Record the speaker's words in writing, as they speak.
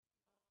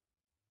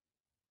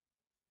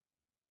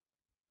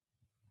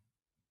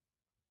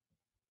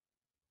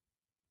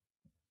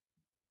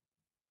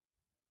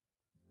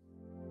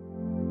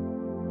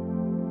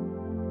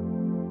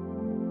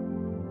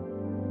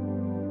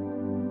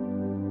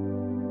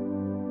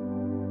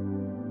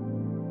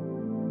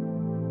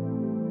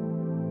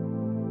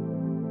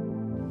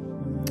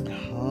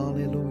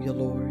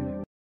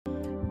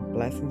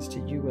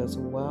blessings to you as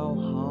well.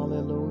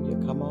 Hallelujah.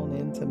 Come on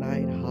in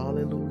tonight.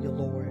 Hallelujah,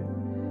 Lord.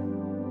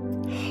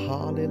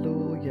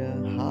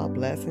 Hallelujah.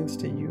 Blessings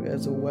to you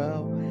as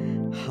well.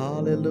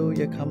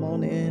 Hallelujah. Come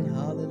on in.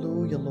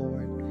 Hallelujah,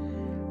 Lord.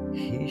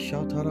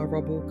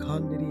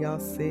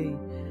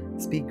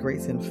 Speak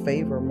grace and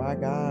favor, my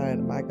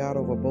God,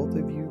 over both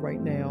of you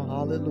right now.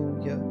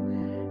 Hallelujah.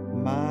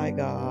 My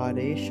God.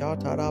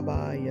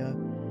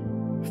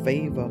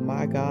 Favor,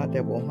 my God,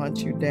 that will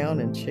hunt you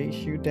down and chase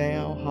you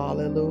down.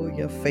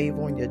 Hallelujah.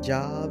 Favor on your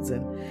jobs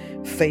and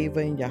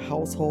favor in your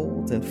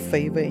households and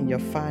favor in your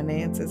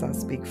finances. I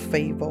speak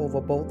favor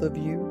over both of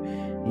you.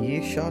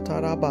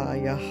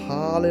 Yeshatarabaya.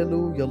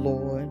 Hallelujah,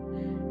 Lord.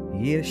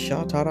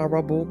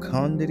 Yeshatarabu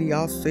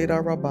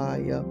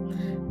kandidiasedarabaya.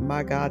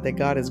 My God, that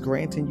God is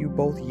granting you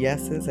both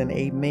yeses and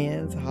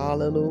amens.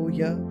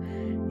 Hallelujah.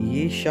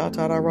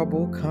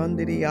 Yeshatarabu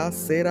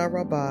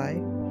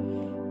kandidiasedarabai.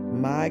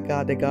 My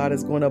God, that God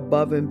is going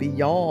above and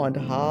beyond,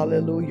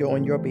 hallelujah,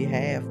 on your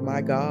behalf, my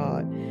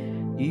God.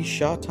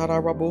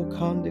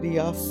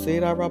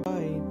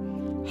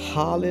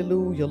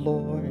 Hallelujah,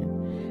 Lord.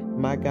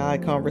 My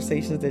God,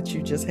 conversations that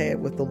you just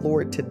had with the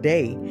Lord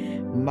today.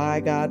 My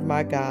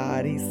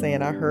God, He's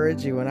saying, I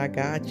heard you and I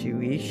got you.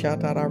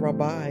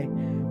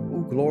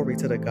 Ooh, glory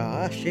to the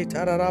God.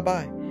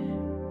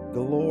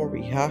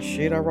 Glory.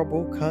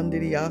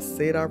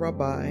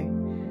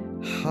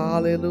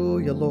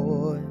 Hallelujah,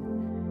 Lord.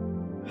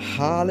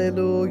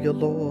 Hallelujah,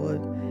 Lord.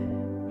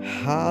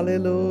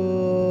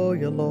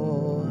 Hallelujah,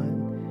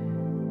 Lord.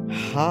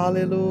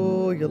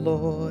 Hallelujah,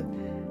 Lord.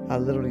 I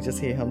literally just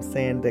hear him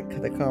saying that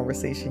the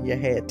conversation you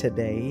had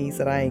today. He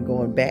said, I ain't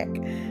going back,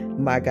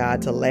 my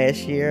God, to last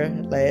year.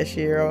 Last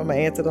year, I'm going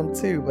to answer them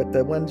too, but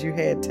the ones you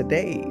had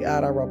today,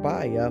 out of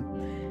Rabbiah.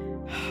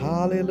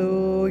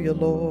 Hallelujah,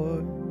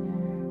 Lord.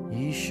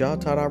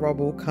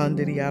 Yishatarabu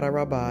kandidi out of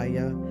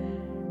Rabbiah.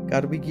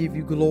 God, we give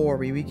you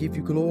glory. We give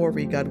you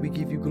glory. God, we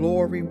give you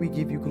glory. We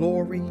give you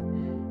glory.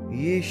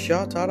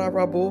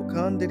 Yeshatarabu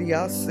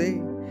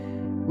kandidiase.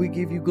 We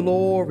give you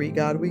glory,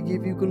 God. We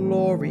give you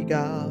glory,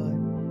 God.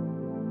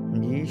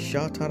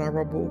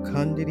 Yeshatarabu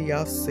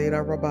kandidiase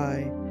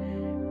rabai.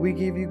 We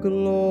give you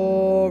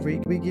glory.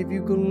 We give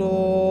you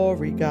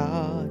glory,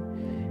 God.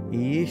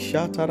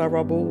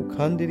 Yeshatarabu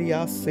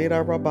kandidiase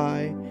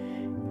rabai.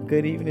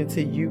 Good evening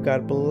to you.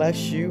 God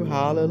bless you.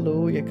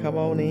 Hallelujah. Come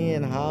on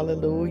in.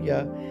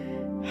 Hallelujah.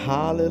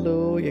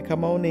 Hallelujah.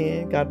 Come on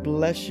in. God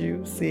bless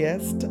you.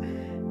 Siesta.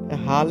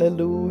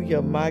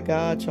 Hallelujah. My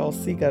God,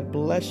 Chelsea. God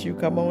bless you.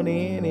 Come on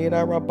in.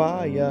 Eda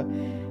Rabbiah.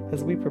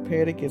 As we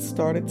prepare to get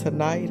started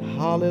tonight.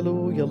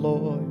 Hallelujah,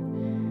 Lord.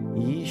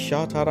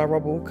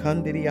 Yeshatarabu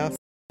kandidias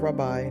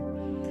Rabbi.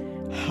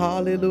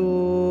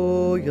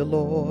 Hallelujah,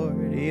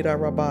 Lord. Eda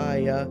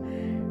Rabbiah.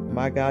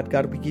 My God,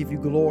 God, we give you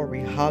glory.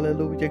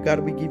 Hallelujah.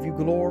 God, we give you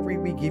glory.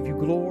 We give you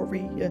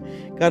glory.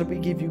 God, we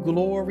give you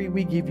glory.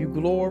 We give you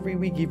glory.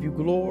 We give you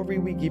glory.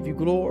 We give you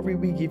glory.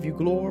 We give you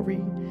glory.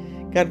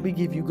 God, we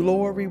give you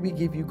glory. We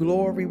give you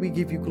glory. We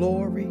give you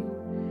glory.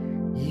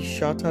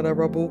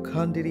 Yeshatarabu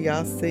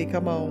kandidiase.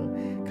 Come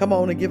on. Come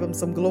on and give him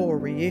some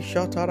glory.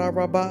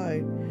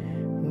 Yeshatarabai.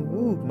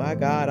 Ooh, my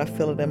God, I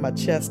feel it in my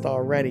chest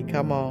already.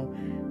 Come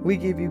on. We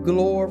give you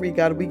glory,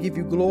 God. We give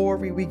you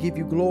glory. We give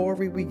you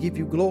glory. We give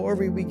you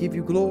glory. We give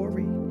you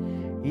glory.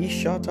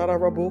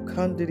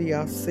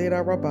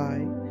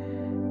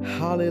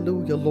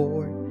 Hallelujah,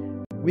 Lord.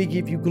 We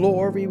give you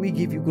glory. We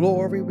give you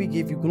glory. We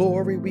give you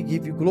glory. We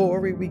give you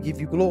glory. We give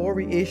you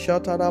glory.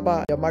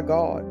 My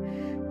God.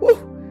 Woo.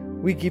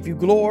 We give you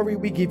glory.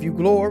 We give you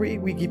glory.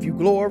 We give you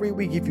glory.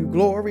 We give you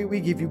glory. We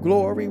give you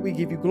glory. We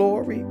give you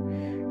glory.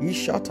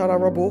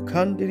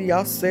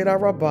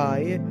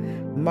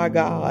 My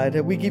God,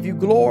 we give you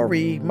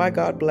glory. My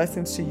God,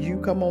 blessings to you.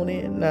 Come on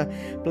in.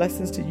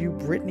 Blessings to you,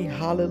 Brittany.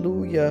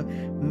 Hallelujah.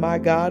 My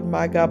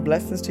God,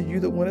 blessings to you,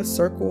 the Winner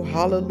Circle.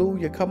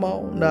 Hallelujah. Come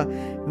on.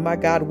 My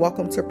God,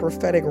 welcome to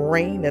Prophetic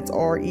Reign. That's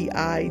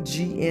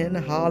REIGN.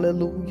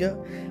 Hallelujah.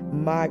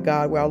 My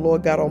God, where our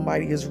Lord God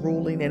Almighty is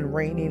ruling and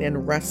reigning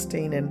and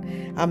resting.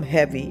 And I'm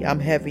heavy.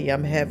 I'm heavy.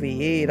 I'm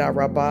heavy.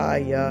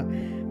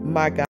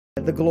 My God.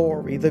 The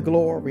glory, the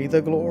glory,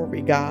 the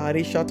glory, God.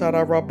 We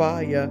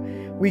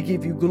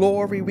give you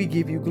glory, we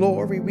give you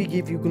glory, we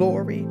give you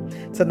glory.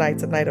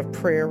 Tonight's a night of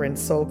prayer and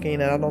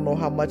soaking, and I don't know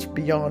how much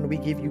beyond we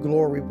give you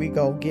glory we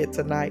gonna get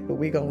tonight, but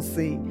we gonna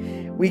see.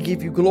 We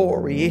give you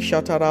glory.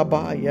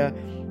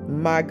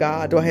 My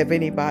God, do I have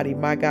anybody?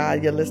 My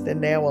God, you're listening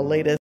now or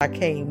later. I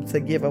came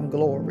to give him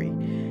glory.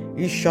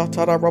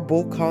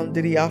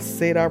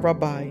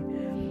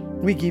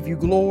 We give you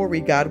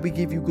glory, God. We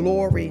give you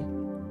glory.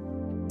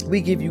 We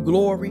give you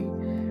glory.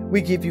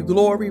 We give you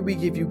glory. We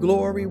give you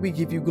glory. We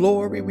give you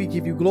glory. We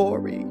give you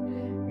glory.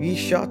 We give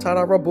you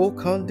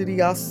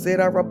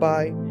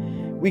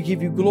glory. We give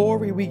you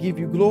glory. We give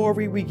you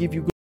glory. We give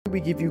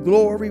you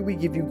glory. We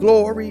give you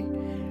glory.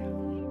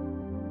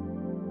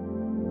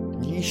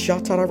 We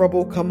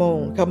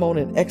Come on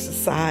and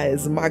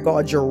exercise, my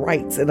God, your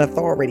rights and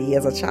authority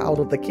as a child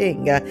of the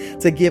King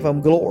to give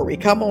him glory.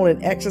 Come on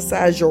and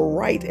exercise your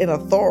right and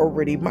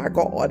authority, my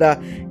God.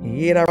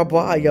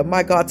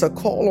 My God, to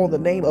call on the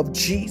name of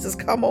Jesus.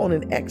 Come on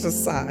and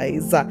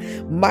exercise,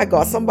 my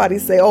God. Somebody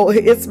say, oh,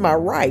 it's my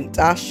right.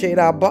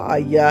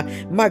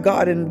 My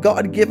God, and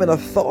God-given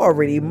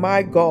authority,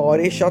 my God.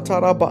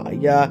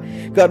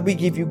 God, we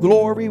give you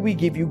glory. We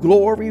give you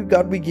glory.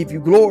 God, we give you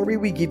glory.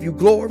 We give you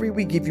glory.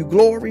 We give you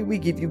glory. We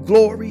give you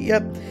glory.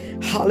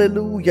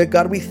 Hallelujah.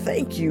 God, we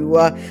thank you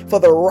for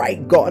the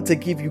right, God, to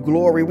give you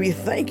glory. We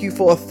thank you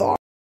for authority.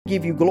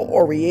 Give you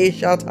glory.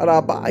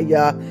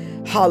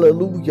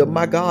 Hallelujah.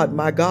 My God,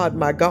 my God,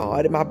 my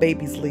God. My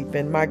baby's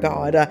sleeping. My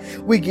God.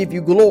 We give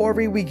you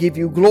glory. We give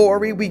you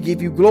glory. We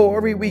give you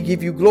glory. We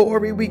give you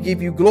glory. We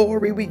give you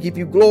glory. We give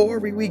you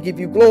glory. We give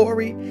you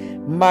glory.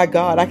 My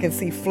God, I can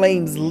see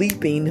flames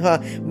leaping.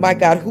 My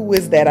God, who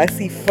is that? I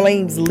see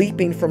flames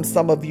leaping from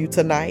some of you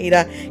tonight.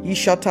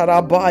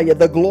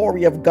 The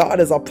glory of God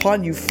is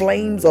upon you.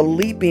 Flames are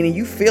leaping and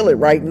you feel it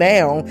right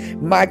now.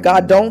 My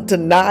God, don't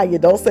deny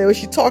it. Don't say, oh,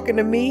 she talking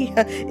to me.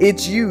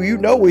 It's you. You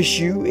know it's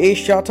you.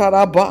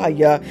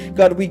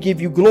 God, we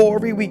give you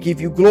glory. We give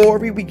you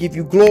glory. We give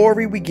you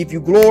glory. We give you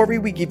glory.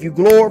 We give you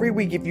glory.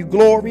 We give you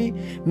glory.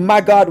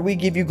 My God, we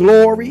give you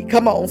glory.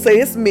 Come on, say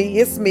it's me.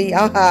 It's me.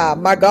 Aha.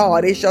 My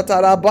God.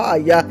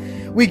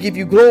 We give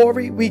you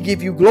glory. We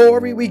give you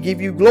glory. We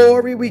give you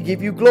glory. We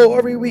give you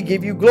glory. We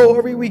give you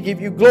glory. We give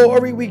you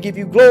glory. We give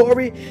you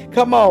glory.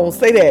 Come on,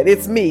 say that.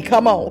 It's me.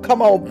 Come on.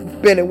 Come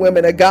on, men and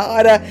women of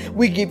God.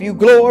 We give you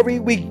glory.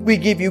 We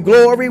give you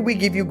glory. We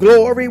give you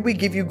glory. We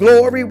give you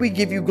glory. We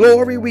give you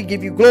glory. We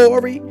give you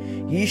glory.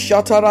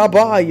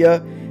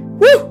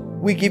 Woo!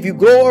 We give you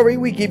glory.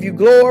 We give you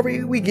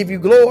glory. We give you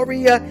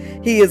glory.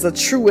 He is a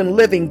true and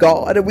living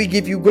God. We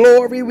give you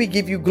glory. We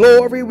give you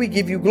glory. We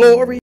give you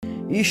glory.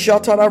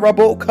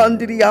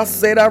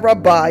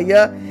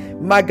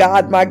 My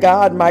God, my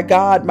God, my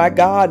God, my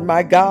God,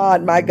 my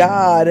God, my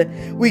God.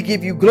 We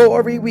give you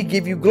glory. We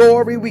give you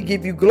glory. We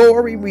give you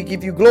glory. We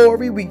give you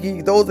glory. We give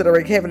you those that are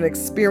having an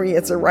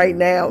experience right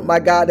now. My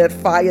God, that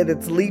fire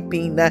that's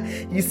leaping.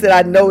 You said,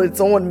 I know it's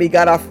on me.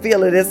 God, I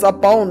feel it. It's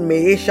up on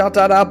me.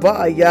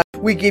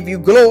 We give you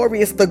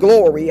glory. It's the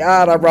glory.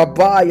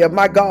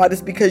 My God,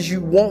 it's because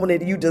you want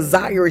it. You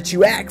desire it.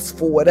 You ask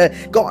for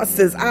it. God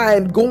says, I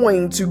am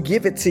going to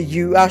give it to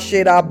you. My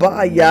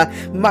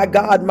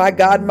God, my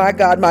God, my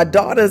God, my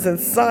daughters and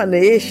sons,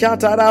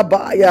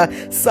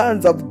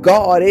 sons of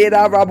God.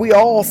 We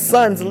all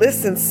sons.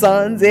 Listen,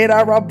 sons.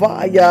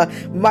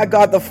 My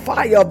God, the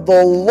fire of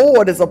the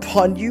Lord is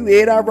upon you.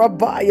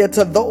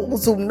 To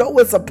those who know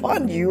it's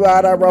upon you.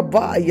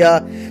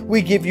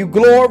 We give you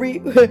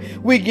glory.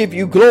 We give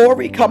you glory.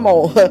 Come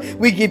on.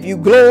 We give you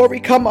glory.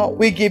 Come on.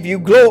 We give you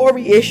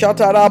glory. We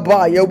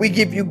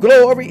give you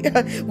glory.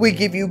 We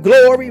give you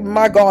glory.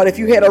 My God, if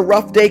you had a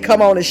rough day,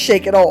 come on and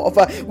shake it off.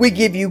 We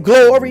give you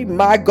glory.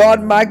 My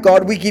God, my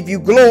God, we give you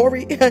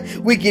glory.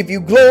 We give you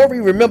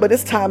glory. Remember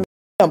this time.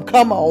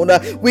 Come on,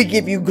 we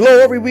give you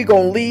glory. We're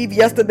gonna leave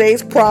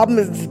yesterday's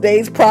problems and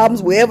today's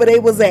problems wherever they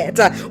was at.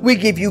 We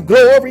give you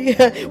glory.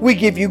 We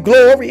give you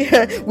glory.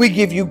 We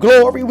give you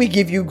glory. We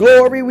give you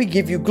glory. We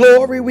give you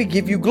glory. We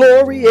give you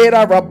glory. We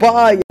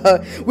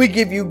give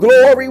you glory.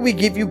 We give you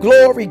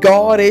glory.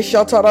 God,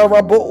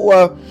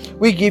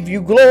 we give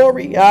you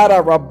glory.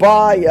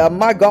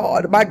 My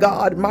God, my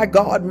God, my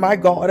God, my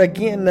God.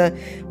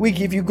 Again, we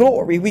give you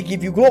glory. We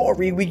give you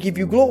glory. We give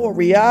you glory.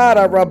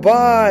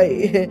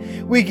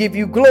 We give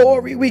you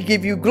glory. We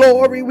give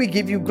you glory. We give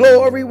you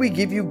glory. We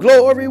give you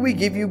glory. We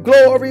give you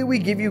glory. We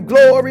give you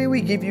glory.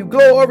 We give you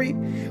glory.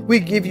 We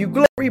give you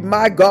glory.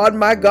 My God,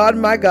 my God,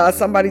 my God.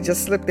 Somebody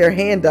just slipped their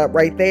hand up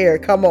right there.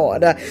 Come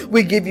on.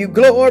 We give you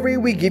glory.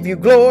 We give you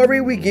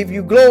glory. We give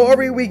you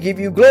glory. We give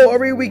you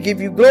glory. We give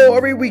you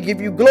glory. We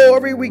give you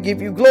glory. We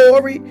give you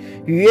glory.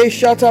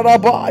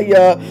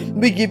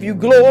 We give you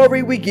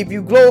glory. We give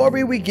you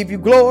glory. We give you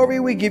glory.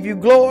 We give you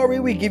glory.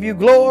 We give you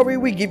glory.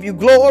 We give you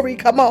glory.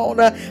 Come on.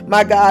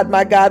 My God,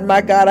 my God,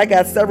 my God. I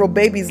got several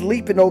babies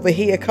leaping over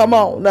here. Come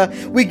on.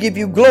 We give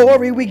you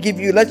glory. We give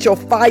you, let your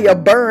fire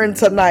burn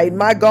tonight.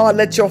 My God,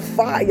 let your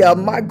fire,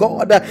 my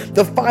God,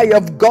 the fire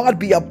of God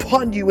be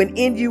upon you and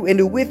in you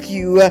and with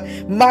you.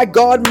 My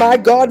God, my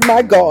God,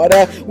 my God.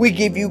 We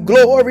give you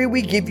glory.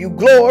 We give you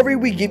glory.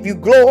 We give you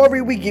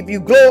glory. We give you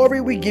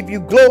glory. We give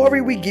you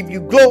glory. We give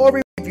you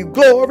glory. We give you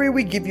glory.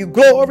 We give you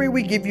glory.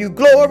 We give you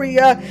glory.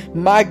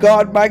 My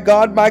God, my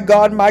God, my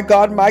God, my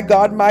God, my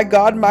God, my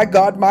God, my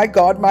God, my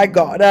God, my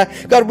God.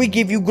 God, we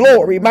give you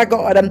glory. My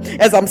God,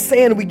 as I'm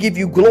saying, we give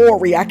you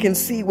glory. I can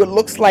see what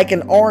looks like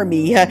an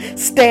army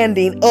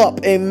standing up,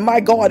 and my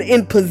God,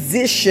 in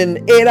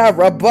position.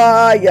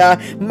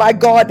 My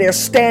God, they're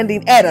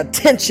standing at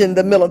attention.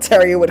 The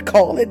military would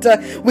call it.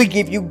 We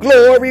give you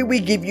glory. We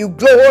give you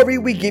glory.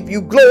 We give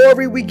you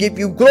glory. We give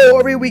you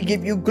glory. We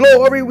give you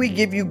glory. We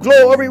give you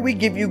glory. We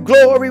give you you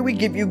glory. We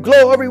give you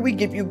glory. We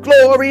give you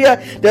glory.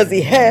 Does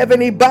he have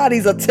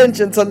anybody's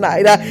attention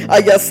tonight? Are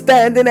you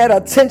standing at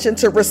attention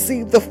to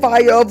receive the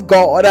fire of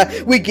God?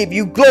 We give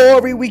you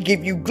glory. We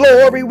give you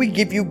glory. We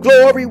give you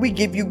glory. We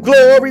give you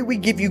glory. We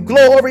give you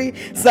glory.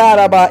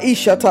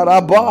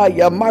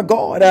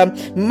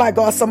 My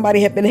God,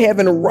 somebody have been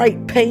having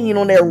right pain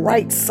on their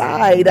right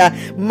side.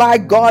 My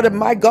God,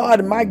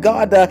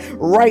 the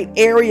right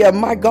area.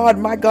 My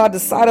God, the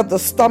side of the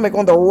stomach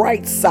on the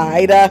right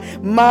side.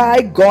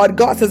 My God,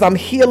 God says, I'm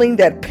healing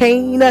that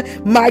pain.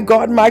 My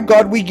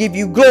God, we give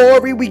you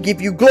glory. We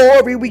give you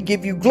glory. We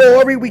give you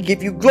glory. We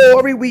give you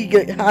glory. We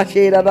give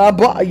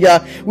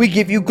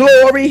you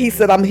glory. He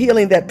said, I'm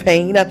healing that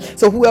pain.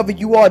 So whoever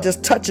you are,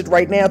 just touch it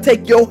right now.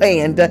 Take your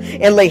hand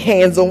and lay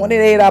hands on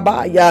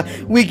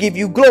it. We give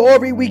you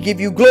glory. We give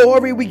you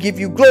glory. We give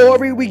you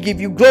glory. We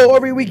give you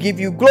glory. We give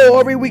you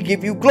glory. We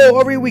give you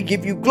glory. We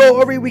give you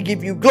glory. We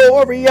give you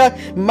glory.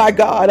 My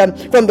God,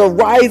 from the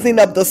rising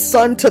of the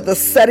sun to the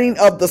setting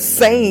of the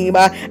same.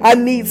 I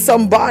need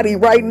somebody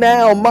right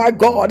now. My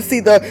God, see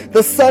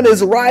the sun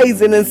is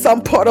rising in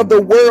some part of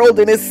the world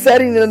and it's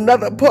setting in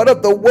another part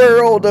of the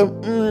world.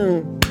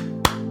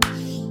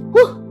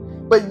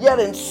 But yet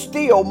and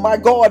still, my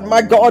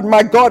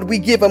God, we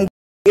give him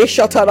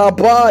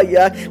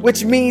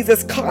which means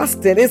it's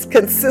constant, it's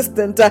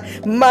consistent.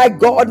 My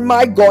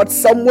God,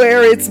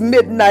 somewhere it's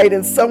midnight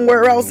and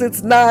somewhere else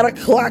it's 9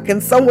 o'clock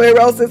and somewhere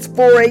else it's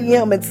 4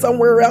 a.m. and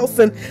somewhere else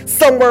and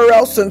somewhere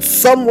else and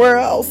somewhere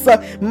else.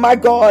 My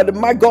God,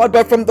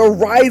 but from the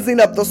rising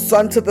of the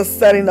sun to the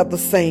setting of the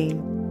same.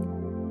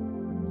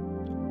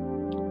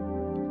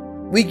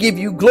 We give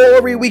you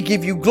glory, we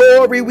give you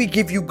glory, we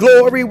give you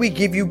glory, we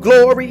give you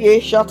glory. We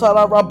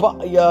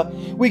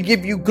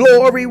give you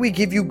glory, we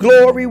give you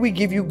glory, we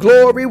give you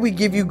glory, we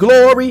give you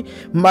glory.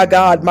 My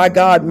God,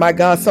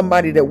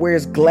 somebody that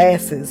wears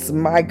glasses.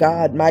 My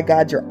God,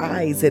 your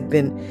eyes had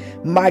been,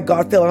 my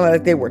God, feeling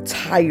like they were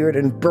tired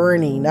and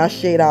burning. I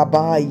hear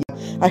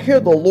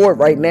the Lord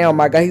right now,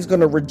 my God. He's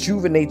going to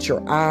rejuvenate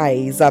your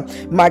eyes.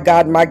 My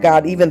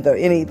God, even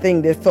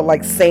anything that felt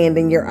like sand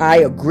in your eye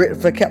or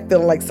grit, kept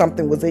feeling like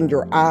something was in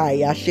your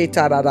eye.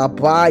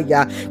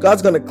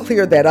 God's going to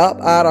clear that up.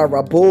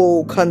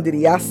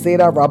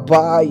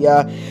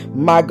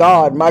 My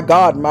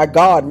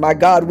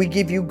God, we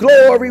give you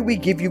glory, we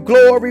give you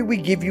glory, we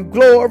give you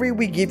glory,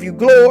 we give you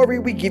glory,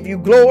 we give you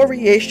glory.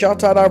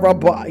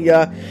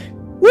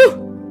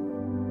 Woo!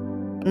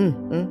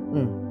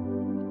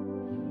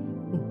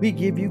 We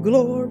give you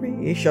glory.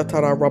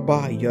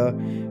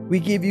 We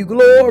give you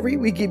glory.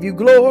 We give you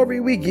glory.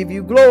 We give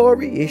you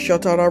glory.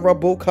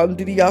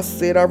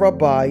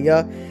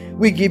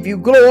 We give you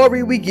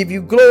glory. We give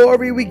you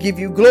glory. We give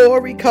you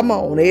glory. Come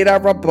on.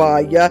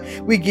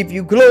 We give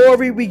you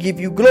glory. We give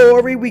you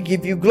glory. We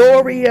give you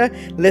glory.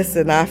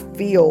 Listen, I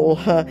feel,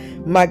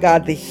 my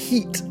God, the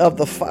heat of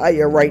the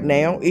fire right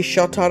now.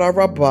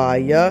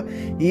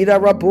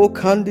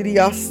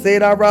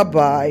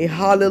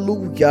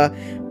 Hallelujah.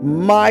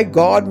 My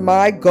God.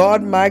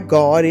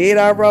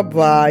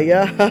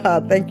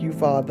 Thank you,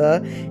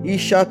 Father.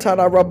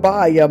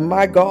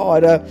 My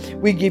God,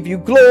 we give you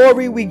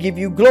glory. We give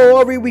you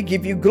glory. We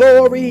give you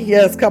glory.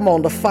 Yes, come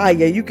on, the fire.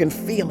 You can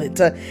feel it.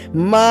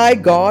 My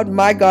God,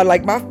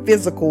 like my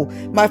physical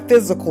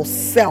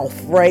self,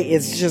 right,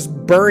 is just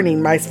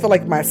burning. I feel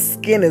like my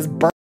skin is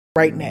burning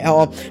right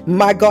now.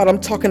 My God, I'm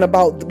talking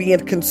about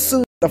being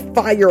consumed. The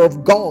fire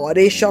of God.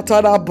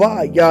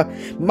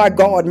 My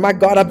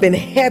God, I've been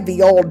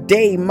heavy all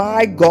day.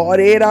 My God.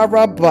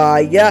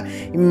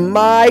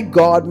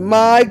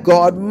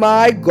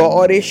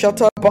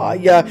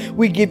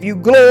 We give you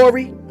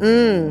glory.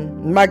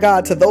 My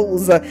God, to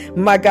those,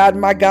 my God,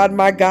 my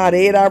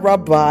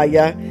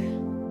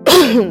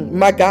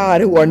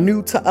God, who are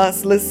new to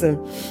us. Listen,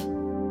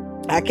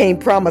 I can't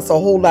promise a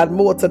whole lot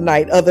more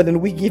tonight other than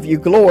we give you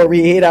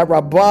glory.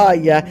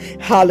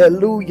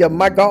 Hallelujah,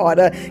 my God.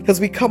 Because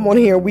we come on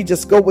here and we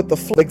just go with the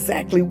flow,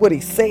 exactly what he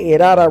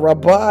said.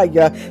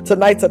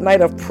 Tonight's a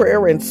night of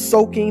prayer and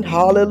soaking.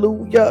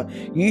 Hallelujah.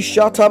 We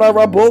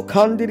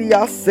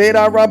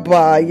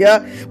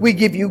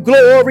give you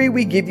glory.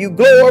 We give you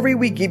glory.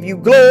 We give you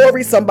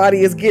glory.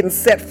 Somebody is getting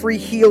set free,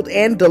 healed,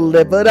 and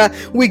delivered.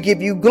 We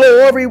give you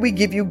glory. We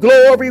give you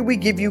glory. We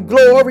give you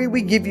glory.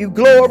 We give you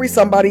glory.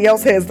 Somebody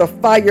else has the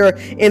fire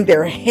in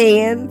their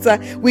hands.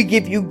 We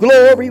give you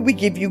glory. We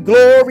give you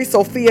glory.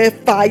 Sophia,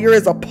 fire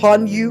is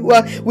upon you.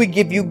 We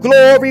give you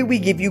glory. We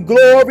give you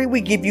glory. We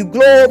give you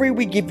glory.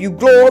 We give you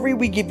glory.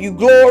 We give you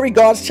glory.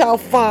 God's child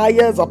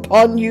fire is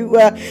upon you.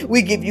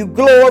 We give you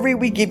glory.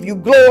 We give you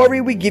glory.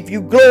 We give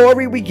you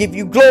glory. We give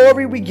you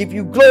glory. We give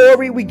you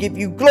glory. We give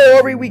you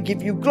glory. We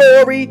give you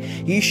glory.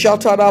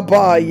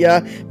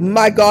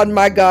 My God,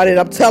 and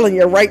I'm telling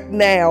you right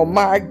now,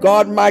 my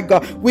God,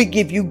 we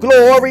give you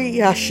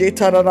glory.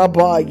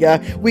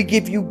 We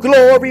give you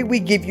glory. We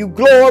give you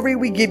glory.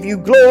 We give you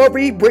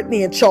glory.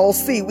 Brittany and Charles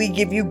C. We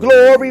give you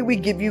glory. We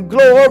give you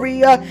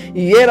glory.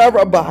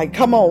 Rabbi.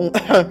 Come on.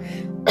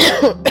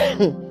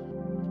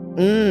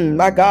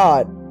 My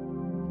God.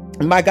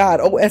 My God,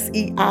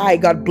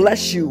 OSEI, God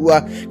bless you.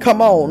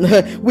 Come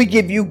on. We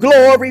give you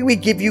glory. We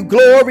give you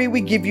glory.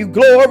 We give you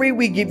glory.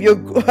 We give you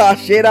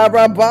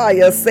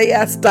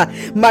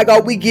Seasta. My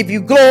God, we give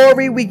you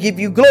glory. We give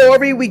you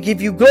glory. We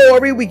give you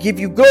glory. We give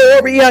you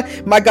glory.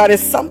 My God,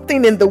 it's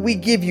something in the we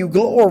give you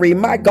glory.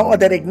 My God,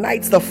 that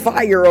ignites the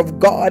fire of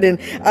God. And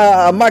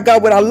my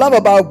God, what I love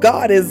about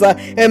God is,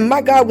 and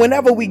my God,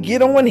 whenever we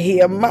get on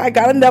here, my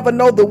God, I never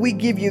know that we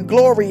give you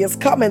glory is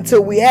coming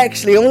till we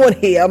actually on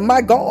here.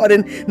 My God,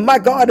 and my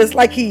God, it's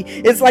like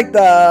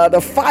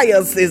the fire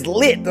is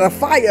lit, the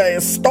fire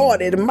is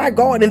started, my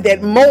God, in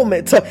that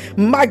moment,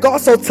 my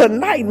God. So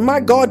tonight, my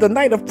God, the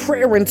night of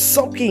prayer and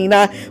soaking,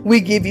 we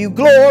give you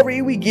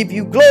glory, we give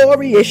you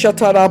glory. Is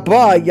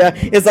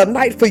a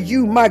night for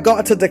you, my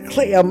God, to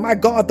declare, my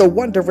God, the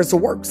wondrous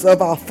works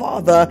of our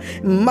Father.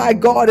 My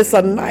God, it's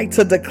a night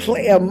to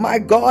declare, my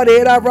God,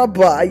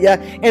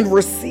 and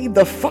receive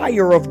the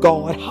fire of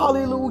God.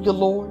 Hallelujah,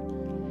 Lord.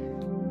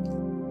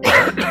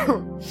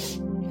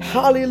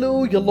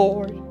 Hallelujah,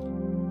 Lord.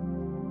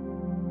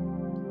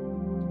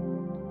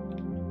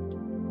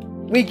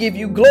 We give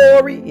you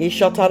glory.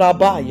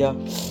 Ishatarabaya.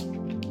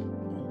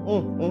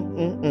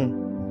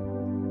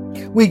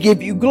 We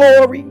give you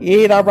glory.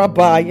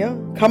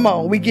 Irarabaya. Come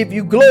on. We give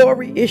you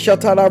glory.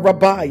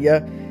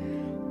 Ishatarabaya.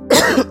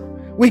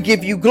 We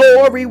give you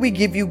glory. We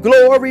give you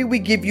glory. We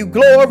give you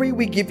glory.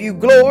 We give you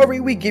glory.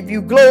 We give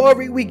you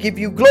glory. We give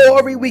you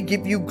glory. We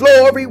give you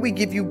glory. We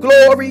give you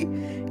glory.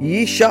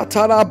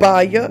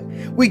 Yishatarabaya.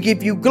 We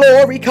give you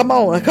glory. Come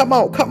on, come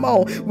on, come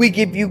on. We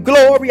give you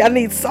glory. I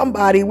need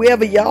somebody,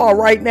 wherever you are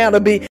right now, to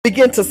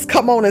begin to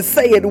come on and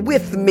say it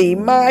with me.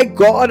 My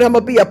God, I'm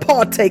going to be a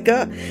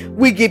partaker.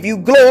 We give you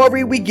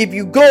glory. We give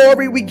you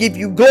glory. We give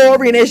you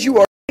glory. And as you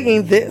are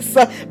this,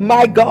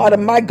 my God,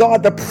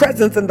 the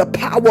presence and the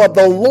power of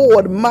the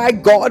Lord, my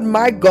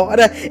God,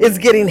 is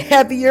getting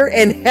heavier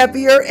and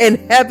heavier and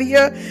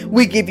heavier.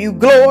 We give you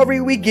glory,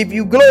 we give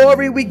you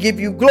glory, we give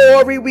you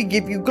glory, we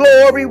give you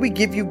glory, we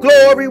give you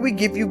glory, we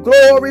give you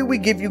glory, we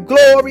give you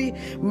glory.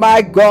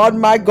 My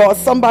God,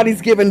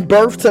 somebody's giving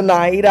birth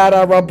tonight.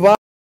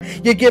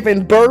 You're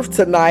giving birth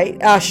tonight.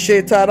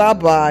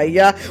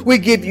 We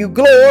give you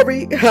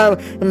glory.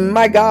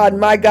 My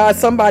God,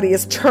 somebody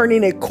is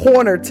turning a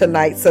corner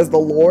tonight, says the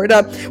Lord.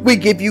 We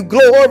give you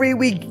glory.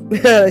 We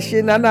give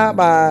you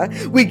glory.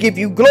 We give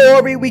you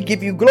glory. We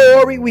give you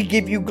glory. We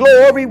give you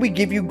glory. We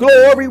give you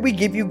glory. We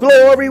give you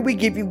glory. We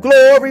give you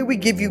glory. We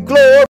give you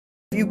glory.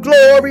 You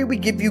glory, we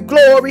give you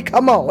glory.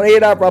 Come on,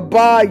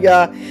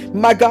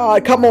 my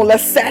God, come on,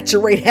 let's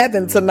saturate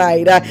heaven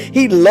tonight.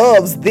 He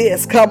loves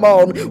this. Come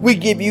on, we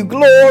give you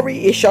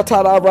glory.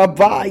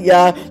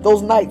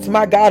 Those nights,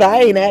 my God,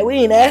 we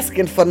ain't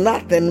asking for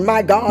nothing.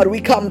 My God, we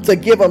come to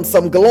give him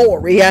some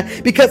glory,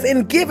 because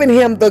in giving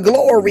him the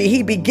glory,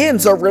 he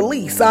begins a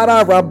release.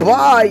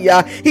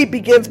 He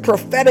begins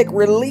prophetic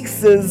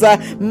releases.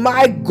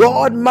 My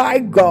God,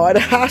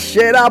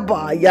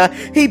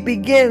 he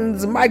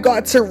begins, my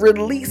God, to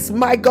release,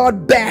 my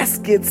God,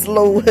 baskets,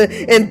 Lord,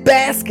 and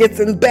baskets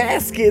and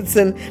baskets,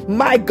 and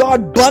my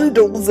God,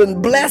 bundles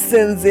and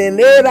blessings in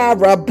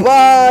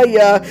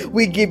it.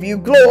 We give you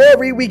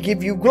glory, we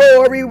give you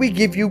glory, we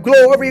give you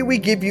glory, we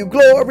give you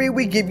glory,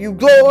 we give you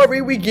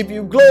glory, we give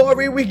you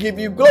glory, we give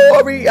you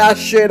glory.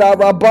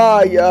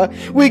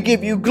 We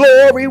give you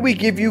glory, we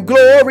give you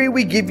glory,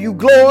 we give you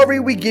glory,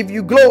 we give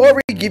you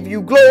glory, we give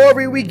you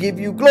glory, we give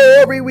you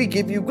glory, we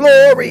give you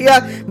glory.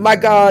 My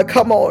God,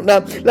 come on,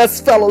 let's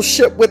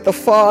fellowship with the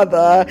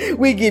Father.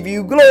 We give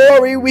you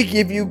glory, we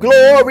give you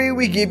glory,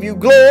 we give you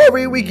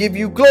glory, we give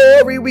you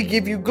glory, we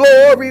give you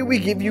glory, we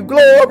give you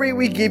glory,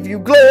 we give you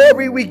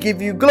glory, we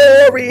give you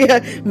glory.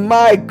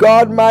 My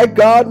God, my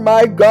God,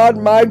 my God,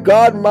 my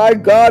God, my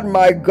God,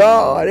 my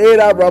God.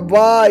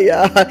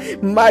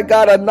 My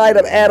God, a night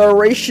of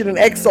adoration and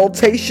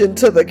exaltation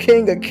to the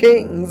King of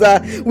Kings.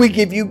 We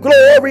give you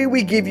glory,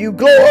 we give you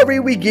glory,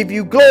 we give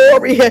you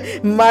glory.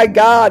 My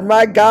God,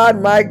 my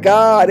God, my God.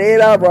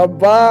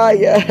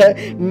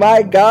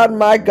 My God,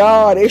 my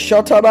God.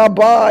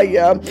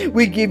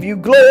 We give you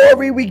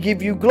glory, we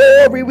give you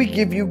glory, we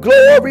give you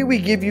glory, we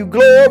give you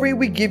glory,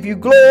 we give you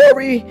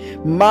glory.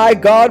 My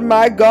God,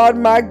 my God,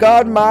 my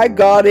God, my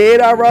God.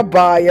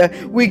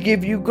 We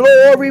give you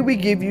glory, we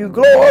give you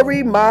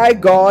glory, my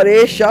God.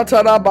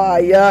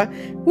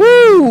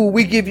 Woo!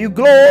 We give you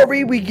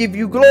glory, we give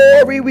you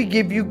glory, we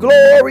give you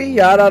glory.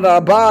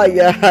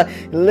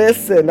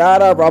 Listen,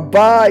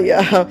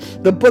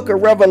 the book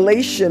of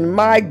Revelation,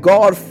 my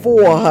God,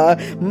 4,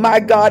 my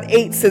God,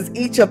 8 says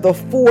each of the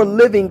 4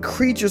 living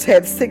creatures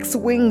had 6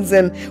 wings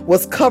and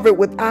was covered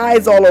with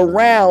eyes all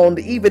around,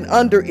 even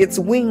under its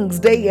wings,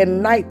 day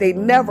and night. They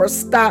never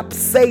stopped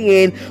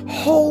saying,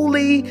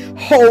 holy,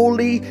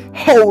 holy,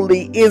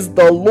 holy is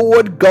the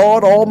Lord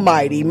God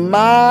Almighty,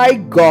 my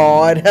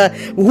God,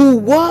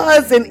 who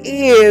was and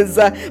is,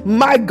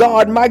 my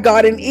God,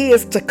 and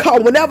is to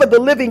come. Whenever the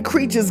living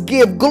creatures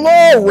give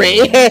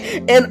glory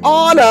and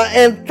honor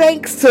and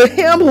thanks to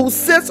him who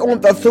sits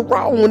on the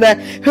throne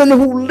and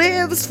who who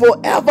lives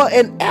forever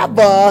and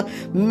ever.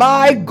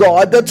 My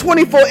God, the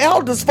 24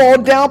 elders fall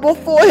down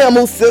before him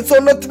who sits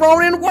on the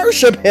throne and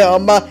worship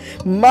him.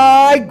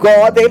 My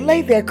God, they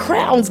lay their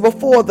crowns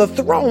before the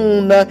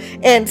throne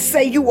and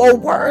say, you are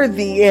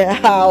worthy,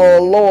 our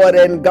Lord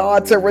and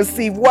God, to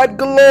receive what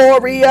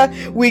glory?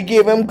 We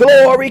give him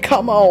glory.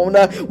 Come on,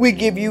 we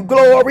give you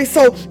glory.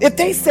 So if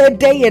they said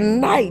day and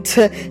night,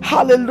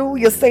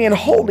 hallelujah, saying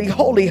holy,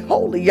 holy,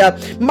 holy,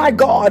 my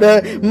God,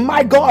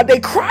 they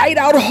cried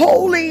out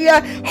holy,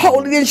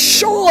 holy, and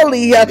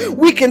surely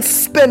we can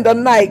spend a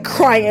night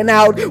crying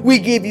out, we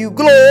give you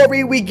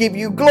glory, we give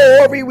you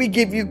glory, we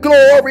give you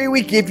glory,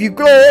 we give you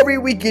glory,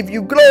 we give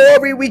you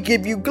glory, we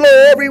give you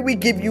glory, we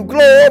give you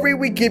glory,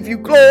 we give you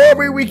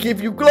glory, we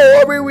give you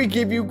glory, we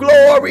give you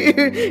glory.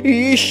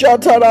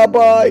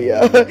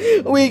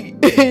 Ishatarabaya, we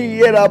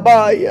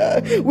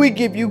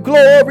give you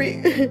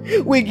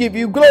glory, we give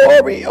you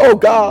glory, oh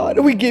God,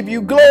 we give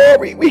you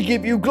glory, we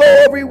give you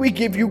glory, we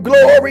give you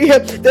glory.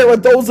 There are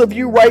those of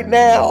you right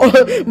now,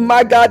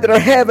 my God, that are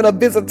having a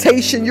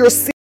visitation. You're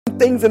seeing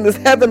things in this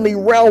heavenly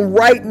realm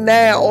right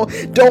now.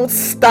 Don't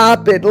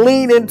stop it.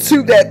 Lean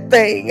into that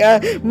thing.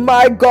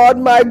 My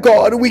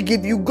God, we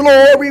give you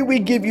glory, we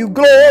give you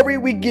glory,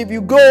 we give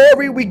you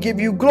glory, we give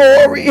you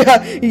glory.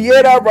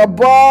 Yera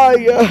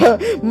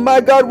Rabbiah.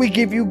 My God, we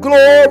give you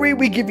glory,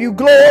 we give you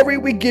glory,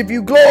 we give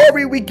you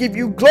glory, we give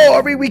you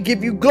glory, we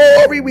give you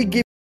glory, we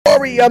give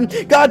glory.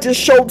 God just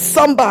showed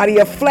somebody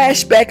a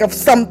flashback of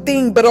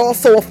something, but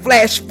also a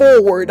flash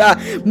forward.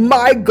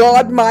 My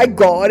God,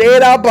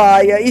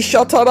 Erabaya,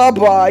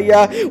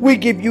 Ishatarabaya. We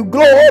give you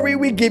glory,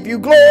 we give you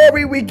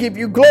glory, we give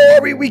you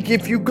glory, we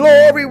give you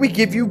glory, we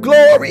give you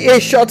glory,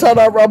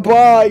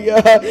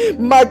 Ishatarabaya.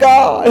 My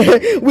God,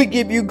 we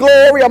give you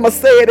glory. I'm gonna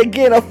say it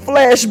again, a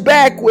flash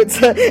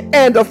backwards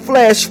and a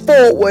flash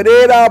forward.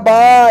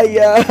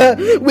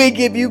 Erabaya. We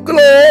give you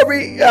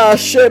glory,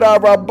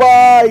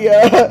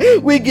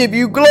 Shatarabaya. We give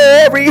you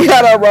glory,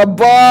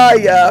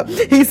 Rabbiah.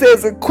 He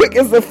says, as quick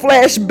as the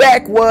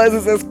flashback was,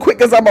 is as quick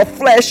as I'm going to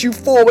flash you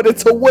forward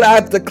into what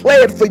I've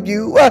declared for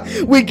you.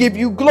 We give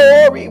you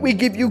glory, we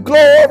give you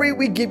glory,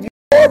 we give you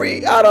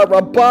glory,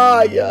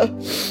 Rabbiah.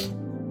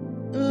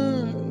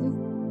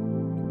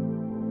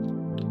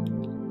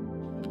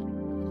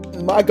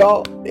 My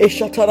God,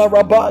 Ishatara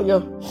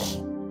Rabbiah.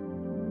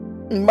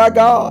 My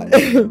God.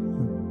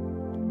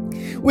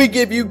 We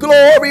give you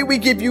glory. We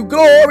give you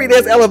glory.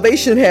 There's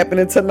elevation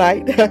happening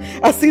tonight.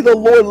 I see the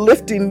Lord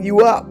lifting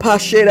you up.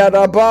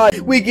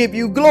 We give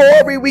you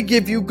glory. We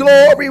give you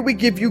glory. We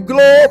give you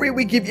glory.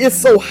 We give you, it's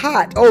so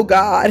hot. Oh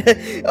God.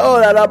 Oh,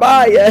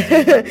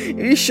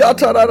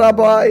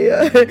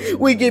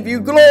 we give you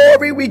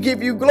glory. We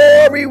give you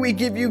glory. We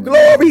give you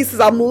glory. He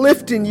says, I'm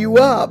lifting you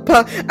up.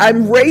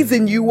 I'm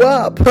raising you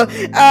up.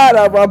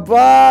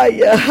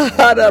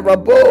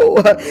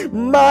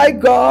 My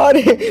God,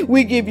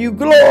 we give you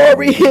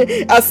glory.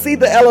 I see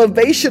the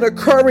elevation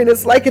occurring.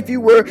 It's like if you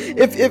were,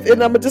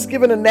 and I'm just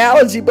giving an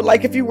analogy, but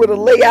like if you were to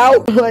lay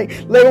out, like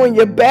lay on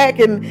your back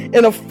and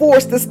in a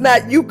force that's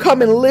not you,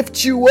 come and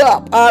lift you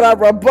up.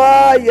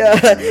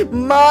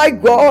 My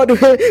God,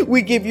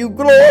 we give you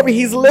glory.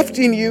 He's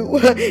lifting you.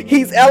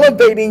 He's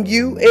elevating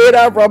you.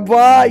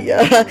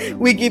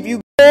 We give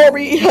you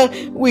glory.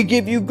 We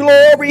give you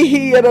glory.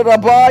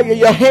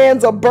 Your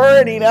hands are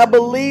burning. I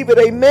believe it.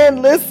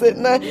 Amen.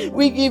 Listen,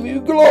 we give you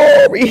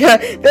glory.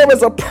 There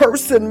was a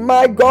person,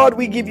 my God,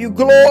 we give you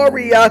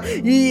glory.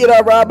 He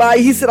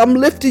said, I'm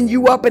lifting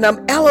you up and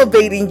I'm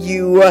elevating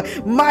you.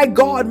 My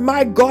God,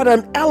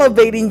 I'm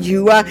elevating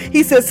you.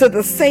 He says, to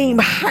the same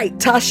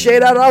height.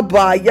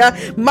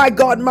 My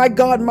God.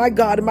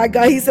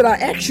 He said, I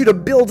asked you to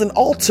build an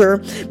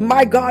altar.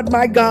 My God.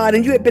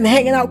 And you had been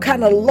hanging out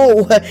kind of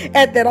low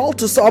at that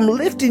altar. So I'm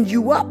lifting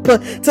you up to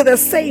the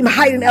same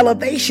height and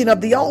elevation of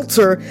the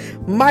altar.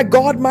 My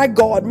God.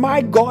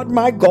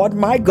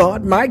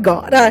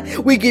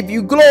 We give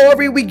you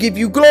glory. We give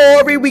you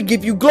glory. We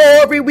give you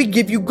glory. We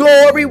give you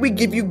glory. We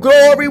give you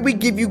glory. We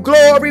give you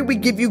glory. We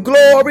give you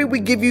glory. We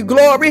give you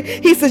glory.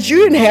 He says, you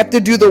didn't have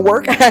to do the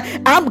work.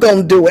 I'm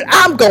going to do it.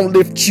 I'm going to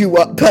lift you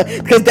up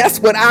because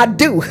that's what I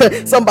do.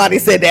 Somebody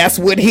said that's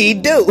what he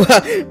do.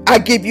 I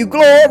give you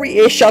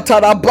glory.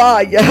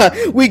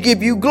 We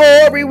give you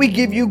glory. We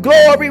give you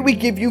glory. We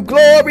give you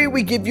glory.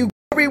 We give you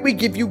we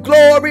give you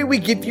glory, we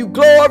give you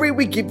glory,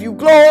 we give you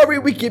glory,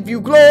 we give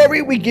you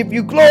glory, we give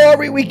you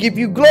glory, we give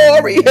you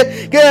glory.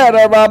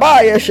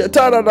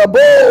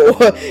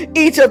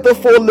 Each of the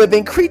four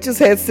living creatures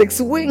had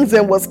 6 wings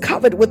and was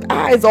covered with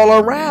eyes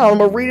all around. I'm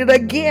gonna read it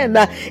again.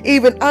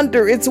 Even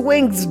under its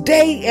wings,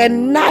 day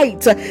and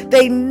night,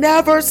 they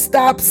never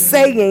stop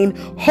saying,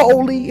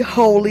 holy,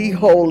 holy,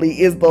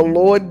 holy is the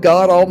Lord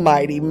God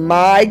Almighty.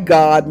 My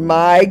God,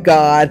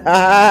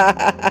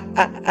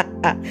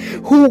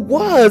 who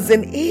was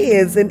and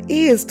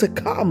is to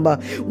come.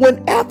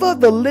 Whenever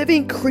the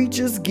living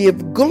creatures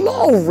give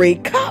glory,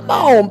 come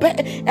on.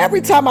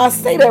 Every time I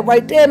say that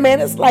right there, man,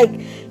 it's like,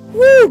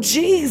 woo,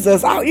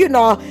 Jesus.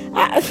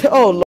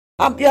 Oh, Lord.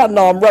 Y'all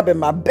know I'm rubbing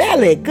my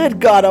belly. Good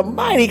God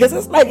Almighty, because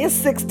it's like it's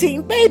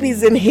 16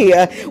 babies in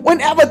here.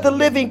 Whenever the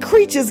living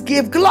creatures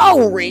give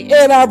glory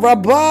and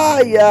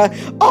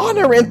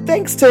honor and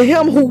thanks to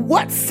him who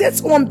what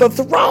sits on the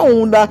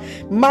throne.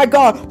 My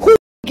God, who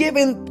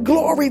giving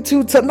glory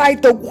to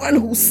tonight? The one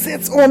who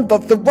sits on the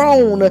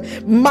throne.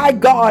 My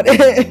God.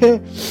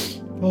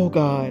 Oh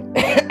God.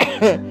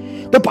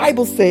 The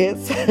Bible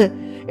says,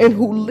 and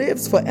who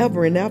lives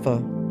forever and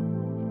ever.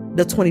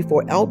 The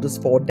 24 elders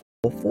fall down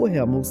before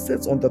him who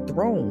sits on the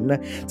throne.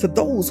 To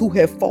those who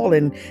have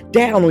fallen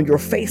down on your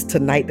face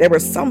tonight, there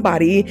was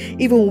somebody,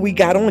 even when we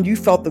got on, you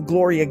felt the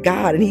glory of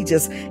God, and he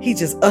just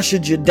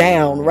ushered you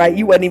down, right?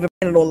 You wasn't even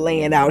planning on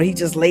laying out. He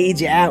just laid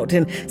you out.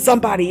 And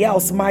somebody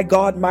else, my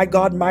God, my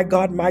God, my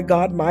God, my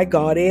God, my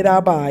God,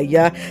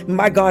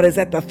 my God is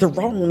at the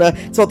throne.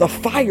 So the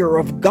fire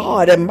of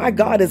God, and my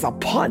God is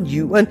upon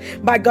you. And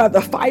my God,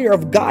 the fire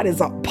of God is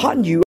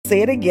upon you.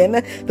 Say it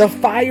again. The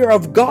fire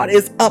of God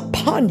is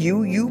upon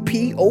you.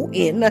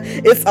 U-P-O-N.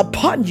 It's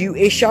upon you.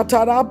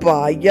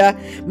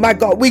 Ishatarabaya. My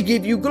God, we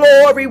give you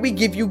glory. We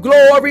give you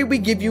glory. We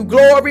give you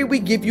glory. We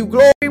give you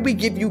glory. We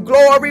give you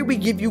glory. We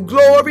give you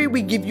glory.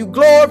 We give you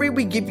glory.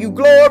 We give you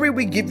glory.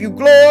 We give you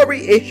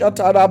glory.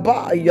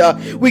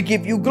 Ishatarabaya. We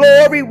give you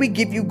glory. We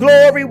give you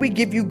glory. We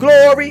give you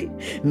glory.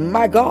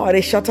 My God.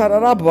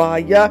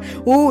 Ishatarabaya.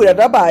 Ooh,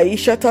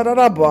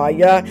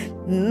 Ishatarabaya.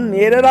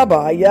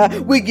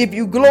 We give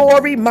you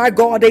glory, my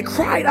God. They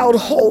cried out,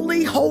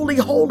 holy, holy,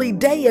 holy,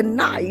 day and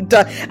night.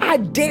 I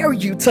dare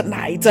you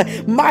tonight,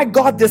 my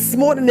God, this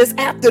morning, this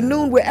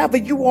afternoon, wherever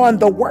you are in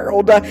the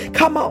world,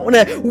 come on,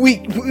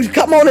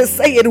 come on and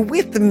say it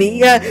with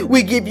me.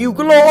 We give you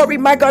glory,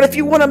 my God. If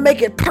you want to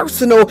make it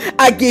personal,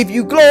 I give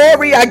you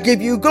glory. I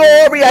give you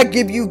glory. I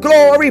give you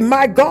glory,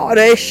 my God.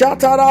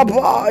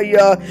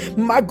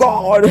 My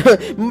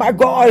God, my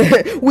God,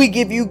 we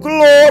give you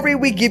glory.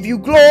 We give you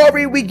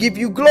glory. We give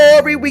you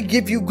glory, we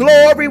give you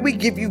glory, we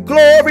give you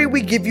glory,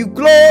 we give you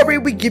glory,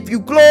 we give you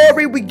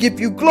glory, we give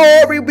you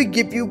glory, we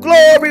give you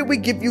glory, we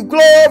give you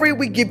glory,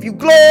 we give you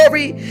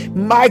glory,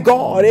 my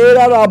God,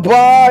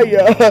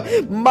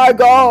 my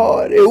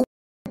God,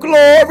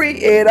 glory,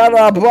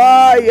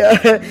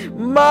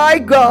 my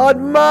God,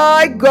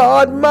 my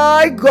God,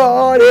 my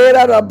God,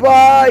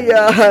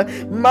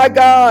 my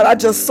God. I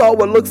just saw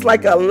what looks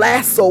like a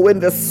lasso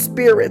in the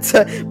spirit,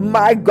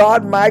 my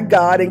God, my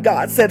God. And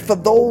God said, for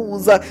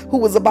those who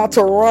was about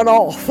to run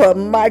off,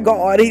 my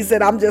God, he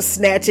said, I'm just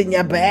snatching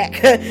you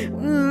back,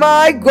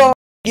 my God.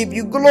 Give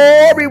you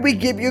glory, we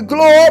give you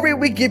glory,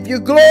 we give you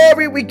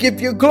glory, we give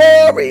you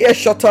glory.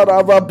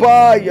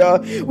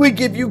 We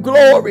give you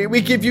glory,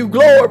 we give you glory, we give you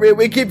glory,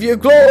 we give you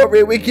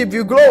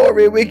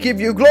glory, we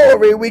give you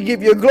glory, we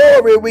give you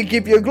glory, we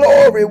give you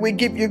glory, we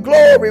give you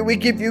glory, we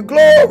give you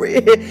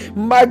glory.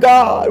 My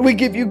God, we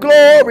give you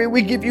glory,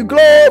 we give you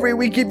glory,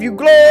 we give you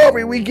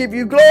glory, we give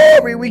you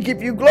glory, we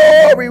give you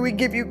glory, we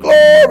give you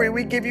glory,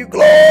 we give you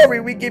glory,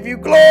 we give you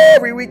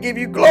glory, we give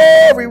you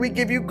glory, we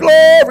give you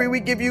glory, we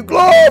give you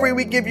glory,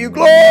 we give you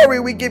glory,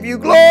 we give you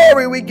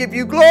glory, we give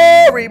you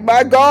glory,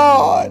 my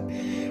God.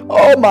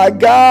 Oh my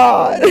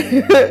God.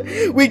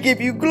 We give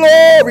you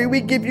glory,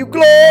 we give you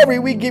glory,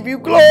 we give you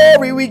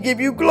glory, we give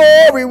you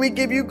glory, we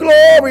give you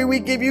glory, we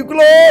give you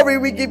glory,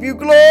 we give you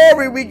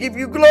glory, we give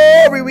you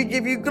glory, we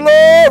give you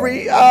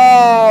glory.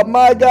 Ah,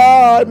 my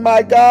God,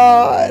 my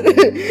God.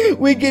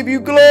 We give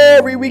you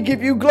glory, we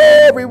give you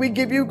glory, we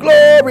give you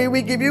glory,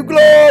 we give you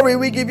glory,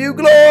 we give you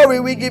glory,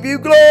 we give you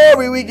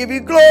glory, we give you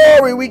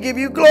glory, we give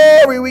you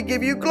glory, we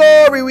give you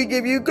glory, we give you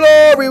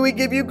glory, we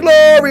give you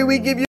glory, we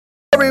give you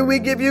we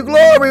give you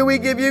glory, we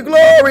give you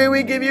glory,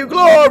 we give you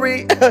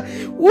glory.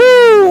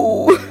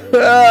 Woo!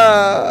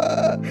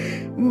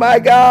 My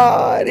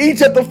God,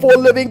 each of the four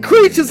living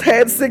creatures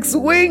had 6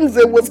 wings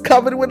and was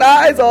covered with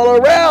eyes all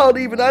around,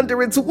 even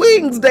under its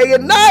wings, day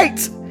and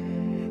night.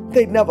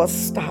 They never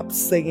stopped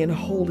saying,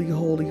 holy,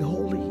 holy,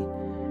 holy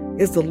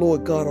is the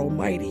Lord God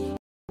Almighty,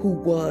 who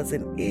was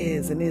and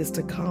is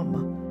to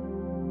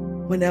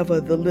come. Whenever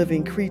the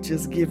living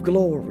creatures give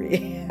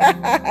glory,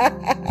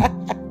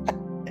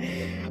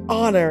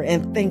 honor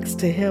and thanks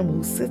to him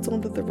who sits on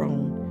the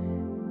throne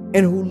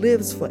and who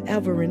lives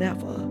forever and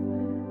ever.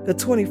 The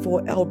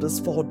 24 elders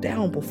fall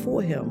down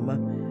before him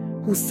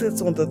who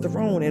sits on the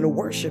throne and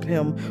worship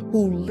him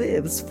who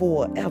lives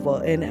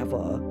forever and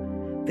ever.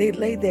 They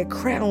lay their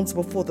crowns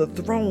before the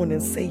throne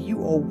and say,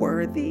 you are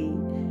worthy,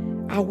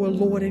 our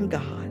Lord and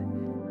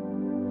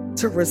God,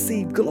 to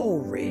receive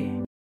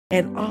glory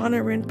and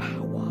honor and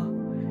power.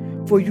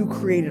 For you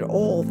created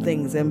all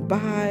things, and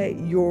by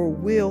your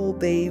will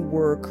they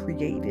were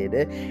created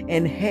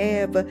and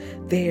have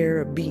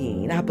their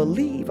being. I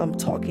believe I'm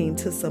talking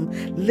to some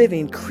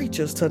living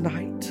creatures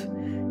tonight.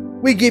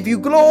 We give you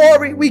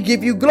glory, we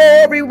give you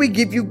glory, we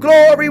give you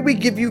glory, we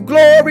give you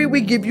glory, we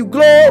give you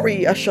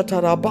glory.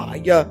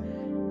 Ashatarabaya.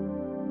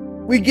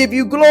 We give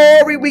you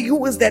glory.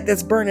 Who is that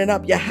that's burning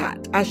up your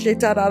hot?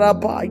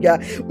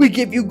 We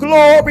give you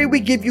glory. We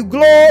give you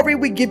glory.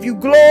 We give you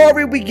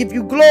glory. We give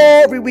you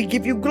glory. We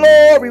give you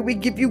glory. We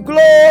give you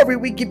glory.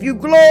 We give you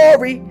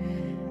glory.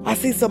 I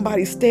see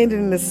somebody standing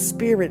in the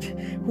spirit.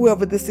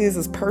 Whoever this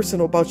is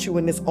personal about you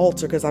in this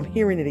altar, because I'm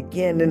hearing it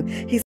again. And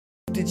He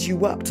lifted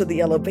you up to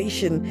the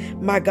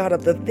elevation, my God,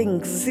 of the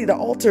things. See, the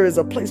altar is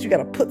a place you got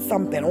to put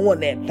something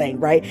on that thing,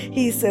 right?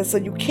 He says, so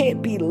you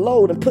can't be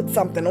low and put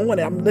something on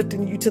it. I'm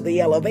lifting you to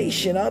the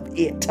elevation of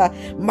it,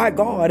 my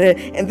God.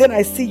 And then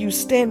I see you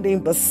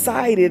standing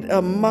beside it,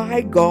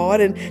 my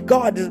God. And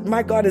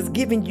my God is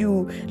giving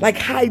you like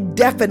high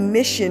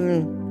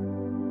definition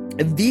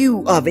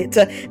view of it,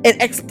 an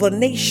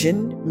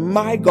explanation,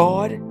 my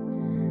God.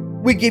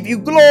 We give you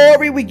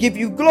glory, we give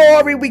you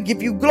glory, we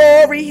give you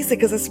glory. He said,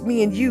 because it's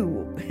me and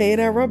you. Hey,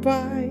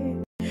 Rabbi.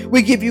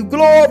 We give you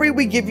glory,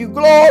 we give you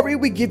glory,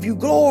 we give you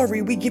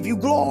glory, we give you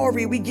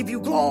glory, we give you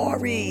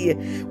glory.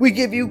 We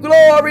give you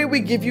glory, we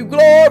give you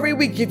glory,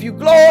 we give you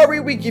glory,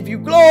 we give you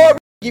glory,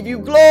 give you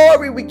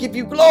glory, we give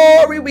you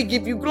glory, we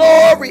give you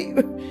glory.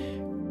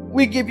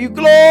 We give you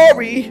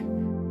glory,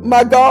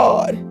 my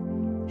God.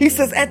 He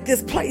says at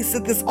this place,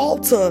 at this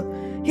altar,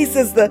 he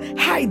says the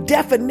high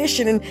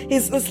definition, and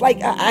it's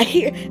like I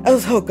hear,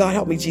 oh God,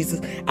 help me,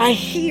 Jesus. I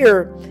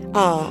hear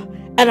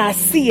and I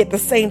see at the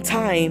same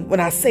time when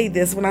I say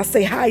this, when I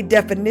say high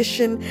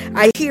definition,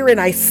 I hear and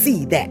I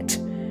see that.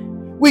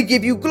 We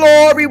give you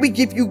glory, we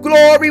give you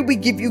glory, we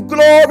give you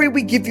glory,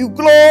 we give you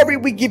glory,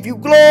 we give you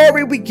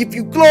glory, we give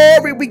you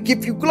glory, we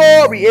give you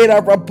glory.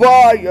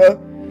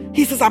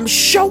 He says, I'm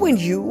showing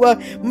you,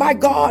 my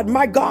God,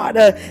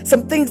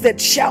 some things that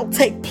shall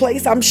take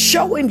place. I'm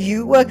showing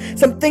you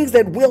some things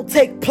that will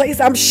take place.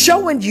 I'm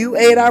showing you,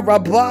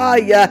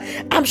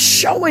 I'm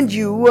showing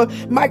you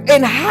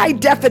in high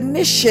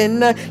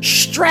definition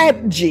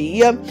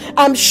strategy.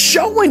 I'm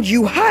showing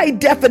you high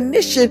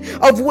definition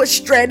of what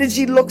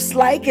strategy looks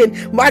like,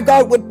 and my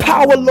God, what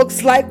power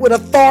looks like, what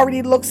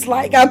authority looks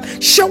like. I'm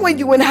showing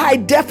you in high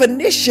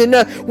definition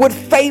what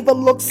favor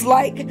looks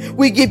like.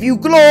 We give you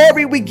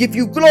glory, we give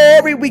you glory.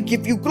 We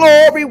give you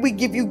glory, we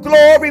give you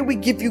glory, we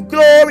give you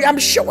glory. I'm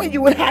showing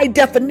you in high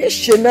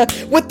definition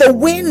what the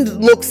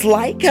wind looks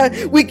like.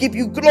 We give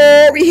you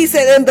glory. He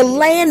said, and the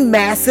land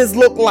masses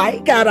look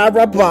like.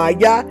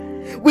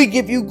 We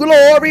give you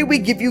glory, we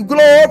give you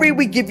glory,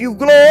 we give you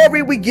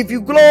glory, we give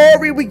you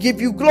glory, we give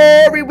you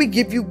glory, we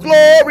give you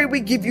glory, we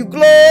give you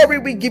glory,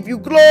 we give you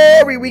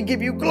glory, we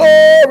give you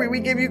glory, we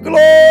give you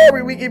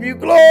glory, we give you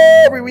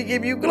glory, we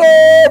give you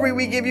glory,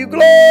 we give you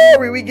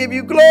glory, we give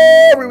you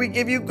glory, we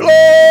give you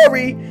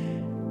glory.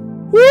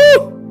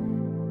 Woo!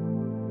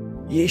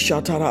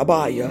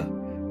 Yeshatarabaya.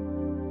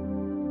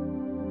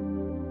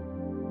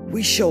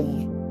 We shall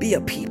be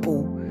a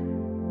people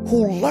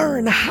who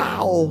learn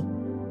how,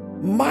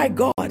 my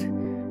God,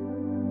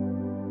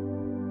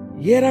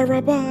 Yeda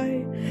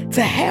Rabbi,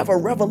 to have a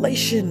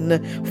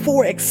revelation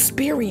for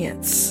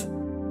experience.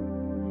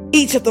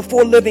 Each of the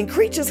 4 living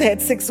creatures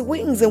had 6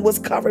 wings and was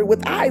covered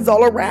with eyes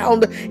all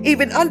around,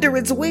 even under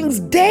its wings,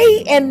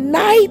 day and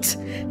night.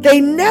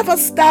 They never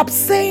stopped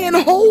saying,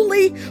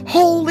 holy,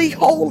 holy,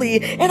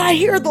 holy. And I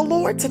hear the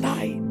Lord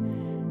tonight.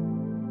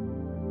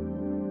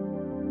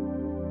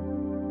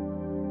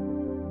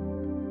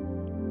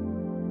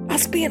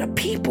 Us being a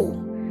people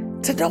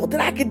to know that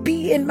I could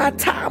be in my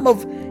time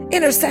of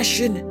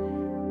intercession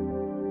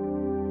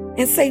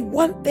and say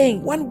one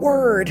thing, one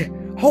word,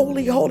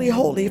 holy, holy,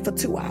 holy for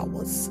 2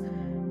 hours.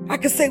 I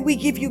could say we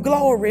give you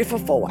glory for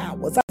 4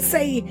 hours. I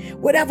say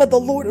whatever the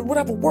Lord,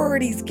 whatever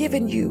word He's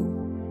given you.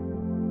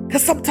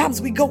 Because sometimes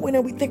we go in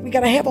and we think we got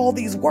to have all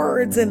these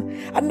words, and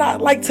I'm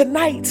not like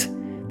tonight.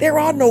 There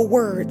are no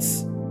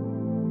words.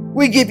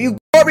 We give you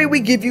glory, we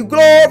give you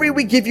glory,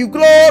 we give you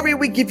glory,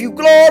 we give you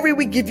glory,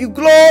 we give you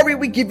glory,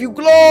 we give you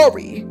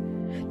glory.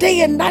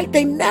 Day and night,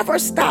 they never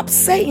stop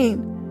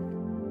saying,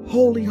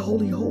 holy,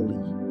 holy, holy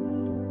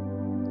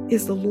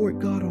is the Lord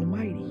God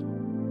Almighty,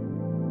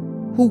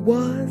 who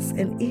was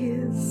and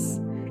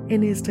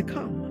is to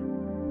come.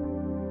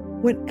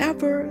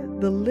 Whenever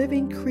the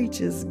living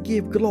creatures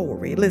give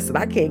glory, listen,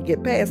 I can't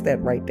get past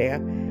that right there,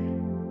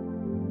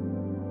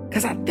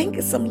 because I think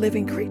it's some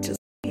living creatures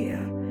here,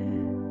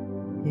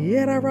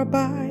 Yeda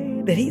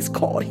Rabbi, that He's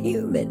called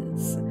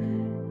humans,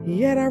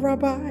 Yeda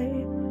Rabbi.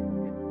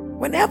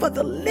 Whenever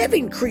the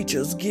living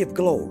creatures give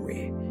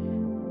glory,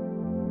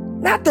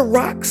 not the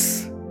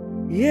rocks,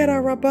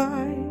 Yeda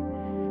Rabbi,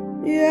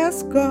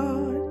 yes,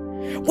 God.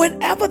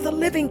 Whenever the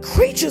living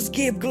creatures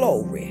give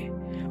glory,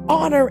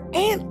 honor,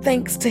 and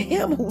thanks to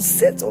Him who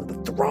sits on the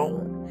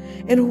throne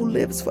and who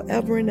lives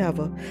forever and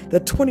ever, the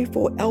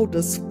 24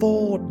 elders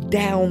fall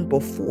down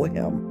before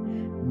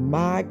Him.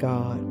 My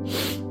God.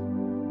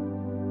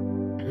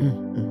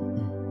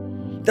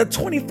 The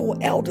 24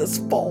 elders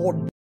fall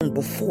down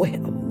before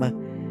Him.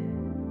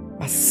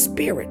 My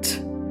spirit.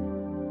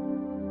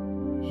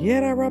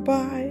 Yeda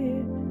Rabbi.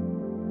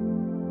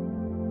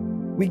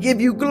 We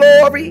give you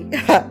glory.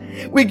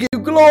 We give you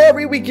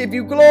glory. We give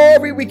you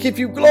glory. We give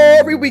you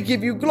glory. We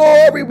give you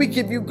glory. We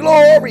give you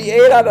glory.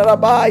 Yeda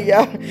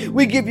Rabbi.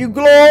 We give you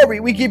glory.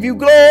 We give you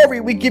glory.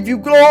 We give you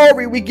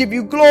glory. We give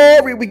you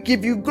glory. We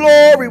give you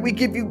glory. We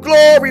give you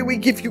glory. We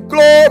give you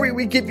glory.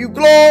 We give you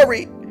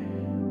glory.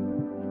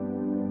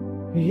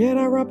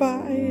 Yeda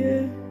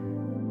Rabbi.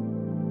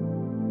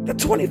 The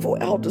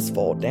 24 elders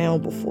fall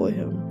down before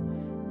him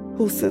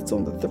who sits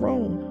on the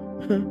throne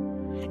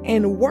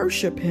and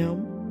worship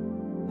him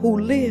who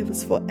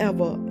lives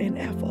forever and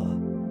ever.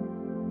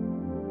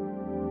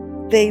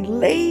 They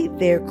lay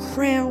their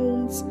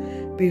crowns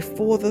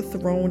before the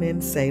throne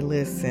and say,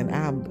 listen,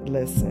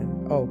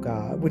 oh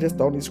God, this is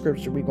the only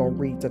scripture we're going to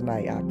read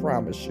tonight, I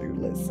promise you,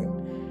 listen.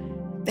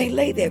 They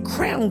lay their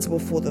crowns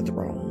before the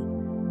throne.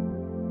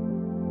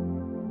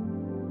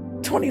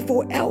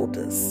 24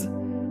 elders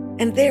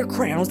and their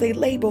crowns, they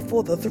lay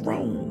before the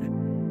throne.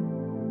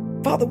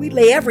 Father, we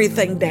lay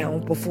everything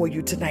down before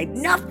you tonight.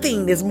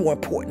 Nothing is more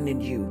important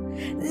than you.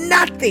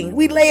 Nothing.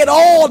 We lay it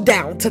all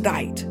down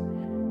tonight.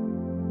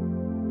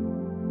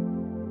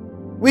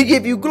 We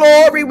give you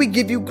glory, we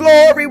give you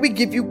glory, we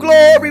give you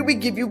glory, we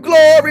give you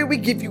glory, we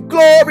give you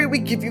glory, we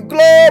give you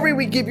glory,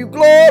 we give you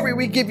glory,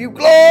 we give you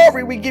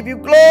glory, we give you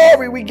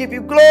glory, we give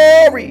you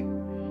glory.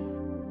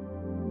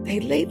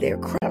 They lay their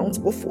crowns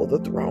before the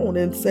throne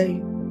and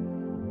say,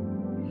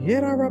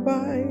 Yada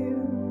Rabbi,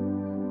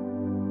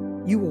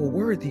 you are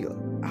worthy,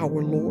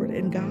 our Lord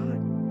and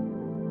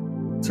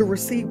God, to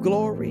receive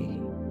glory.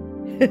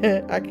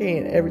 I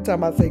can't. Every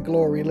time I say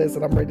glory,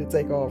 listen, I'm ready to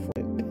take off.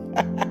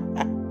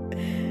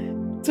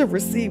 To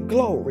receive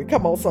glory.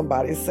 Come on,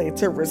 somebody say,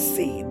 to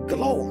receive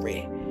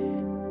glory.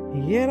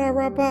 Yada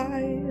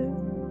Rabbi.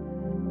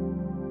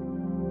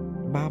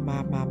 My.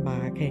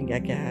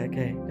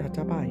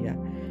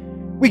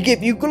 We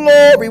give you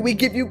glory, we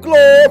give you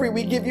glory,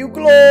 we give you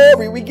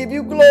glory, we give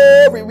you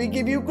glory, we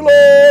give you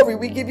glory,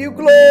 we give you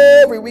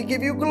glory, we give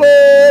you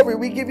glory,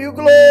 we give you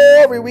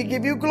glory, we give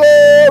you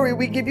glory,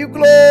 we give you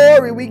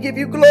glory, we give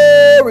you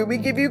glory, we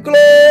give you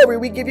glory,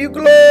 we give you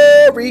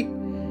glory.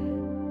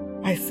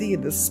 I see in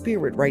the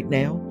spirit right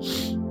now,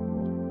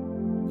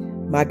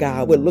 my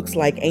God, what looks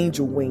like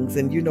angel wings,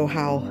 and you know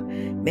how,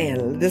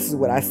 man, this is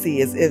what I see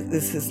is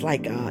this is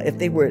like if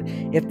they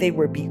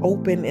were be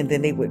open and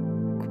then they would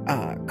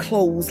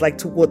close like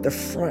toward the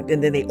front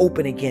and then they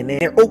open again,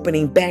 and they're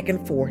opening back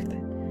and forth.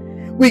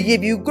 We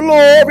give you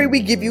glory,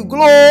 we give you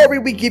glory,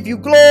 we give you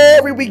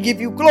glory, we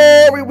give you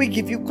glory, we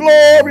give you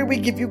glory, we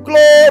give you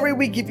glory,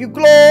 we give you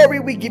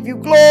glory, we give you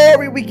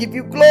glory, we give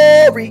you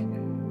glory.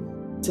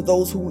 To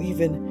those who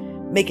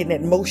even making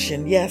that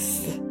motion,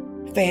 yes,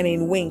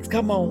 fanning wings,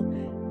 come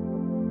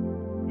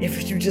on.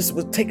 If you just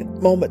would take a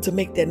moment to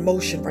make that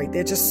motion right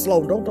there, just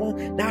slow,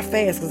 don't not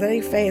fast, because that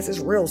ain't fast, it's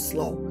real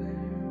slow.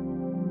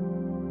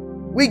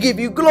 We give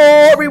you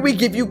glory, we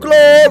give you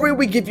glory,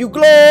 we give you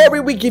glory,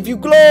 we give you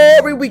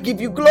glory, we give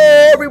you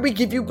glory, we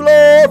give you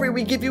glory,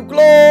 we give you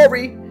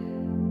glory.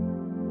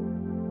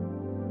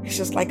 It's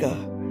just like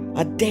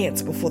a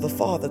dance before the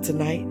Father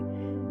tonight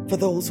for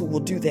those who will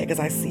do that, because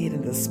I see it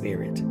in the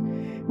spirit.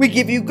 We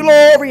give you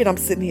glory, and I'm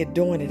sitting here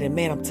doing it, and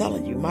man, I'm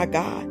telling you, my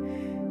God,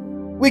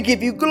 we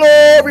give you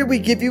glory, we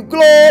give you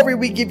glory,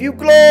 we give you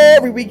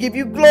glory, we give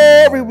you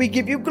glory, we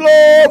give you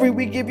glory,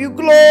 we give you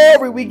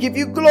glory, we give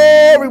you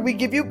glory, we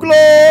give you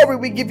glory,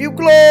 we give you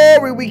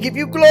glory, we give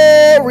you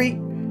glory.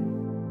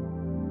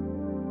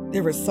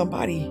 There is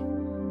somebody,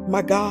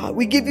 my God,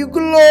 we give you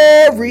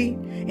glory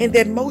in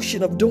that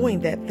motion of doing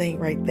that thing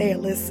right there.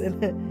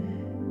 Listen,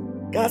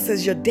 God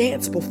says you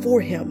dance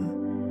before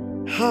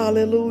him.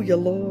 Hallelujah,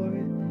 Lord.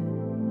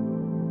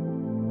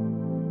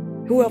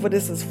 Whoever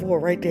this is for,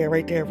 right there,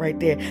 right there, right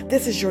there.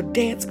 This is your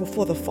dance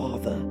before the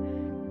Father.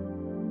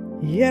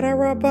 Yada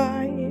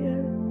Rabbi.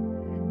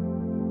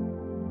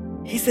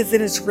 He says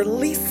it is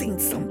releasing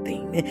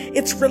something.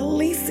 It's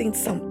releasing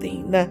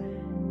something.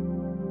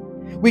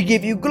 We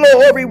give you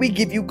glory, we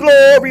give you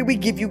glory, we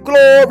give you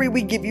glory,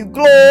 we give you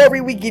glory,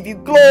 we give you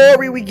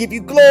glory, we give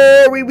you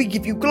glory, we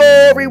give you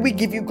glory, we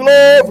give you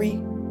glory.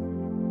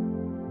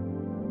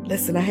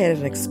 Listen, I had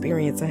an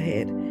experience.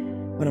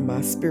 One of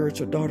my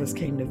spiritual daughters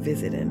came to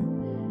visit him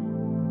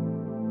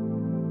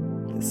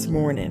this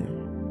morning.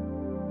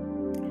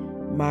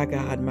 My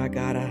God,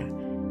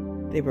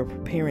 they were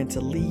preparing to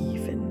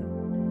leave,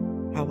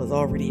 and I was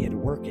already at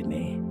work, and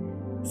they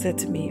said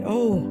to me,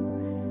 "Oh,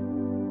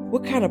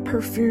 what kind of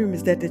perfume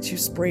is that you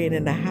spraying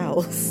in the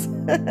house?"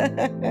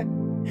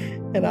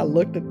 And I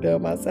looked at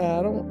them. I said,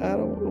 I don't I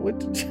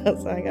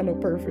ain't got no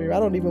perfume. I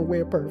don't even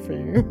wear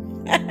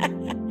perfume.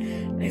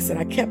 They said,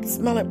 "I kept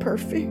smelling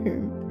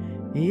perfume."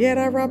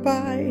 Yada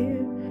Rabbi.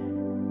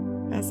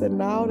 I said,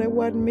 "No, that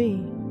wasn't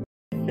me."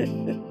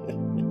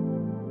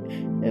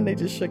 And they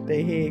just shook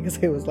their head, because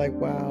it was like,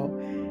 wow.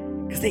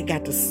 Because they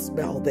got to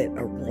smell that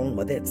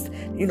aroma. That's,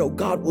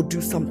 God will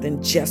do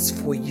something just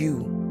for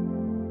you.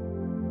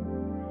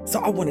 So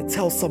I want to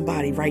tell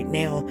somebody right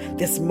now,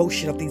 this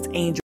motion of these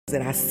angels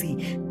that I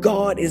see,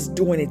 God is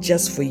doing it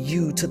just for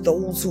you. To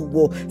those who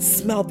will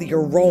smell the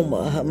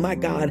aroma, my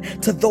God,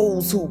 to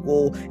those who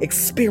will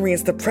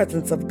experience the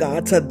presence of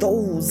God, to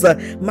those,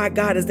 my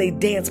God, as they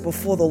dance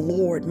before the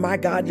Lord, my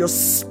God, your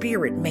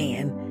spirit,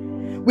 man.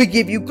 We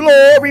give you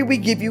glory, we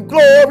give you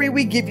glory,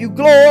 we give you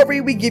glory,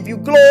 we give you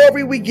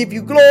glory, we give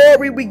you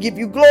glory, we give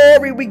you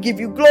glory, we give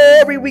you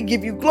glory, we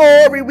give you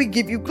glory, we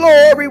give you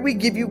glory, we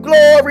give you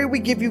glory, we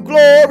give you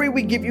glory,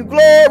 we give you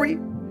glory.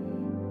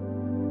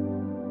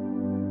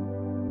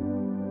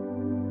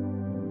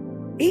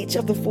 Each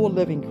of the four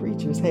living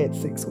creatures had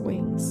 6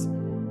 wings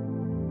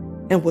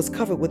and was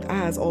covered with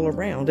eyes all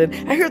around. And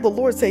I hear the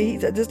Lord say, he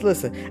said, just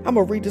listen, I'm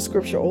going to read the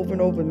scripture over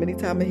and over many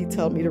times, and he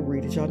tells me to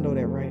read it. Y'all know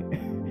that, right?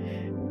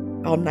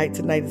 All night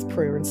tonight is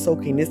prayer and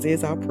soaking. This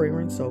is our prayer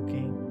and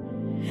soaking.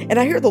 And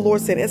I hear the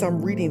Lord saying, as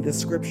I'm reading this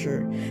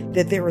scripture,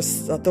 that there are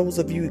those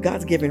of you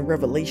God's giving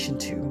revelation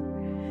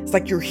to. It's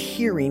like you're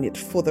hearing it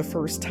for the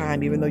first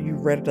time, even though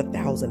you've read it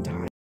 1,000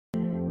 times.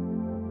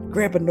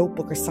 Grab a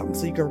notebook or something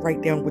so you can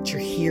write down what you're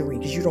hearing,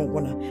 because you don't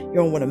want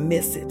to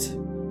miss it.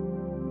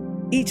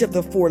 Each of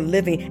the four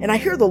living, and I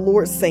hear the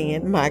Lord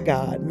saying, my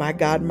God, my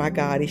God, my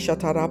God,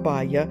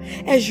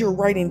 Ishatarabaya, as you're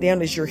writing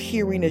down, as you're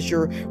hearing, as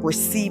you're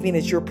receiving,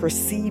 as you're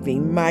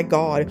perceiving, my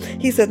God,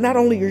 he said, not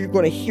only are you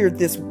going to hear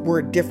this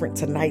word different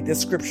tonight, this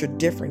scripture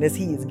different as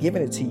he is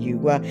giving it to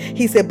you,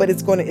 he said, but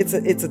it's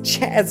a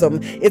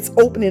chasm. It's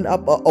opening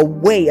up a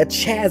way, a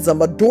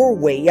chasm, a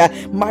doorway,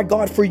 my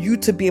God, for you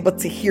to be able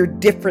to hear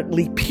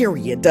differently,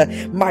 period.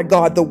 My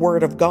God, the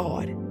word of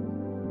God.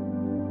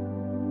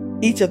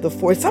 Each of the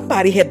four,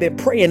 somebody had been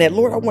praying that,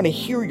 Lord, I want to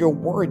hear your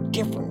word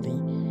differently.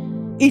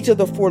 Each of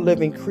the four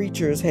living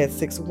creatures had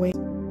 6 wings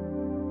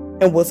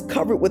and was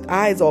covered with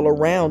eyes all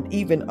around,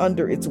 even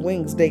under its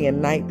wings, day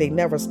and night. They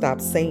never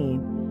stopped saying,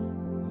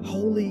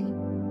 holy,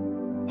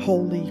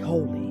 holy,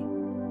 holy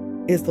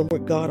is the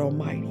Lord God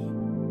Almighty,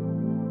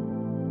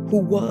 who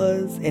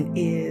was and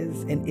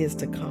is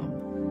to come.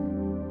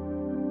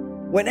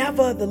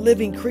 Whenever the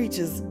living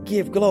creatures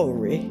give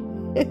glory,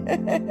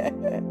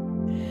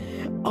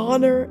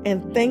 honor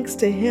and thanks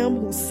to him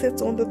who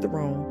sits on the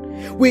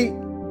throne. We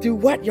do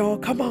what, y'all?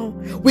 Come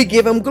on. We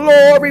give him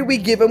glory. We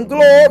give him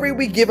glory.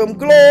 We give him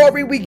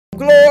glory. We give him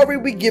glory.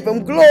 We give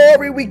him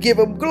glory. We give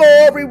him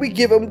glory. We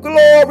give him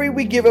glory. We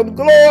give him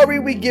glory.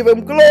 We give him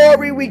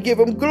glory. We give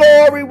him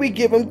glory. We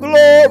give him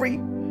glory.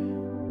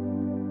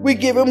 We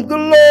give him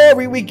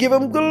glory. We give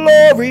him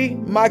glory.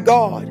 My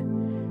God.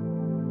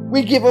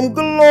 We give him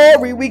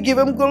glory. We give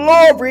him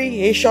glory.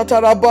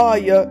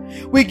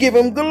 Eshatarabaya. We give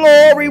him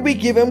glory. We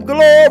give him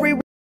glory.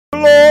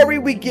 Glory.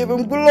 We give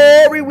him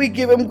glory. We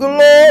give him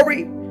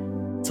glory.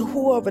 To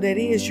whoever that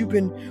is, you've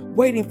been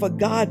waiting for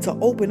God to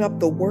open up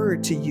the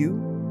word to you.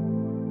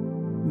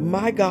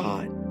 My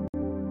God.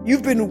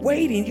 You've been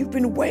waiting. You've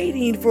been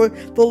waiting for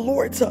the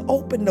Lord to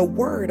open the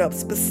word up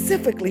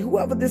specifically.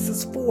 Whoever this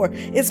is for,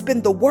 it's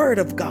been the word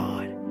of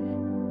God.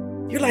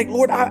 You're like,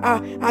 Lord,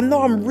 I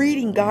know I'm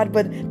reading, God,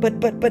 but and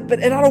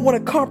I don't want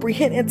to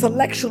comprehend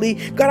intellectually.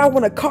 God, I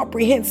want to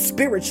comprehend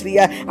spiritually.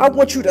 I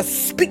want you to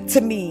speak to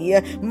me,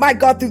 my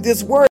God, through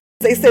this word.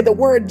 They say the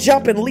word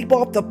jump and leap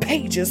off the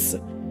pages.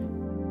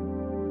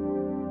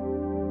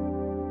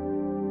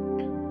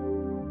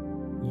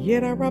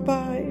 Yet,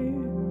 Rabbi.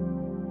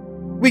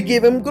 We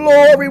give him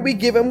glory, we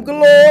give him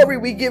glory,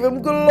 we give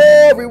him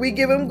glory, we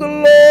give him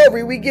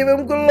glory, we give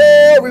him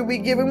glory, we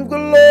give him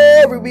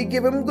glory, we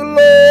give him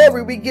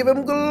glory, we give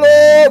him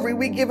glory,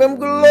 we give him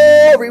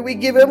glory, we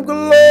give him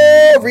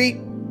glory.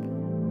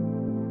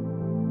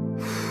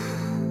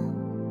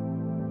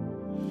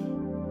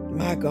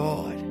 My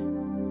God.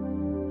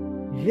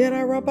 Yet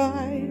I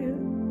rabbi.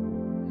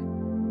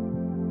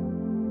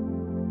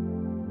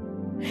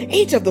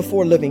 Each of the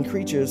 4 living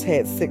creatures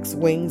had 6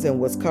 wings and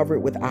was covered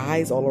with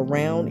eyes all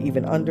around,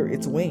 even under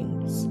its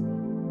wings.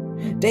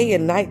 Day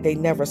and night they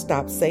never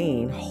stopped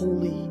saying,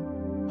 holy,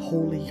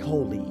 holy,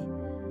 holy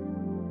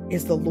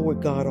is the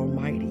Lord God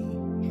Almighty,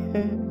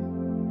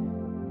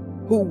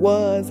 who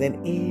was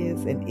and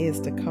is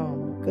to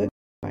come. Good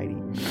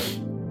Almighty.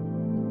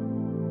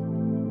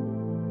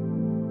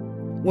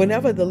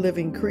 Whenever the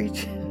living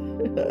creature,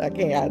 I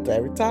can't add to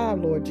every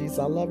time, Lord Jesus,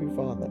 I love you,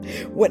 Father.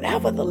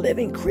 Whenever the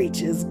living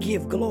creatures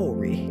give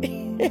glory,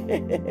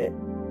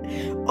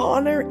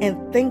 honor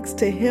and thanks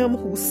to him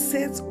who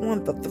sits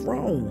on the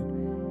throne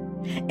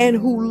and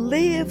who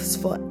lives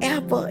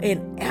forever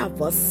and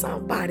ever.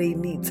 Somebody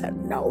needs to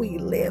know he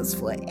lives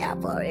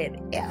forever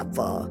and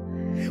ever.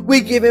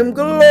 We give him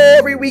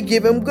glory, we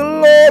give him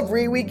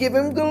glory, we give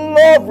him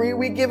glory,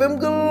 we give him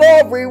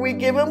glory, we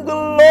give him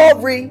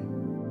glory.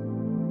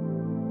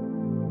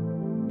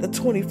 The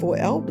 24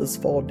 elders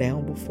fall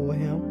down before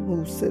him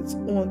who sits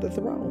on the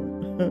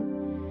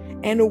throne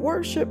and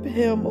worship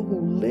him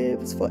who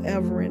lives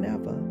forever and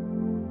ever.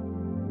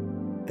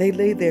 They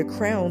lay their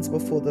crowns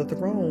before the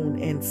throne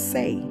and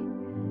say,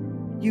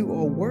 you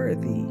are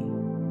worthy,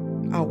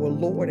 our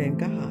Lord and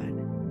God,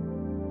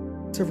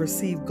 to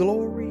receive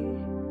glory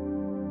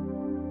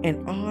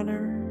and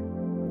honor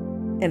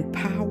and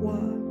power,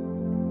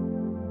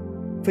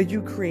 for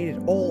you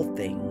created all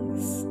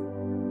things.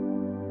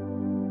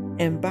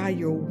 And by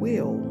your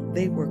will,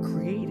 they were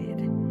created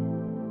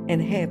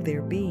and had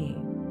their being.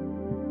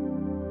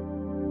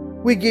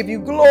 We give you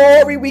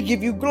glory, we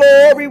give you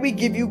glory, we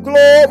give you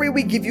glory,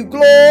 we give you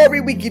glory,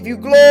 we give you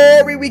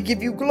glory, we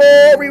give you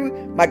glory.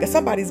 My God,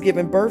 somebody's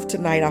giving birth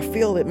tonight. I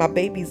feel it. My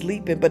baby's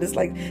leaping, but it's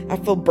like I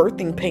feel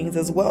birthing pains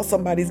as well.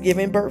 Somebody's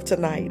giving birth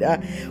tonight.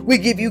 We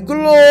give you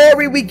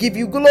glory, we give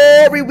you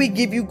glory, we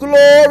give you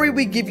glory,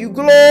 we give you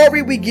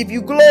glory, we give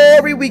you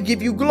glory, we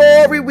give you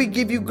glory, we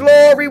give you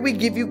glory, we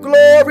give you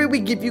glory,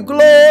 we give you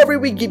glory,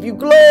 we give you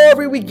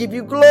glory, we give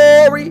you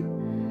glory.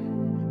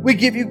 We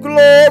give you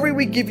glory,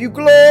 we give you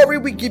glory,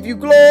 we give you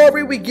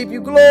glory, we give you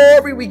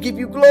glory, we give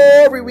you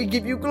glory, we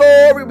give you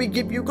glory, we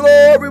give you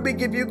glory, we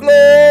give you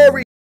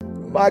glory.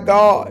 My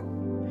God.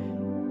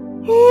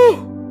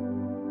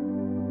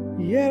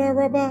 Yada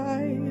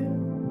Rabbi.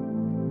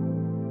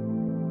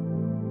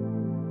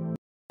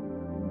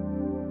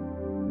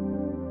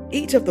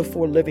 Each of the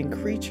 4 living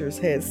creatures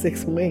had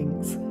 6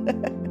 wings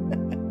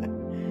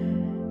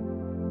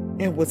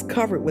and was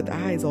covered with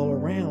eyes all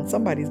around.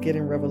 Somebody's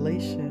getting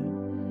revelation.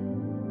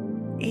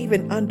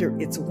 Even under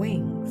its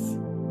wings.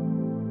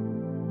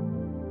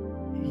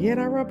 Yet,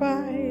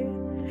 Rabbi,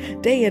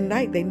 day and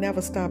night they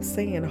never stop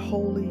saying,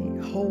 holy,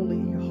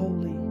 holy,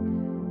 holy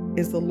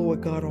is the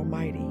Lord God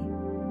Almighty,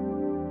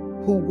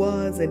 who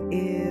was and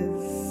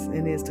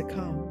is to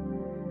come.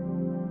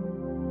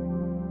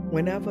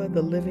 Whenever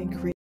the living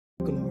creature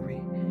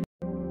glory,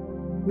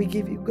 we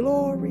give you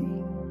glory.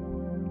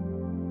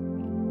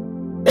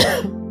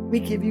 We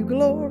give you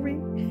glory.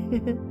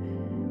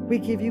 We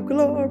give you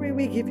glory,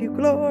 we give you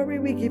glory,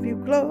 we give you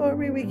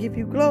glory, we give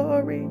you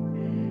glory.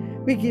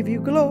 We give you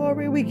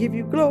glory, we give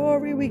you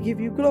glory, we give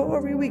you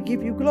glory, we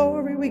give you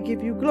glory, we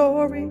give you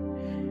glory.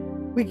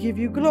 We give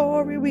you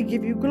glory, we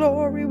give you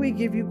glory, we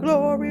give you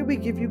glory, we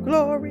give you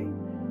glory.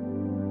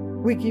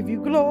 We give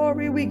you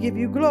glory, we give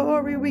you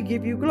glory, we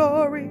give you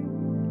glory.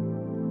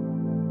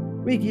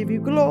 We give you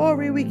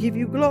glory, we give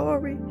you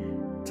glory.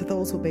 To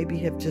those who maybe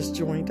have just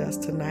joined us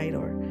tonight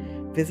or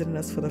visiting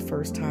us for the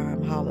first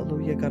time,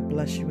 hallelujah, God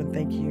bless you and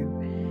thank you.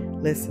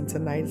 Listen,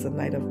 tonight is a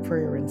night of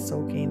prayer and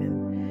soaking,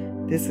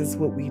 and this is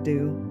what we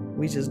do.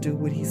 We just do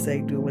what he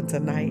say do, and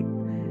tonight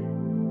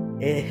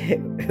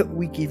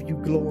we give you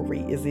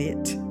glory is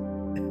it.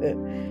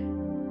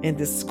 And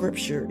the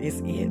scripture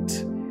is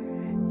it.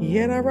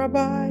 Yada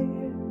Rabbi.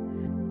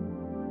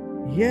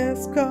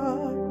 Yes,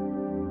 God.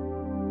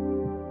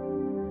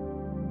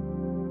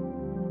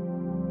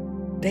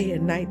 Day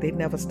and night they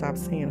never stop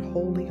saying,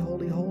 holy,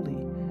 holy, holy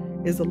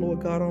is the Lord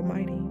God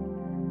Almighty,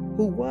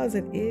 who was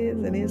and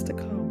is to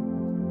come.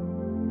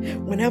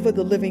 Whenever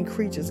the living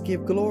creatures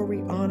give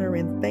glory, honor,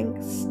 and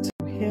thanks to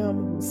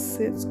him who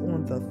sits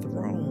on the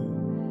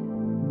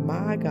throne.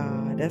 My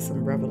God, that's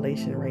some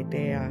revelation right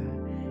there.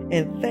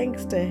 And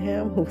thanks to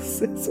him who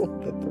sits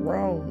on the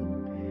throne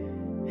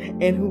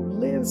and who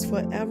lives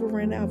forever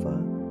and ever.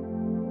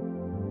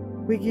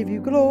 We give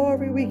you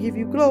glory, we give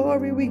you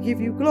glory, we give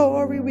you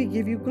glory, we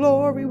give you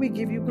glory, we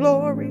give you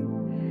glory.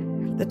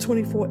 The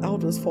 24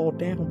 elders fall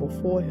down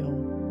before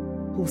him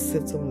who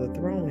sits on the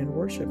throne and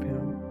worship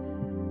him.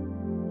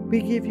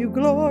 We give you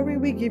glory,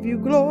 we give you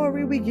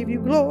glory, we give you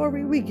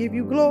glory, we give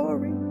you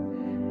glory.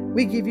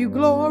 We give you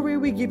glory,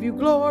 we give you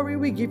glory,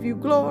 we give you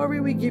glory,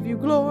 we give you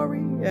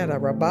glory. Yada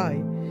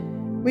Rabbi.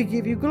 We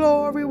give you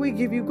glory, we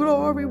give you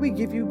glory, we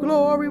give you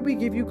glory, we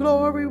give you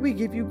glory, we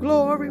give you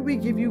glory, we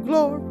give you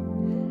glory.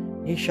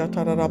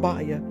 Ishatara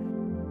Rabbiya.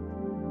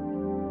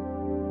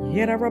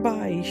 Yada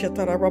Rabbi,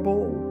 Ishatara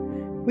Rabbo.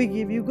 We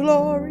give you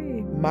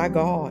glory, my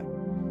God,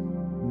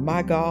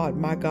 my God,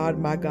 my God,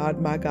 my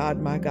God, my God,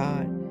 my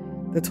God.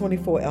 The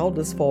 24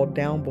 elders fall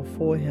down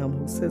before him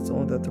who sits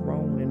on the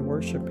throne and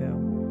worship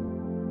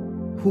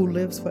him, who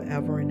lives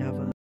forever and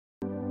ever.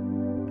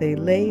 They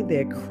lay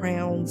their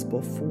crowns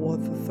before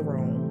the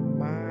throne,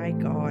 my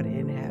God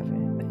in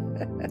heaven,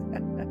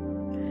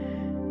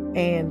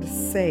 and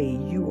say,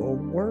 you are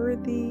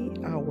worthy,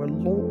 our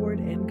Lord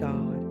and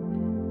God,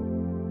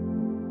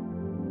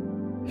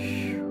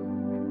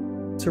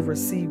 to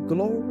receive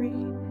glory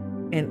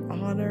and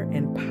honor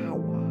and power.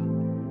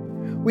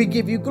 We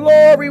give you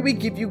glory, we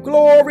give you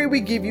glory,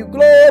 we give you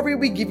glory,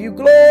 we give you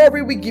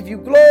glory, we give you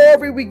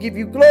glory, we give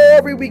you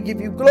glory, we give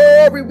you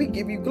glory, we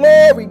give you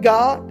glory,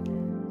 God.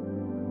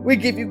 We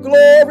give you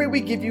glory,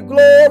 we give you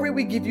glory,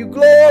 we give you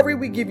glory,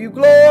 we give you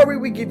glory,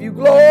 we give you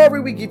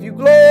glory, we give you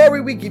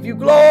glory, we give you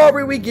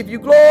glory, we give you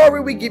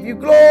glory, we give you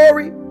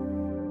glory.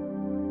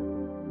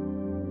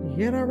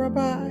 Yada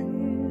Rabbi.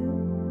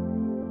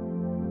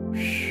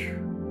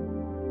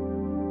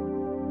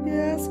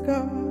 Yes,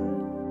 God.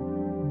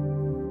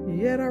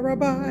 Yada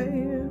Rabbi.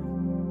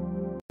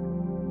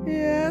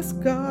 Yes,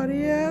 God.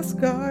 Yes,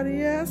 God.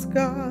 Yes,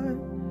 God.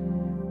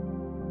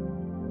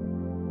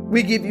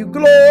 We give you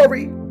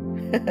glory.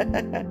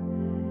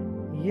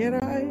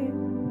 Yada.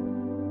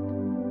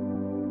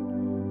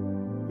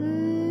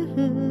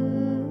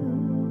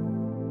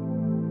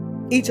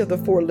 Each of the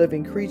 4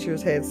 living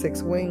creatures had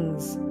 6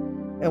 wings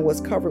and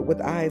was covered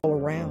with eyes all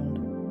around,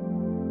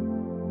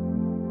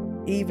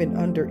 even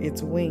under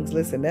its wings.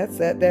 Listen, that's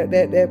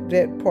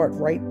that part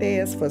right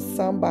there is for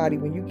somebody.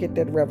 When you get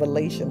that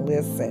revelation,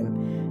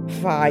 listen,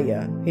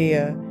 fire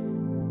here.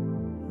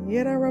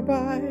 Yada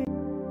Rabbi.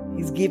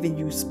 He's giving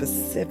you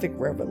specific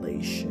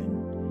revelation.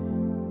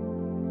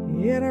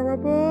 Yada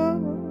Rabbi.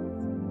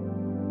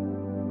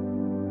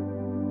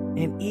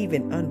 And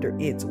even under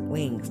its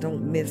wings.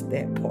 Don't miss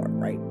that part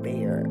right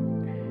there.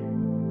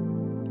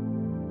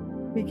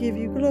 We give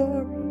you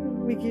glory.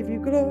 We give you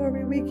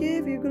glory. We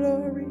give you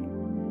glory.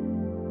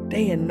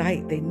 Day and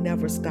night, they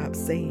never stop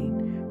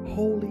saying,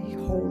 holy,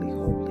 holy,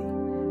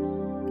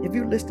 holy. If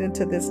you're listening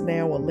to this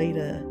now or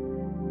later,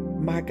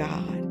 my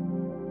God,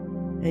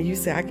 and you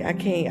say, I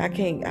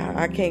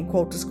can't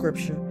quote the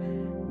scripture.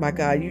 My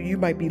God, you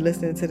might be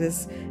listening to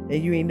this and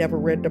you ain't never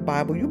read the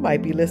Bible. You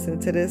might be listening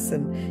to this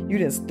and you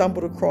didn't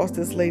stumble across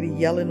this lady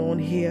yelling on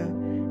here,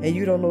 and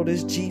you don't know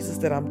this Jesus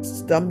that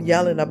I'm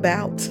yelling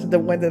about, the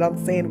one that I'm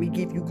saying we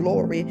give you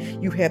glory.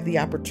 You have the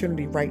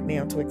opportunity right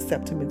now to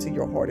accept him into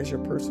your heart as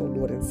your personal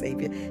Lord and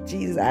Savior.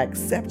 Jesus, I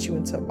accept you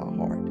into my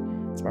heart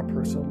as my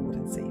personal Lord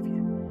and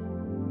Savior.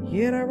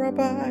 Yada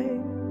Rabbi,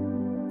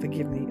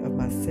 forgive me of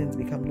my sins,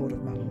 become Lord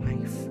of my life.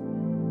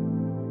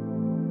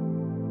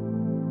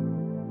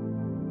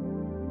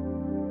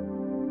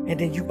 And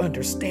then you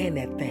understand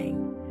that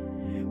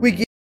thing. We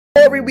give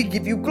glory, we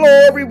give you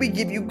glory, we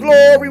give you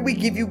glory, we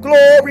give you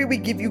glory, we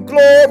give you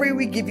glory,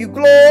 we give you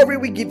glory,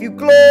 we give you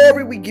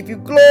glory, we give you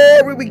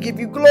glory, we give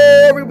you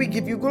glory, we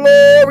give you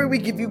glory, we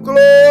give you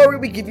glory,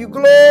 we give you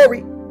glory.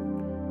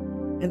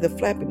 And the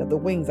flapping of the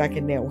wings, I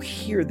can now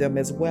hear them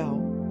as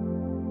well.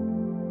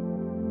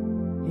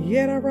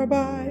 Yada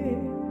Rabbi.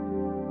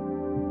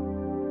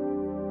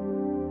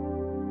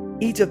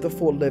 Each of the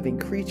 4 living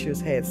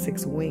creatures had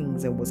 6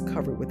 wings and was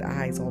covered with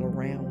eyes all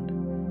around.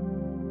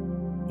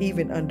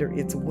 Even under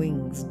its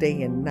wings,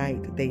 day and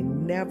night, they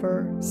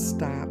never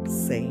stop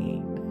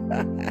saying.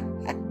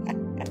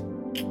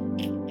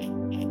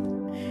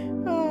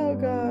 Oh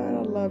God,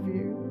 I love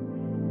you.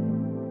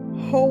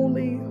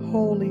 Holy,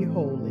 holy,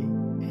 holy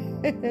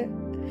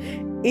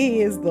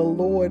is the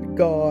Lord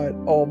God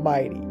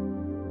Almighty.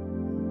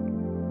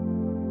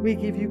 We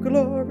give you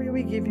glory,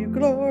 we give you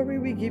glory,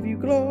 we give you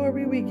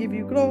glory, we give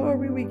you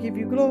glory, we give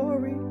you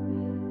glory.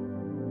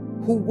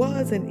 Who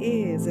was and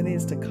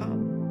is to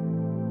come.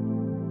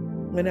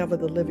 Whenever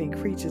the living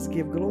creatures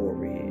give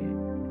glory,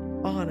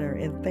 honor,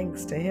 and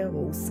thanks to him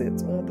who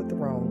sits on the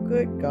throne.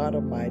 Good God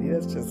Almighty,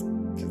 that's just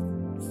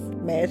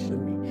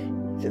smashing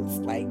me,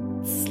 just like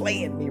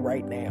slaying me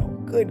right now.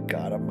 Good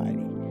God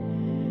Almighty.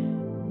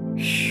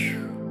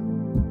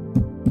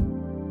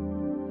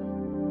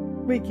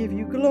 We give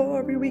you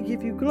glory, we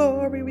give you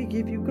glory, we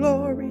give you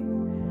glory.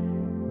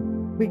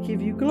 We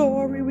give you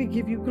glory, we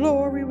give you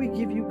glory, we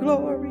give you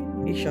glory.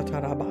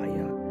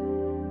 Ishatarabaya.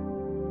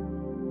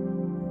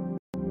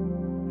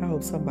 I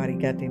hope somebody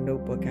got their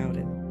notebook out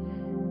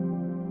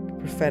and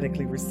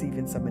prophetically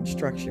receiving some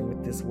instruction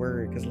with this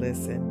word. Because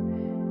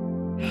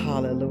listen,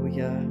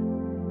 hallelujah.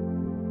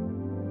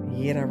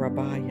 Yada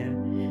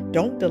Rabaya.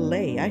 Don't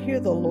delay. I hear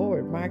the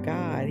Lord, my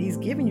God. He's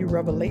giving you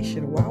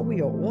revelation while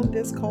we are on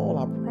this call.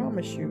 I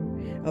promise you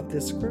of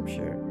this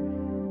scripture.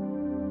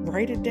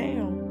 Write it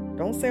down.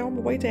 Don't say I'm going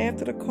to wait till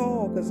after the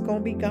call because it's going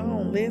to be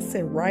gone.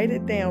 Listen, write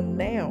it down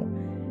now.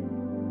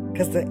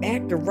 Because the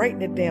act of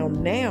writing it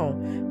down now,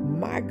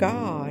 my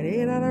God,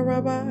 Yada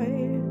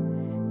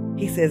Rabaya,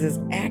 he says it's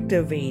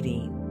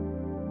activating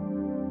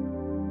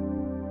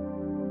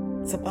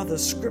some other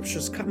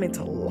scriptures coming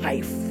to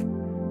life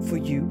for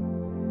you.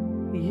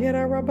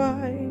 Yada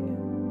Rabbi.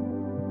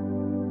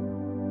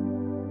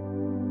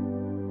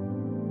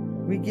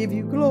 We give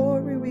you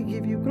glory, we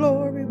give you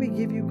glory, we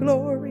give you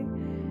glory.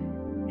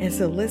 And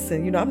so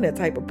listen, I'm that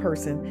type of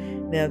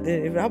person. Now,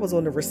 if I was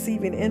on the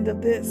receiving end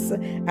of this,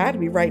 I'd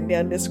be writing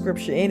down this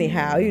scripture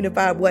anyhow, even if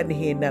I wasn't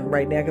hearing nothing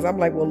right now. Because I'm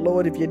like, well,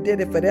 Lord, if you did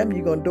it for them,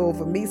 you're going to do it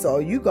for me. So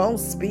you going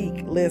to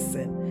speak.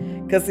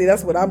 Listen. Because see,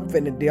 that's what I'm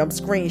finna do. I'm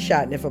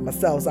screenshotting it for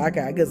myself. So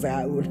this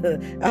will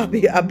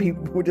be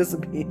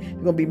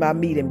gonna be my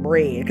meat and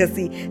bread. Because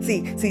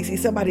see,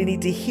 somebody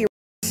need to hear,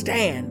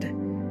 understand.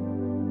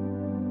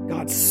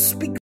 God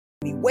speaks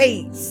in many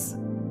ways.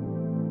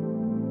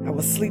 I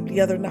was asleep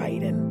the other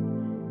night and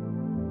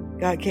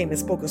God came and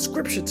spoke a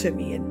scripture to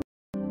me, and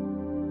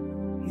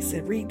he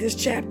said, read this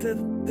chapter,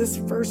 this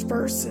first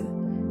verse,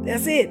 and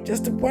that's it,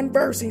 just the one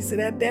verse. He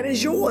said, that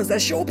is yours,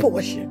 that's your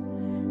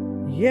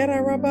portion.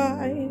 Yada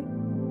Rabbi.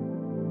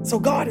 So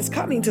God is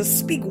coming to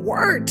speak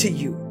word to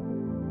you.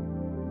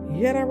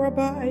 Yada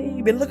Rabbi.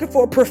 You've been looking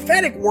for a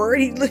prophetic word.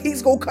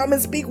 He's going to come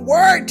and speak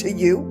word to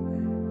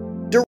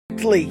you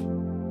directly.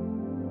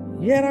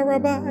 Yada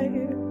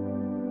Rabbi.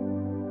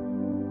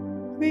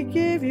 We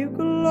give you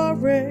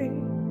glory.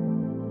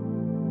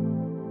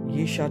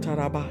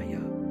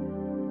 Yishatarabaya.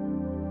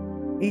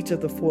 Each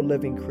of the 4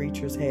 living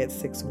creatures had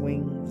 6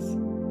 wings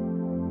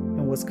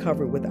and was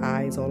covered with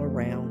eyes all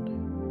around,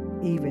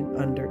 even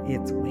under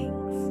its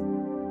wings.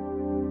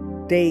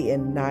 Day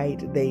and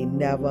night, they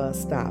never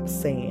stop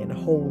saying,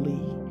 holy,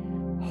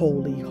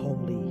 holy,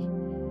 holy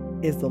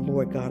is the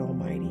Lord God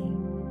Almighty,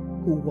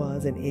 who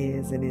was and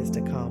is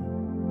to come.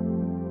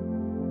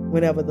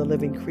 Whenever the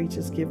living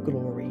creatures give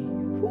glory,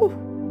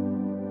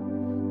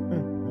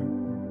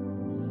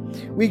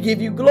 We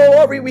give you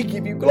glory. We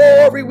give you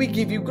glory. We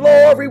give you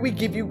glory. We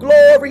give you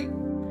glory.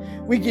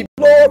 We give you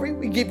glory.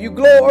 We give you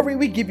glory.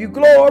 We give you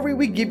glory.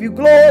 We give you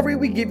glory.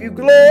 We give you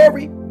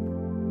glory.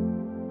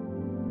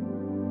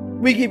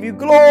 We give you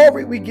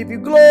glory. We give you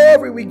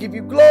glory. We give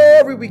you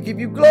glory. We give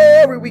you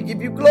glory. We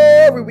give you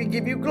glory. We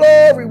give you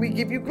glory. We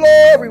give you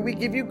glory. We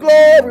give you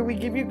glory. We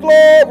give you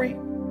glory.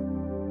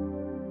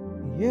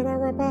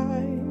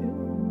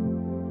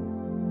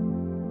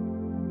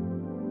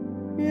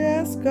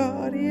 Yes,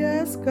 God.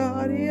 Yes,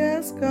 God.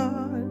 Yes,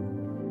 God.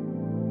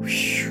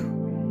 Whew.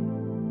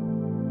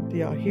 Do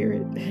y'all hear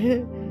it?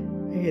 I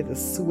hear the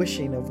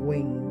swishing of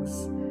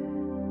wings.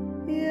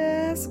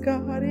 Yes,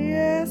 God.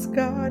 Yes,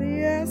 God.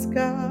 Yes,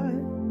 God.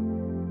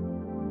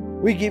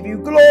 We give you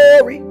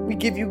glory. We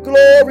give you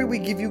glory. We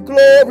give you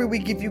glory. We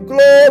give you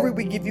glory.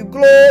 We give you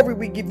glory.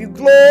 We give you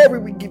glory.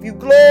 We give you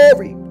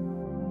glory.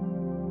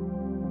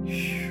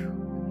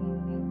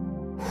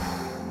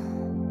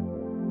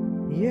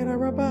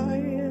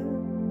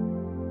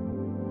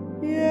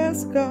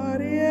 Yes,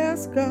 God.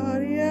 Yes,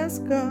 God. Yes,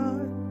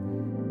 God.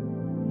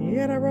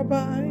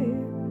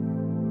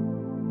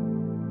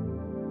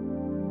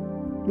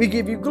 We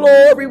give you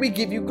glory, we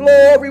give you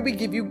glory, we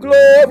give you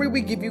glory,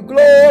 we give you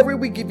glory,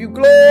 we give you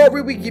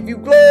glory, we give you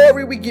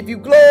glory, we give you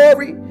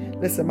glory.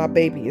 Listen, my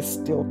baby is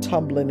still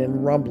tumbling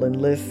and rumbling.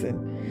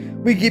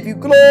 Listen. We give you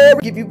glory,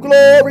 we give you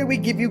glory, we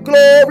give you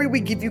glory, we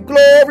give you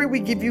glory, we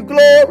give you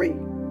glory.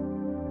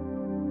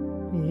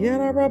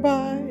 Yada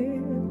Rabbi.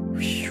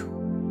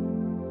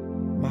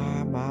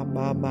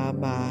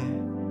 My.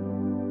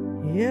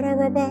 Yada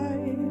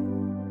Rabbi.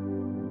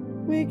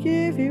 We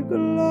give you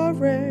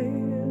glory.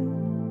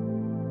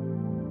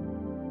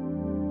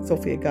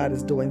 Sophia, God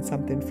is doing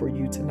something for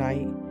you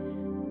tonight.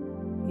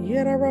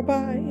 Yada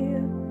Rabbi.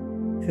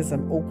 Says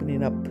I'm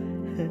opening up,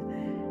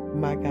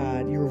 my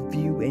God, your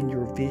view and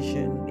your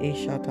vision.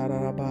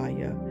 Eshatara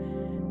Rabbi.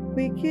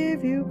 We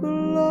give you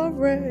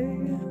glory.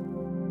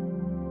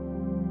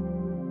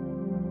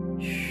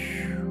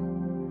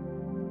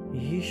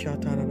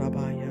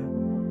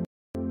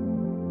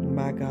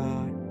 My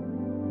God,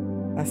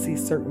 I see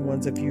certain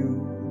ones of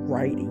you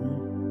writing,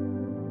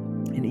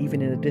 and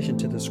even in addition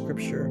to the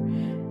scripture,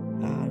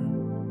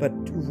 but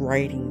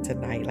writing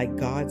tonight, like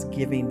God's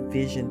giving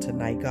vision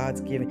tonight. God's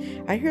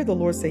giving. I hear the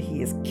Lord say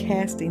He is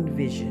casting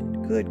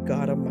vision. Good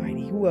God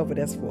Almighty, whoever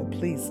that's for,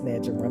 please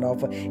snatch and run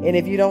off. And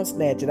if you don't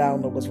snatch it, I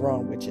don't know what's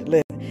wrong with you.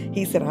 Listen,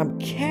 He said, I'm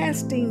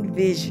casting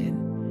vision.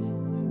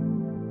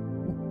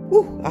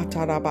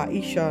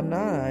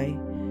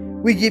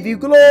 We give you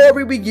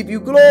glory, we give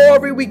you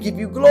glory, we give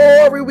you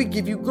glory, we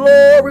give you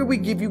glory, we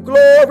give you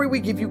glory, we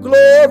give you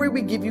glory,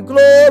 we give you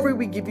glory,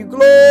 we give you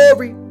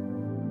glory.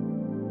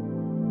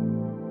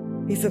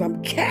 He said,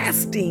 I'm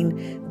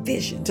casting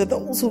vision. To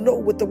those who know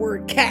what the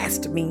word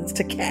cast means,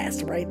 to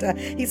cast, right?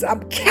 He said,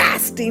 I'm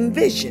casting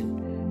vision.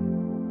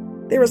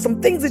 There are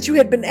some things that you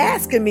had been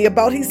asking me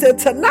about. He said,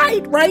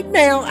 tonight, right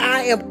now,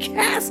 I am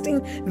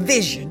casting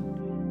vision.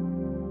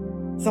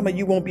 Some of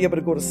you won't be able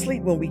to go to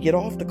sleep when we get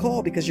off the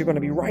call because you're going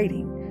to be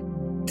writing.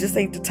 This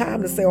ain't the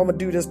time to say, oh, I'm going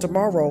to do this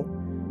tomorrow.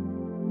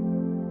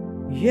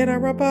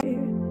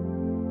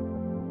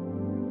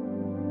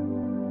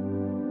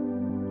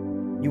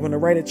 You want to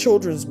write a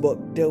children's book,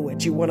 do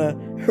it. You want to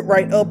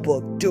write a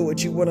book, do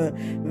it. You want to,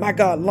 my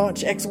God,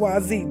 launch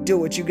XYZ,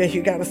 do it. You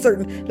got a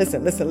certain,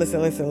 listen.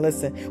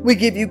 We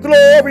give you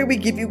glory, we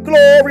give you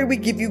glory, we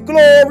give you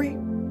glory.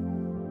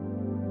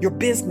 Your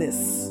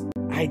business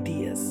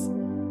ideas.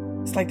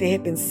 It's like they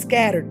had been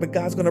scattered, but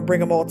God's going to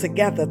bring them all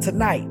together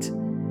tonight.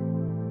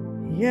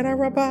 Yada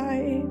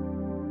Rabbi.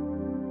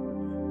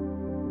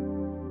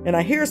 And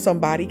I hear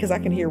somebody, because I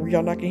can hear,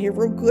 y'all not can hear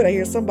real good. I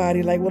hear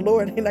somebody like, well,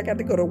 Lord, and I got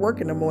to go to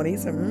work in the morning. He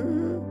said,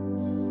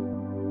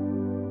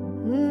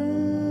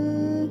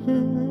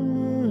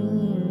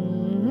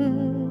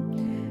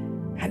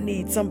 I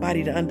need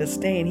somebody to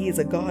understand He is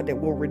a God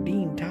that will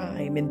redeem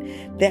time, and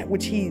that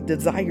which He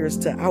desires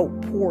to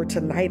outpour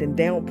tonight and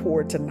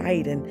downpour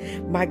tonight,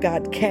 and my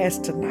God,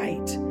 cast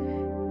tonight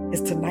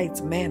is tonight's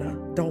manna.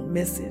 Don't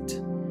miss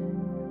it.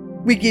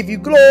 We give you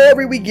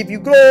glory, we give you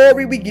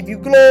glory, we give you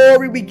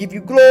glory, we give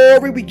you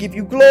glory, we give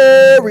you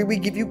glory, we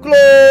give you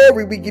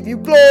glory, we give you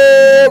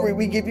glory,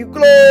 we give you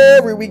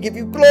glory, we give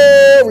you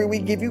glory, we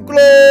give you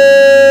glory.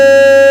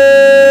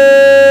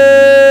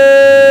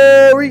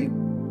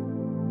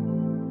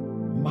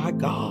 My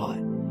God.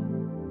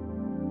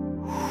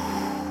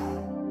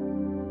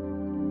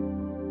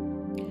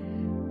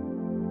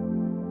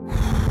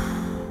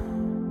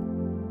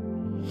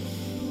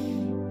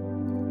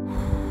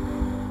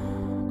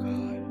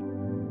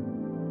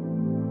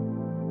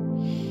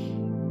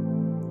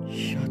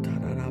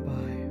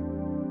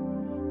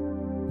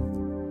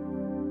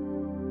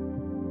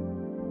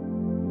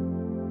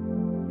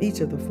 Each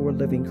of the four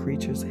living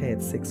creatures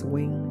had 6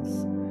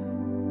 wings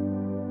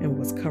and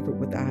was covered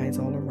with eyes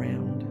all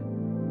around.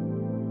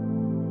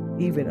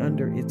 Even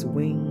under its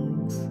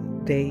wings,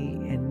 day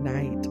and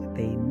night,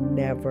 they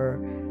never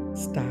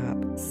stop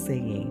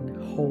saying,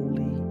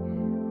 Holy,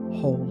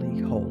 holy,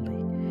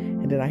 holy.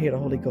 And then I hear the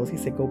Holy Ghost. He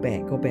said, go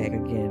back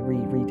again.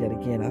 Read that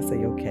again. I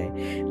say, okay.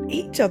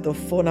 Each of the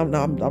four,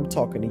 I'm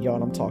talking to y'all,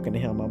 and I'm talking to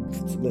him.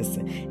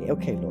 Listen.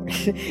 Okay, Lord.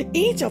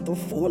 Each of the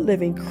four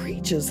living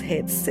creatures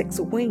had 6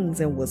 wings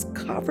and was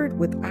covered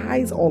with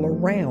eyes all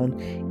around,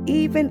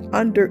 even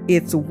under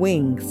its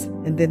wings.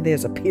 And then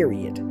there's a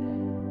period.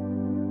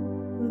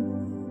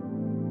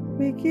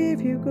 We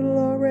give you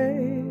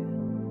glory.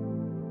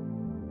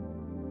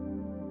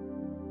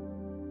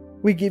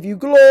 We give you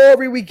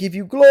glory, we give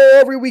you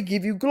glory, we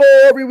give you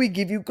glory, we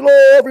give you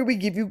glory, we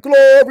give you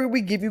glory,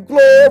 we give you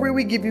glory,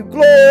 we give you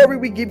glory,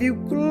 we give you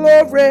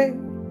glory.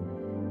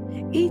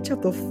 Each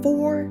of the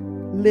 4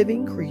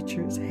 living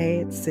creatures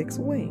had 6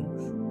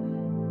 wings.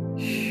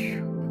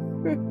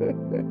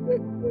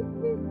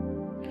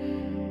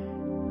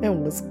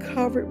 And was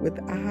covered with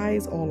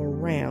eyes all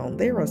around.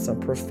 There are some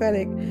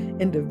prophetic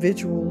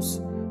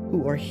individuals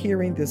who are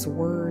hearing this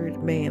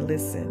word. Man,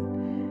 listen.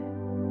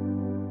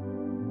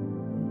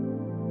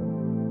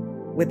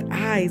 With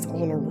eyes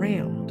all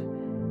around.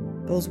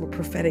 Those were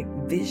prophetic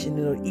vision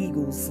of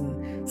eagles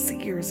and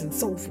seers and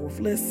so forth.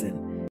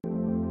 Listen.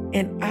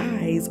 And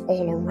eyes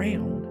all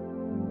around.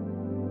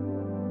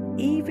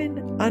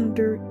 Even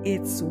under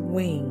its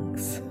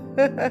wings.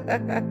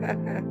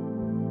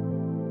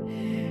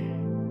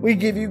 We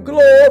give you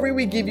glory,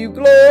 we give you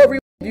glory, we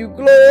give you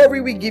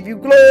glory, we give you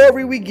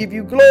glory, we give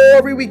you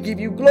glory, we give you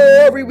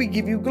glory, we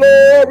give you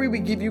glory, we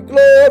give you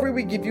glory,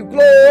 we give you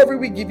glory,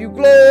 we give you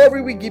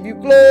glory, we give you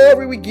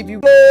glory, we give you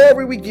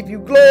glory, we give you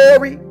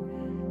glory.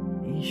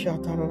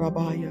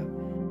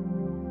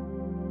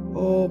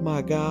 Oh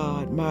my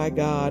God, my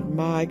God,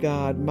 my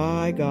God,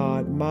 my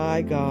God,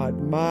 my God,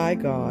 my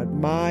God,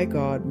 my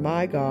God,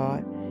 my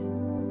God.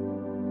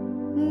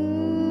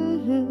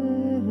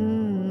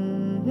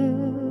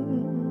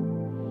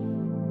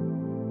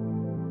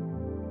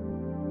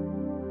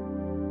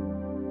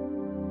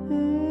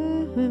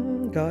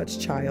 God's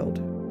child.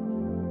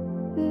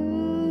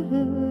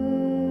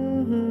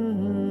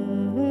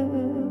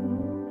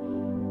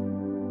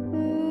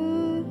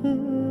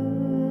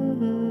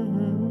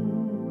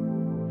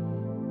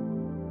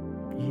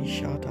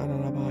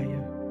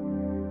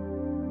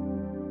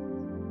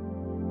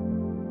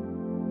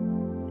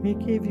 We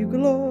give you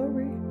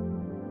glory.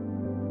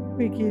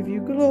 We give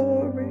you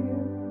glory.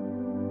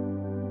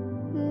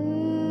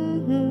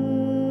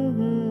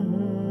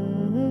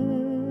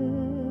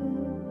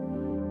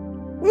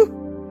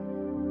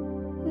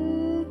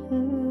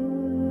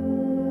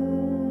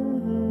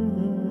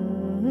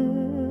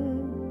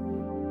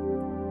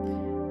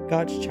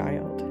 God's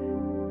child.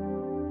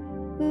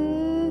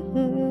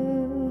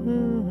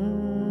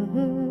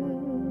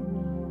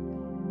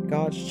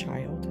 God's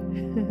child.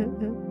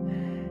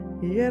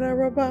 Yet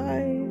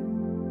Rabbi.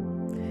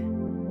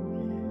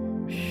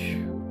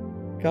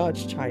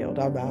 God's child.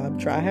 I'm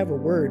trying. I have a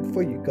word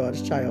for you,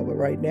 God's child, but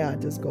right now I'm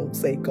just gonna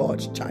say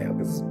God's child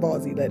because it's far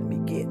as He letting me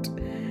get.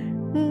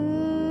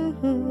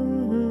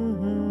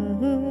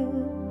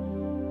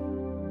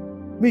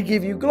 We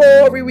give you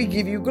glory, we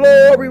give you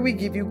glory, we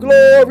give you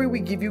glory, we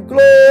give you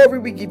glory,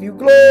 we give you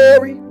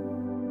glory.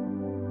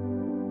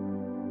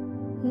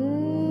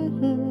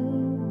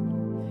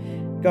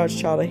 God's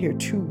child, I hear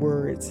 2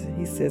 words.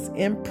 He says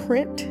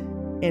imprint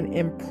and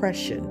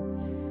impression.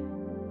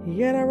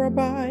 Yet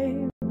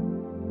Rabbi.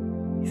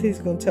 He says he's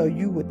going to tell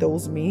you what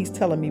those mean. He's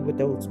telling me what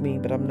those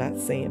mean, but I'm not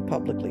saying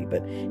publicly.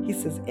 But he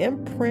says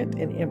imprint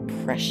and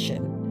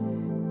impression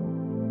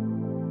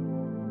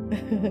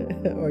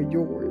are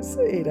yours.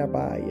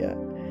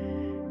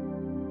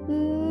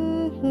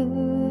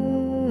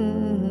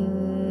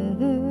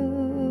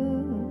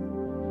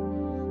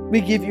 We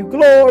give you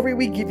glory,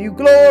 we give you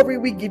glory,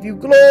 we give you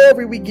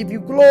glory, we give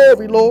you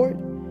glory, Lord.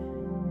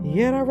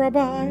 Yet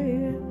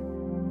Rabbi.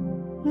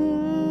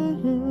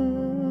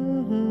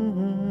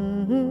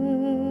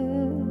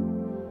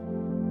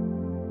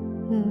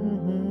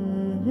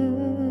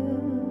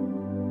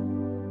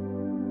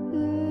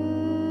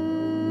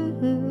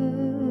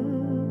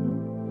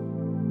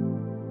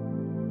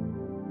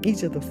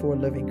 Each of the 4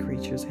 living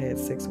creatures had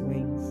 6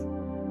 wings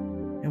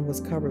and was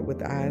covered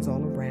with eyes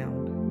all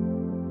around,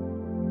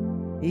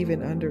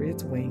 even under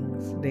its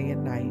wings, day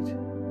and night.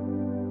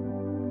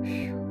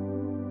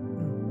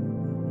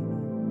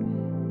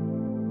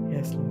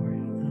 Yes, Lord.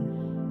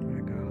 My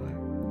God.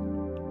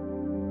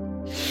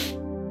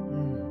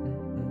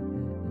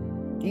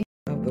 Each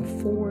of the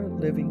 4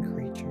 living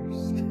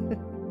creatures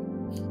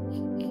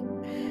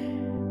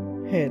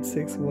had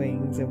 6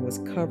 wings and was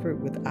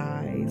covered with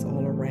eyes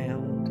all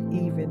around,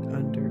 even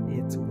under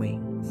its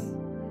wings.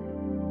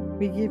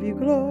 We give you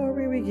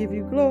glory, we give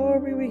you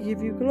glory, we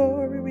give you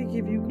glory, we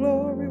give you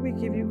glory, we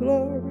give you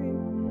glory.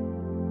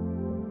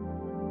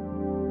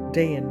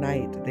 Day and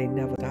night, they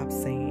never stop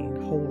saying,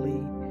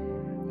 holy,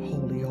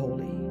 holy,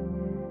 holy.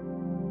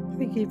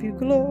 We give you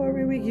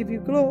glory, we give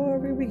you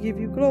glory, we give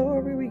you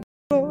glory, we give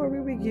you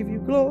glory, we give you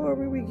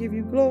glory, we give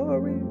you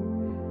glory.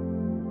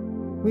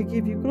 We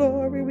give you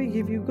glory, we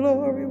give you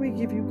glory, we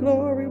give you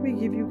glory, we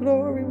give you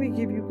glory, we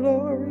give you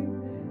glory.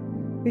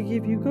 We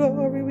give you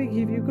glory, we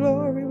give you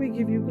glory, we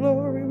give you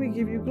glory, we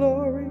give you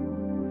glory.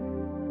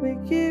 We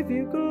give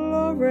you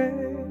glory.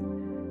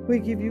 We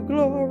give you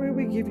glory,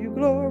 we give you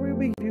glory,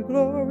 we give you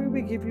glory,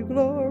 we give you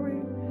glory.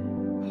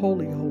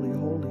 Holy, holy,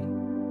 holy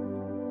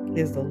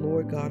is the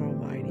Lord God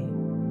Almighty,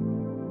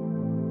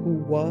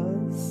 who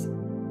was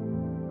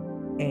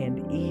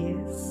and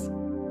is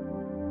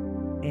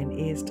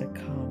to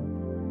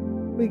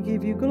come. We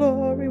give you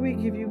glory, we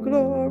give you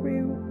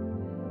glory.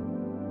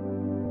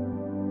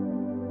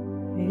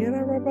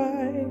 Yada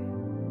Rabbi.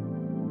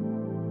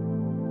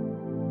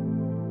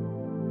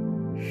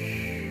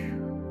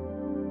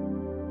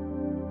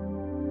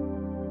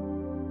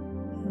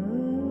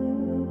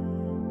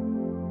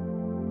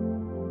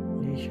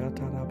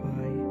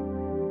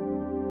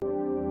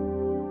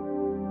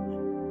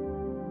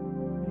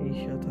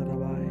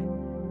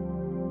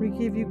 We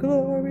give you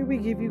glory, we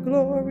give you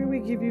glory, we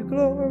give you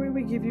glory,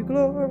 we give you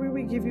glory,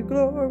 we give you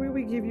glory,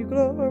 we give you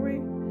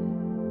glory.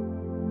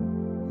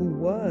 Who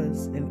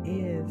was and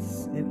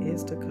is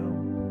to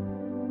come.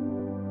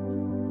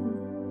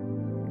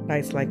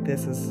 Nights like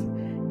this is,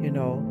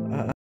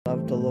 I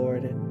love the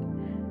Lord, and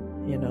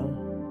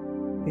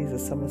these are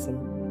some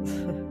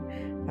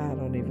I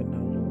don't even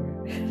know, Lord.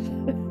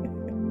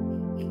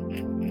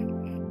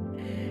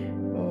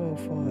 Oh,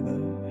 Father.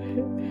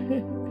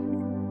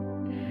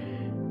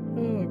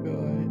 Oh,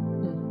 God.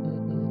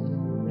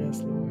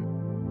 Yes, Lord.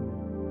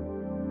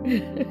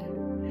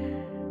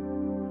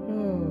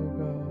 Oh,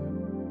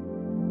 God.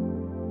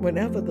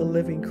 Whenever the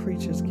living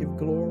creatures give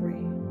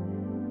glory,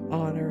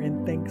 honor,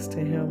 and thanks to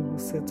Him who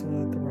sits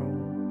on the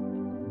throne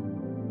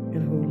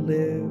and who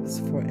lives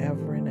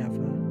forever and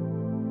ever.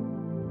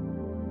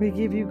 We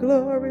give you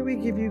glory, we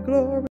give you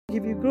glory, we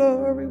give you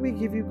glory, we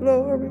give you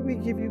glory, we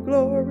give you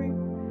glory.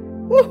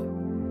 Woo!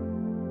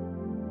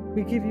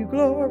 We give you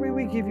glory,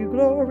 we give you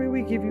glory,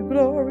 we give you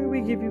glory,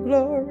 we give you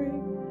glory.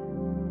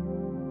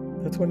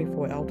 The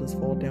 24 elders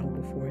fall down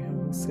before Him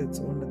who sits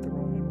on the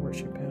throne and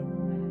worship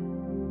Him,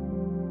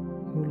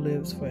 who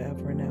lives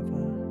forever and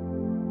ever.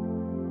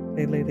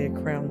 They lay their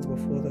crowns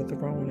before the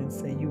throne and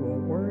say, "You are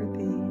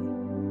worthy,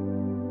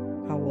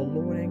 our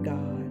Lord and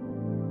God,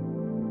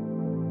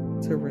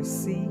 to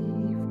receive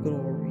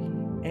glory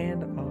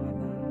and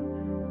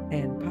honor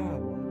and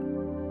power.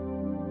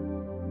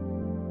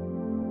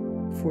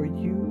 For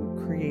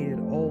you created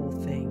all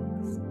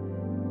things,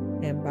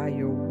 and by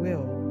your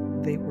will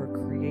they were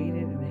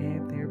created and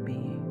have their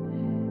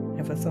being."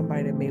 And for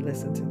somebody that may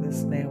listen to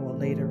this now or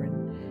later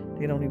and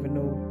they don't even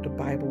know the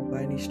Bible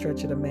by any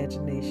stretch of the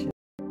imagination,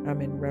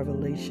 I'm in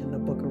Revelation, the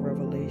book of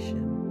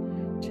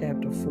Revelation,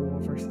 chapter 4,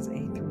 verses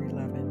 8 through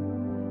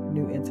 11,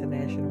 New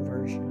International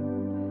Version.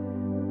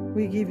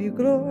 We give you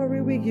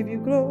glory, we give you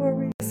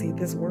glory. See,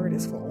 this word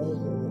is for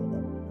all.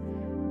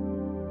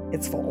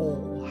 It's for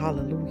all.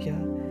 Hallelujah.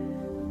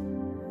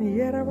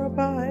 Yada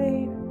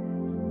Rabbi.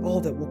 All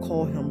that will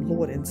call Him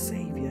Lord and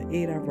Savior.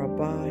 Yada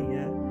Rabbi.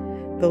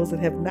 Those that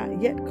have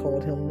not yet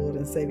called Him Lord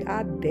and Savior,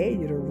 I dare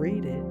you to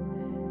read it.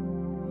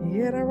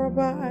 Yada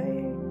Rabbi.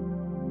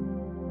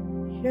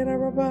 Yada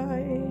Rabbi.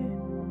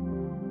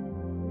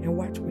 And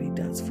watch what He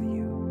does for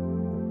you.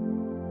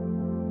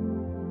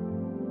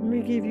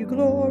 We give you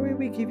glory,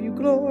 we give you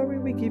glory,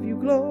 we give you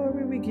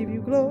glory, we give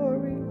you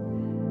glory.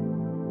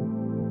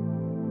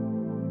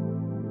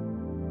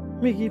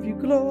 We give you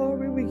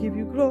glory, we give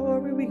you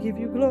glory, we give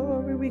you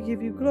glory, we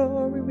give you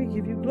glory, we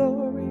give you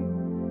glory.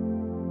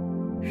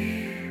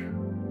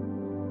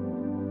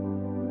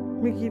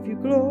 We give you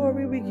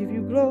glory, we give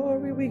you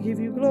glory, we give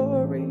you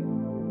glory.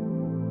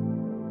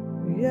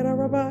 Yada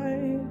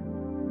Rabbi.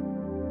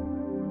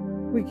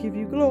 We give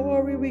you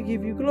glory, we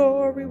give you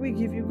glory, we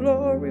give you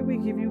glory, we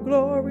give you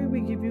glory,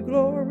 we give you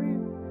glory.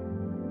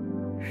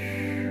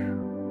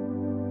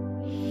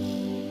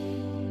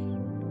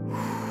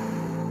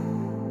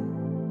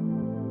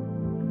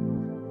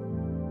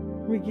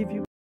 We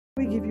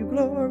give you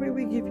glory,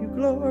 we give you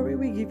glory,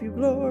 we give you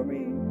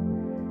glory.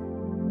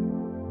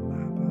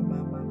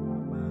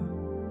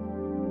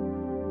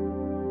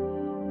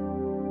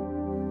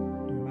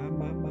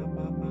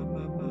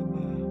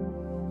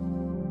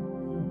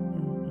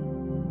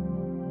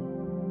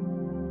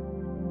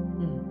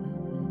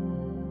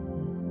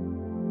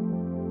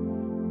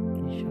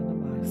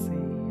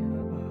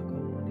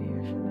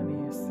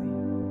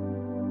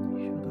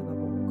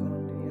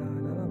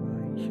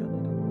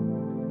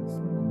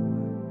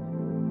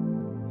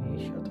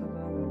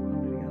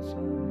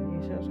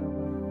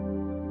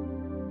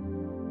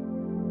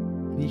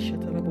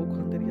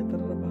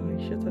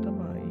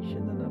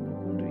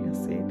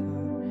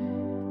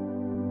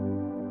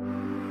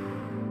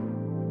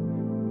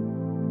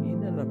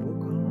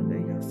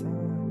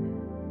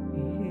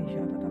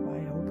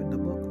 Open the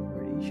book,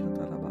 Lord.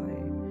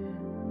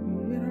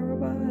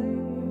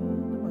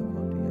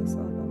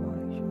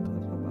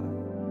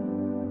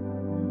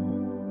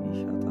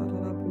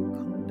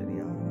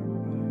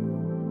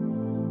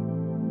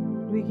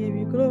 We give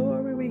you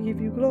glory, we give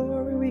you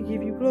glory, we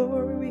give you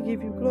glory, we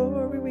give you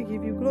glory, we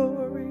give you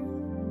glory.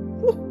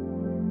 Woo.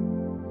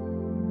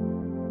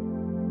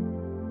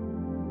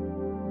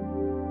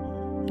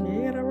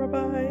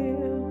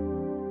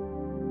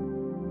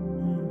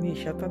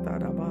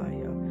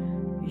 Shatatarabaya.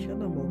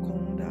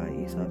 Ishanamokonda,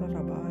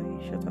 Isatarabai,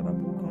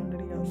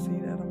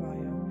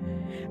 Shatarabukondriasidabaya.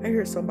 I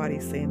hear somebody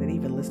saying that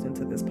even listening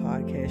to this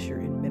podcast, you're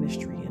in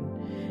ministry,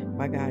 and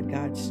my God,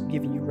 God's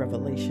giving you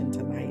revelation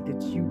tonight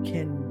that you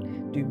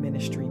can do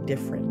ministry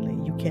differently.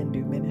 You can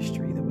do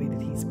ministry the way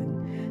that He's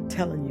been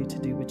telling you to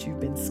do, but you've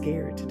been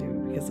scared to do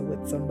because of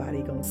what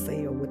somebody gonna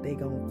say or what they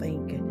gonna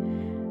think.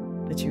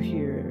 But you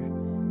hear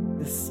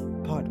this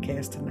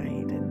podcast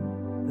tonight and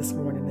this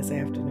morning, this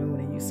afternoon,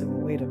 and you say, well,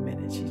 wait a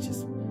minute, she's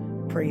just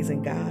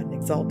praising God and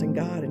exalting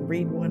God and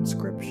reading one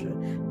scripture.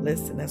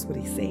 Listen, that's what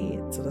He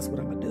said, so that's what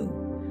I'm gonna do.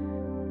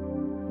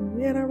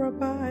 Yeah,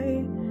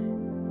 Rabbi.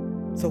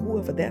 So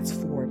whoever that's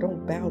for,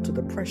 don't bow to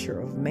the pressure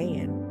of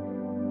man.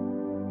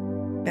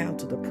 Bow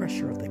to the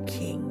pressure of the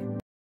King.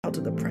 Bow to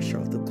the pressure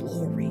of the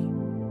glory.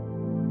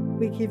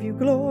 We give you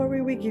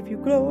glory, we give you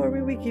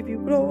glory, we give you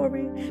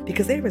glory.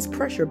 Because there is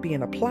pressure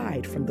being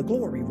applied from the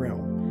glory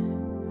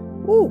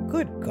realm. Oh,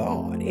 good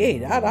God. Hey,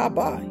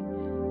 bye.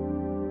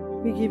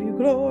 We give you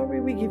glory,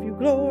 we give you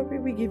glory,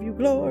 we give you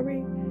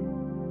glory.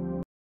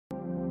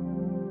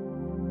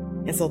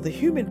 And so the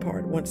human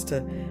part wants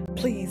to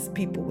please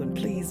people and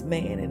please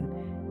man and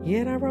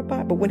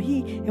but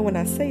when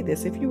I say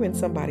this, if you're in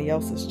somebody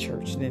else's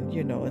church, then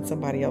in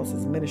somebody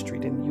else's ministry,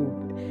 then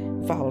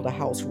you follow the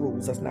house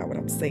rules. That's not what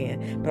I'm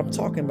saying. But I'm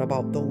talking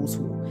about those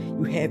who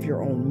you have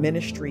your own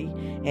ministry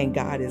and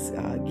God is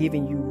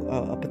giving you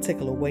a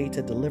particular way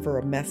to deliver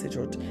a message,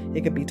 or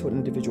it could be to an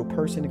individual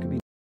person, it could be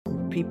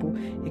people,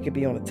 it could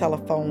be on a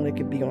telephone, it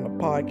could be on a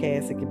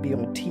podcast, it could be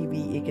on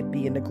TV, it could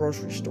be in the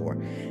grocery store.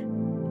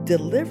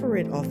 Deliver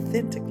it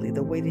authentically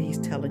the way that He's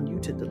telling you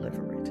to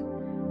deliver it.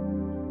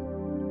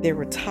 There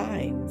were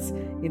times,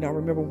 I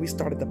remember we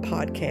started the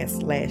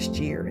podcast last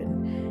year,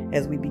 and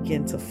as we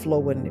began to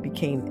flow and it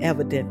became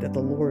evident that the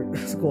Lord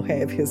was going to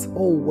have His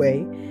whole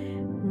way,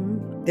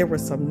 there were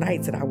some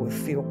nights that I would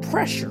feel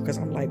pressure because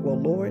I'm like, well,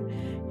 Lord,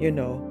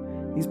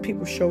 these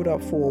people showed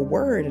up for a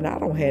word and I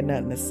don't have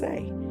nothing to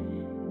say.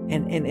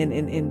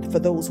 And for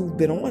those who've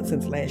been on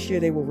since last year,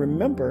 they will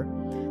remember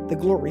the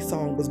glory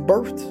song was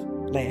birthed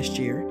last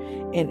year.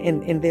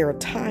 And there are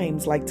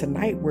times like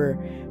tonight where,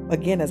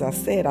 again, as I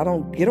said, I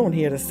don't get on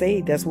here to say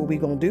that's what we're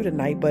going to do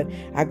tonight, but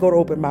I go to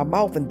open my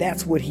mouth and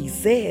that's what He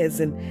says.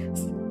 And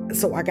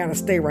so I got to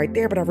stay right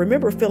there. But I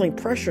remember feeling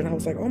pressure and I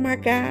was like, oh my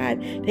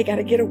God, they got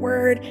to get a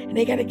word and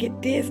they got to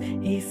get this.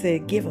 And He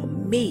said, give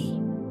them me.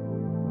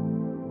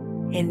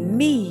 And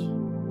me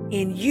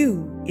in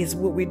you is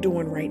what we're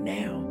doing right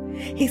now.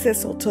 He says,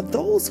 so to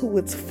those who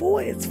it's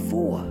for, it's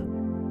for.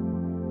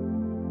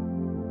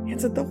 And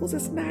to those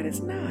it's not, it's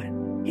not.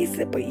 He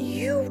said, but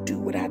you do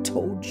what I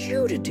told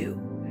you to do.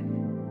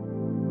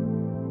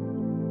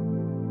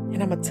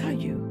 And I'm going to tell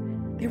you,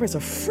 there is a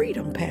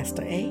freedom,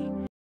 Pastor A.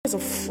 There's a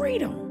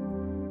freedom.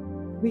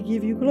 We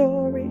give you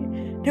glory.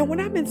 Now, when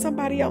I'm in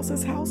somebody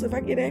else's house, if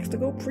I get asked to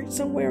go preach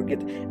somewhere, I'm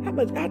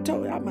going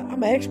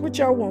to ask what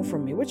y'all want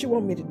from me. What you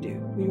want me to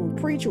do? You want me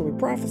to preach? You want me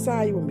to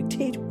prophesy? You want me to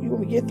teach? You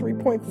want me to get 3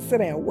 points and sit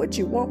down? What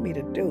you want me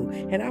to do?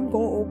 And I'm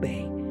going to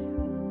obey.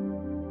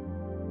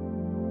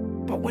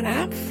 But when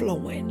I'm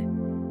flowing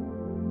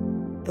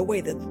the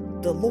way that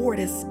the Lord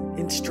has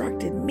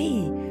instructed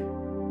me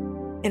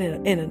in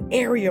an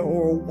area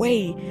or a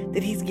way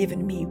that He's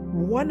given me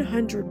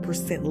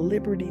 100%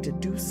 liberty to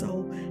do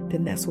so,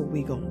 then that's what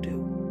we gonna do.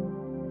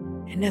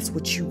 And that's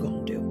what you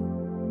gonna do,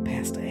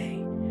 Pastor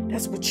A.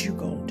 That's what you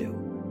gonna do.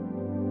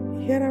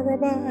 Yada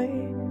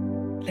Rabbi,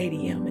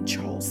 Lady M and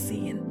Charles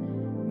C.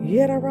 and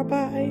Yada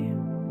Rabbi.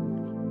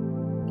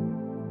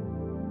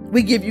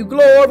 We give you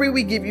glory,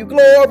 we give you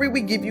glory,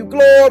 we give you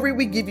glory,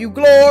 we give you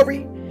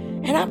glory.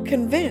 And I'm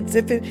convinced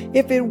if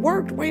it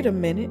worked, wait a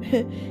minute,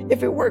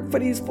 if it worked for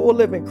these 4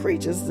 living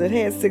creatures that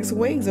had 6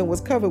 wings and was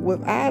covered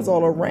with eyes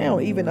all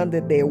around, even under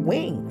their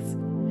wings,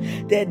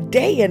 that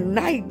day and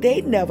night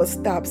they never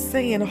stopped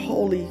saying,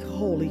 holy,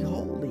 holy,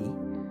 holy.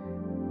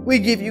 We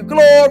give you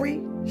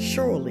glory.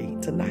 Surely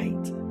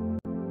tonight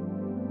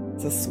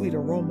it's a sweet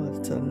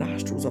aroma to the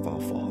nostrils of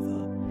our Father.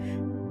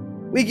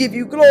 We give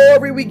you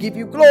glory, we give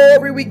you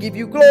glory, we give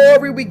you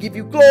glory, we give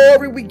you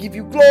glory, we give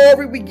you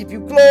glory, we give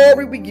you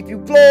glory, we give you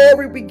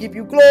glory, we give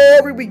you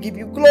glory, we give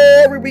you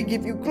glory, we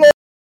give you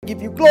glory, we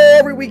give you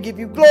glory, we give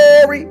you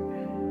glory.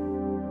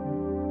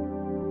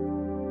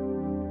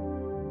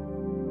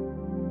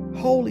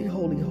 Holy,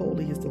 holy,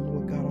 holy is the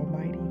Lord God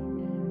Almighty,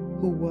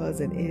 who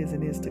was and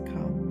is to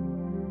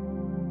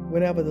come.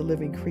 Whenever the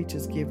living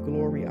creatures give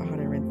glory,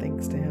 honor, and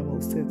thanks to Him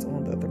who sits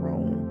on the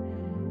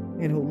throne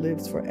and who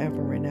lives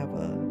forever and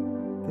ever,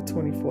 the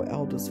 24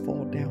 elders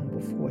fall down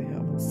before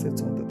Him who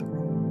sits on the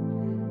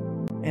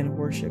throne and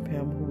worship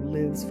Him who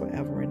lives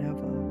forever and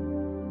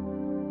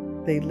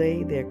ever. They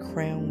lay their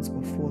crowns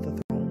before the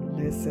throne.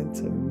 Listen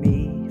to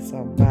me,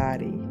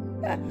 somebody.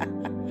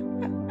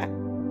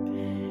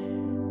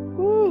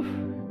 Whew.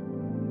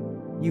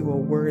 You are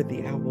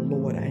worthy, our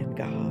Lord and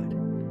God.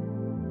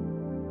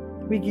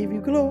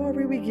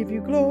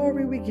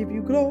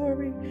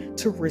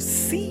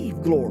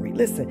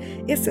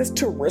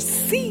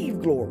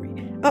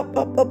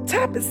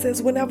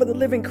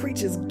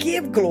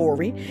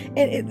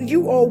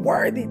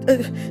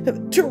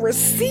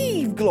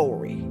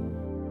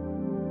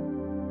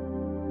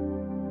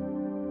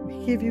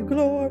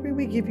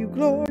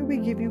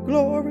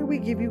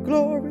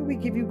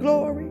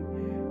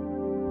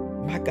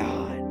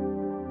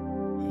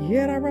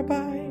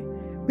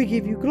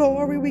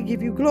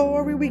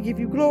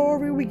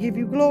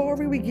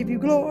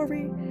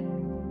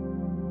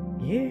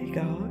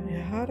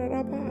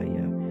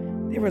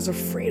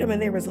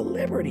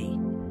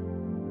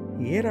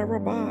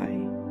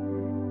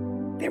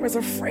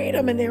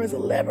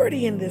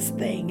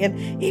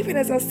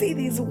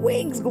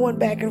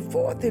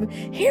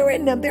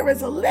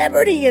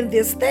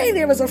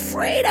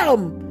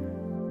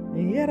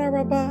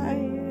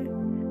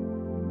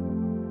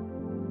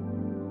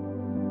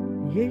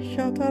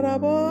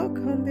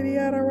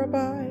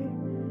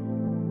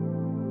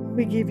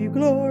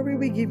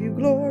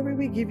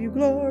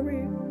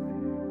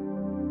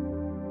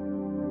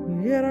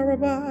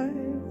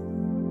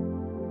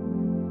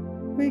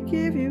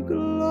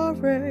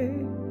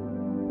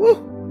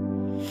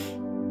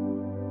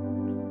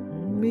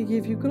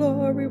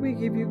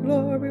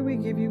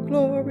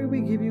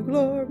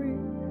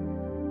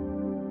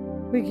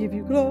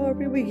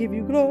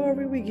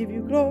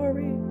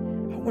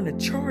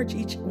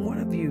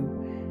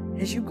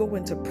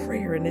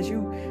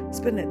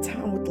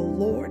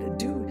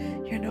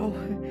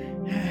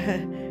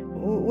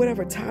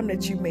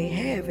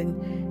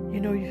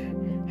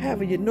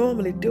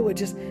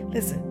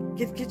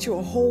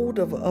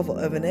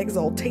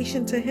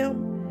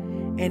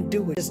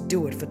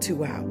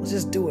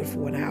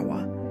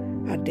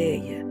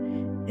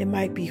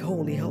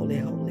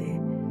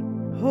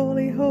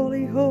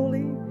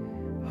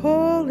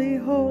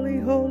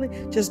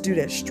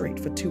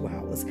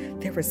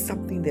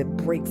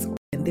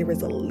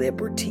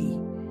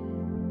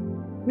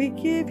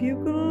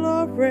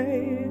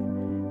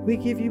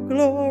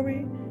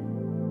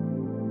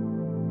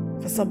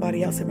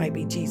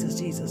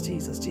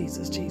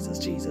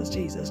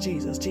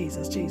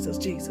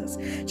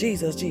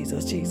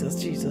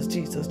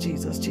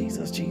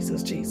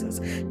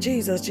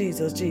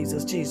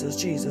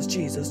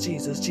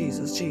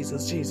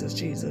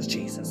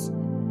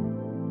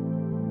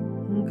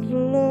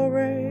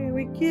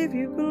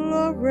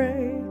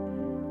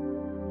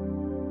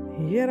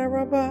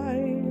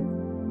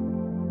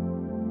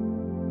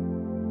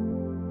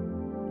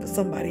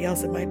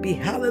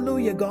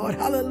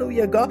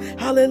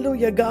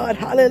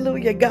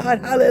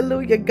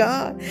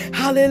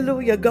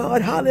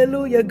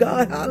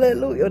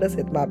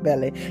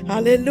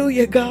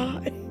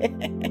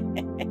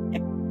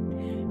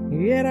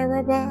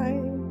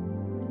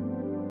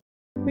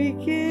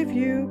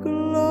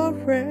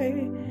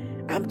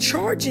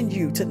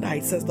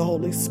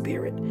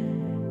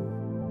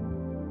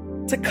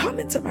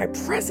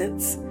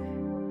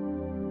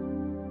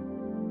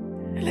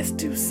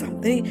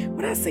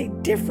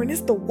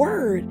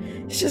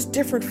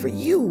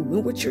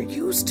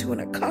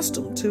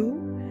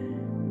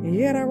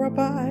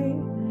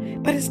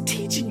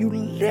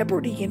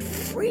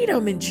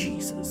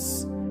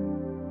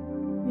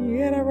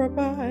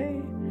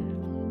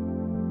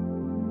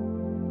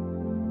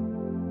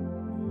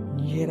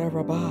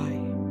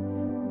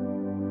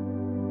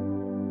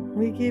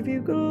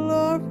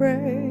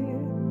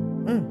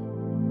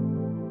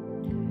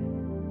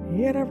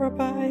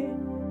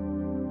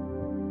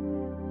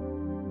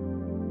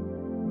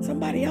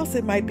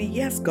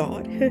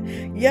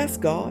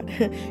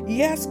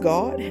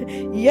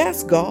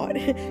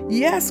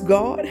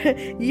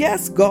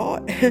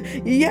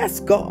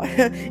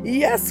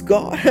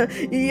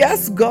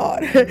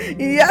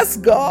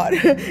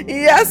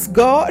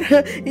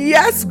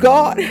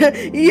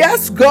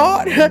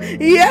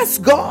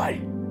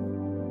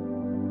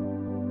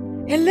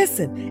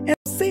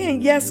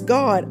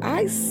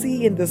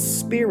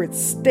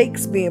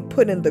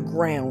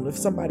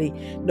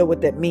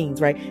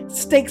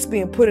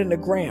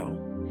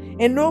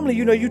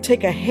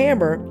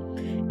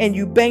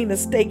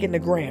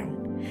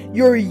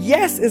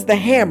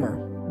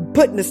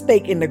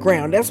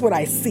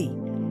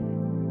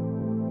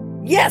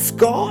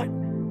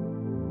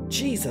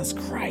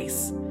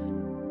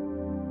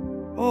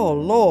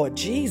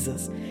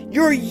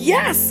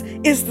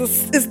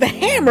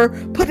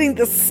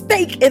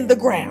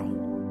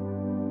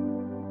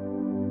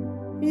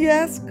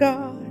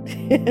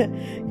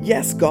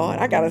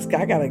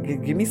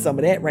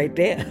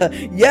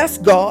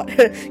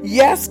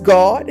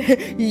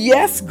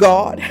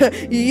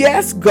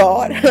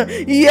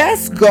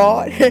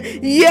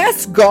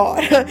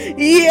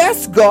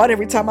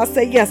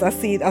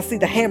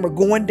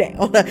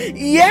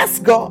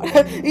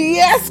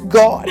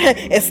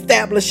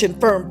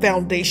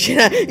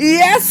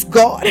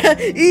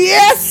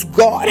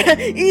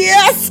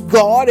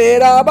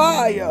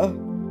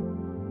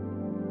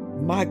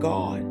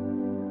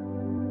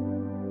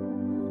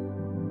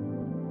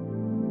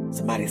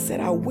 Somebody said,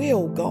 I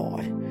will,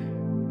 God.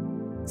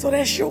 So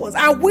that's yours.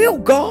 I will,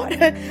 God.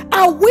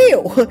 I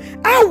will.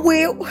 I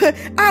will.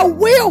 I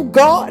will,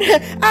 God.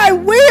 I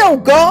will,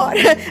 God.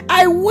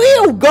 I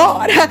will,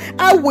 God.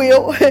 I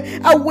will.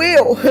 I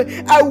will.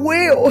 I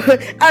will.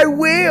 I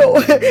will.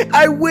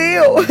 I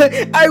will.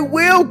 I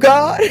will,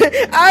 God.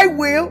 I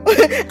will.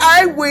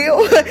 I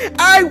will.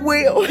 I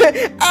will.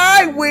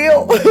 I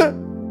will.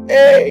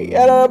 Hey,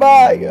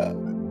 Yarabaya.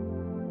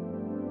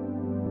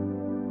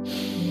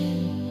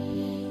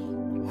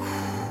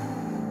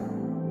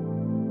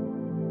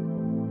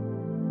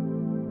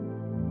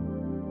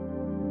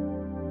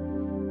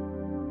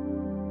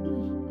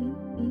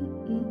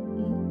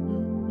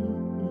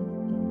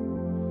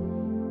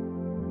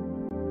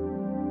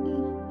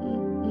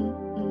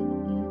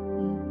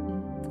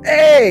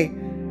 Hey!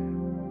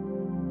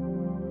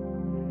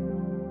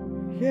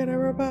 Get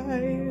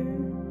everybody.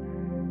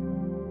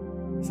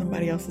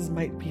 Somebody else's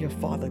might be a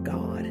Father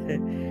God.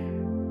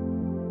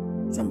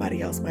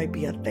 Somebody else might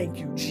be a thank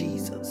you,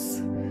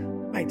 Jesus.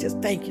 Might just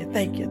thank you,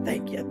 thank you,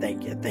 thank you,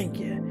 thank you, thank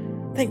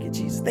you. Thank you,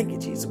 Jesus, thank you,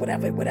 Jesus.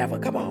 Whatever,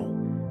 come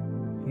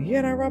on.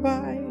 Get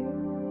everybody.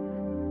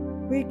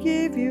 We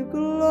give you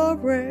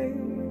glory.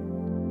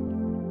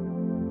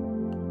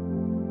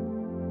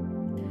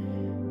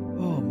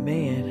 Oh,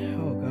 man.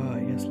 Oh,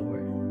 God. Yes,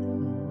 Lord.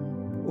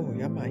 Oh,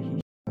 y'all might hear.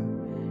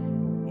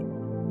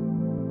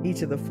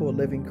 Each of the 4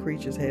 living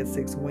creatures had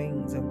 6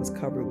 wings and was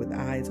covered with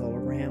eyes all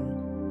around,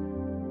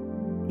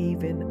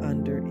 even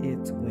under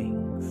its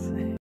wings.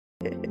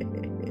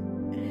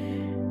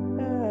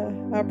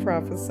 I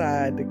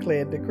prophesy,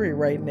 declare, and decree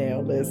right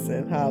now.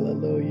 Listen,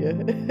 hallelujah.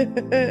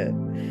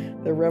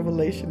 The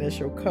revelation that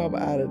shall come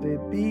out of it,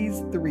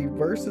 these 3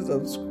 verses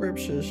of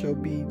scripture shall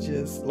be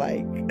just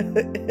like,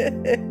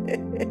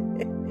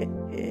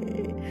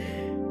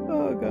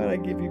 oh God, I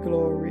give you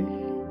glory.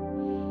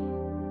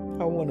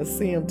 I want to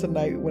see them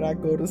tonight when I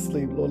go to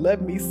sleep. Lord,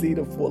 let me see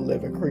the 4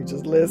 living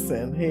creatures.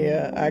 Listen,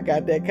 here, I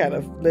got that kind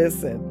of,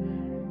 listen.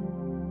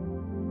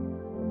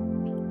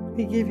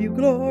 We give you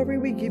glory,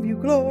 we give you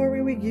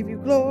glory, we give you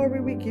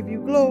glory, we give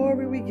you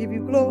glory, we give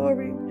you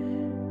glory.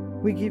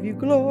 We give you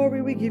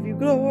glory, we give you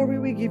glory,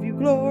 we give you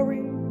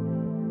glory.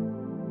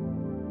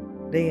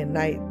 Day and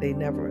night, they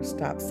never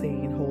stop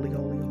saying, holy,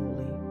 holy,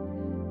 holy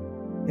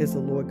is the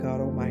Lord God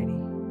Almighty,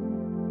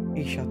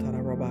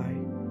 Ishatara Rabbi,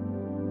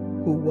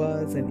 who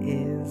was and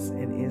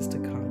is to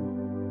come.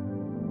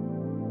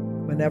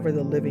 Whenever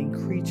the living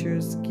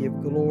creatures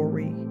give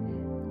glory,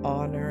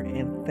 honor,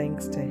 and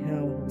thanks to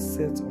him who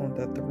sits on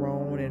the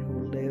throne and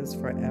who lives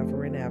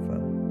forever and ever,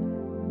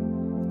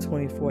 the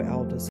 24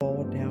 elders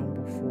fall down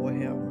before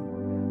him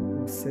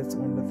who sits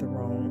on the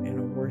throne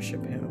and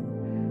worship him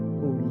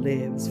who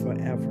lives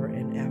forever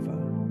and ever.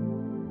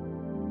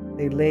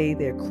 They lay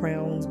their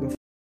crowns before the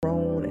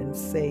throne and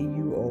say,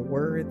 you are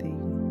worthy,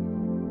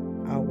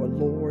 our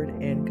Lord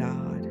and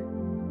God,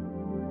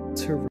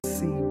 to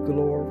receive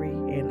glory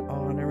and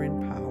honor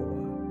and power.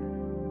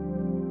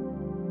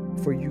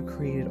 For you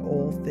created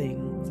all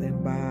things,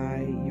 and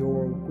by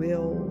your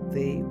will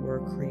they were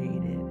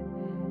created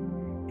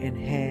and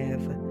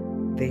have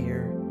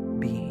their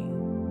being.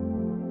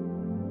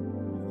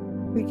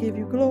 We give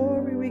you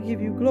glory, we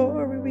give you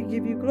glory, we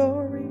give you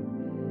glory.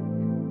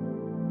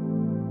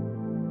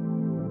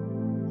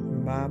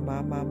 My.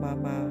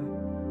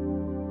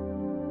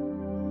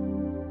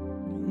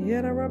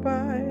 Yet a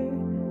rabbi.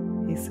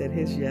 He said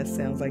his yes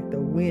sounds like the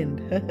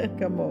wind.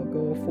 Come on,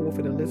 going forth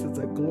and elicits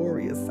a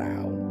glorious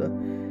sound,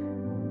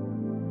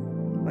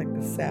 like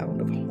the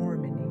sound of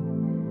harmony.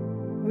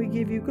 We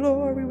give you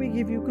glory, we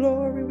give you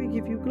glory, we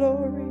give you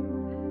glory.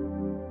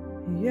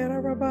 Yet a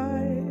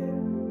rabbi.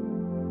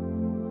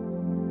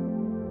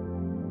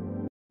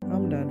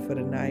 I'm done for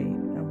the night.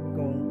 I'm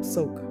going to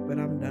soak, but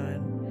I'm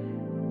done.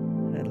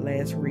 That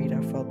last read,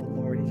 I felt the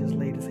Lord. He just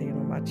laid his hand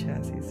on my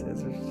chest. He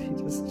says,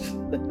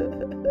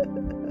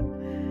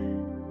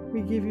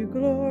 we give you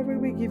glory,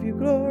 we give you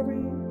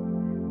glory.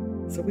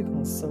 So we're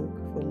going to soak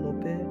for a little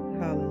bit.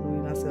 Hallelujah.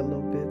 And I said a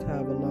little bit,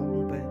 however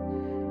long, but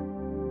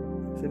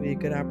it's going to be a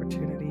good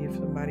opportunity if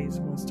somebody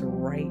wants to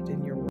write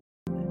in your word.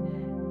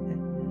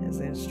 As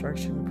the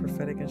instruction,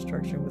 prophetic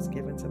instruction was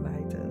given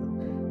tonight,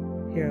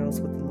 to hear else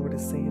what the Lord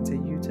is saying to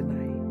you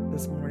tonight,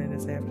 this morning,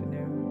 this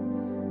afternoon.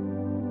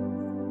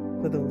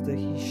 For those that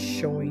he's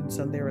showing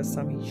some, there are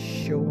some he's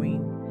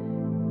showing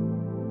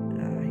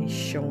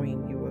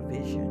you a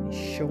vision.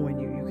 He's showing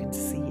you, you can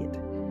see it.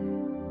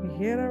 We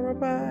hear our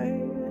Rabbi.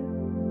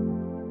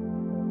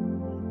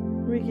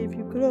 We give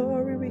you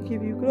glory, we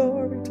give you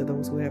glory. To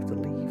those who have to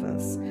leave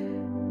us,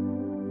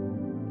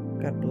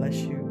 God bless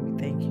you. We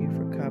thank you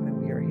for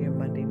coming. We are here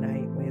Monday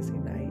night, Wednesday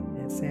night,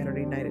 and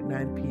Saturday night at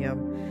 9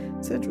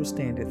 p.m. Central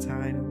Standard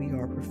Time. And we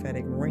are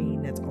Prophetic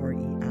Reign. That's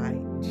REIGN.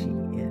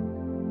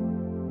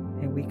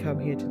 And we come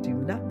here to do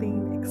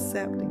nothing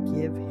except to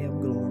give him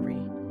glory.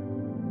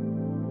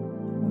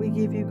 We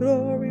give you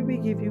glory, we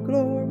give you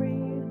glory.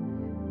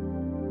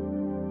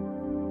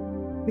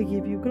 We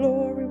give you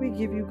glory, we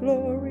give you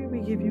glory, we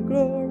give you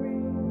glory.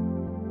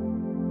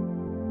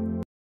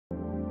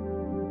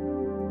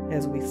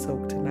 as we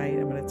soak tonight.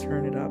 I'm going to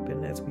turn it up,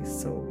 and as we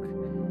soak,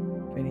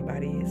 if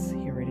anybody is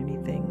hearing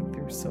anything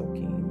through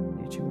soaking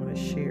that you want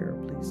to share,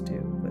 please do.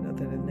 But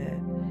other than that,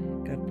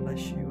 God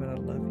bless you, and I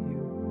love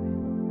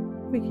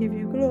you. We give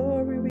you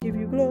glory, we give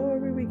you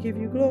glory, we give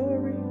you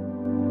glory.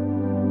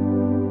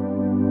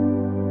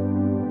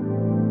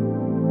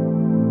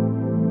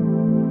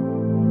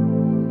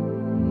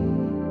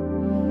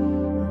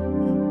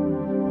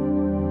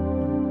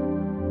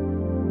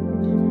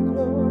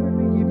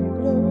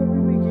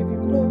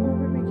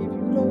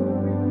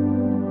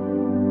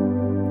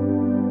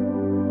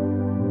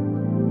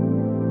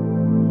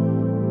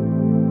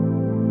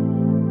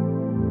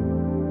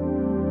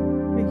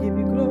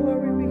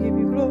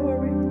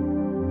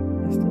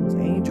 It's those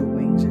angel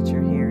wings that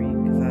you're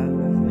hearing, because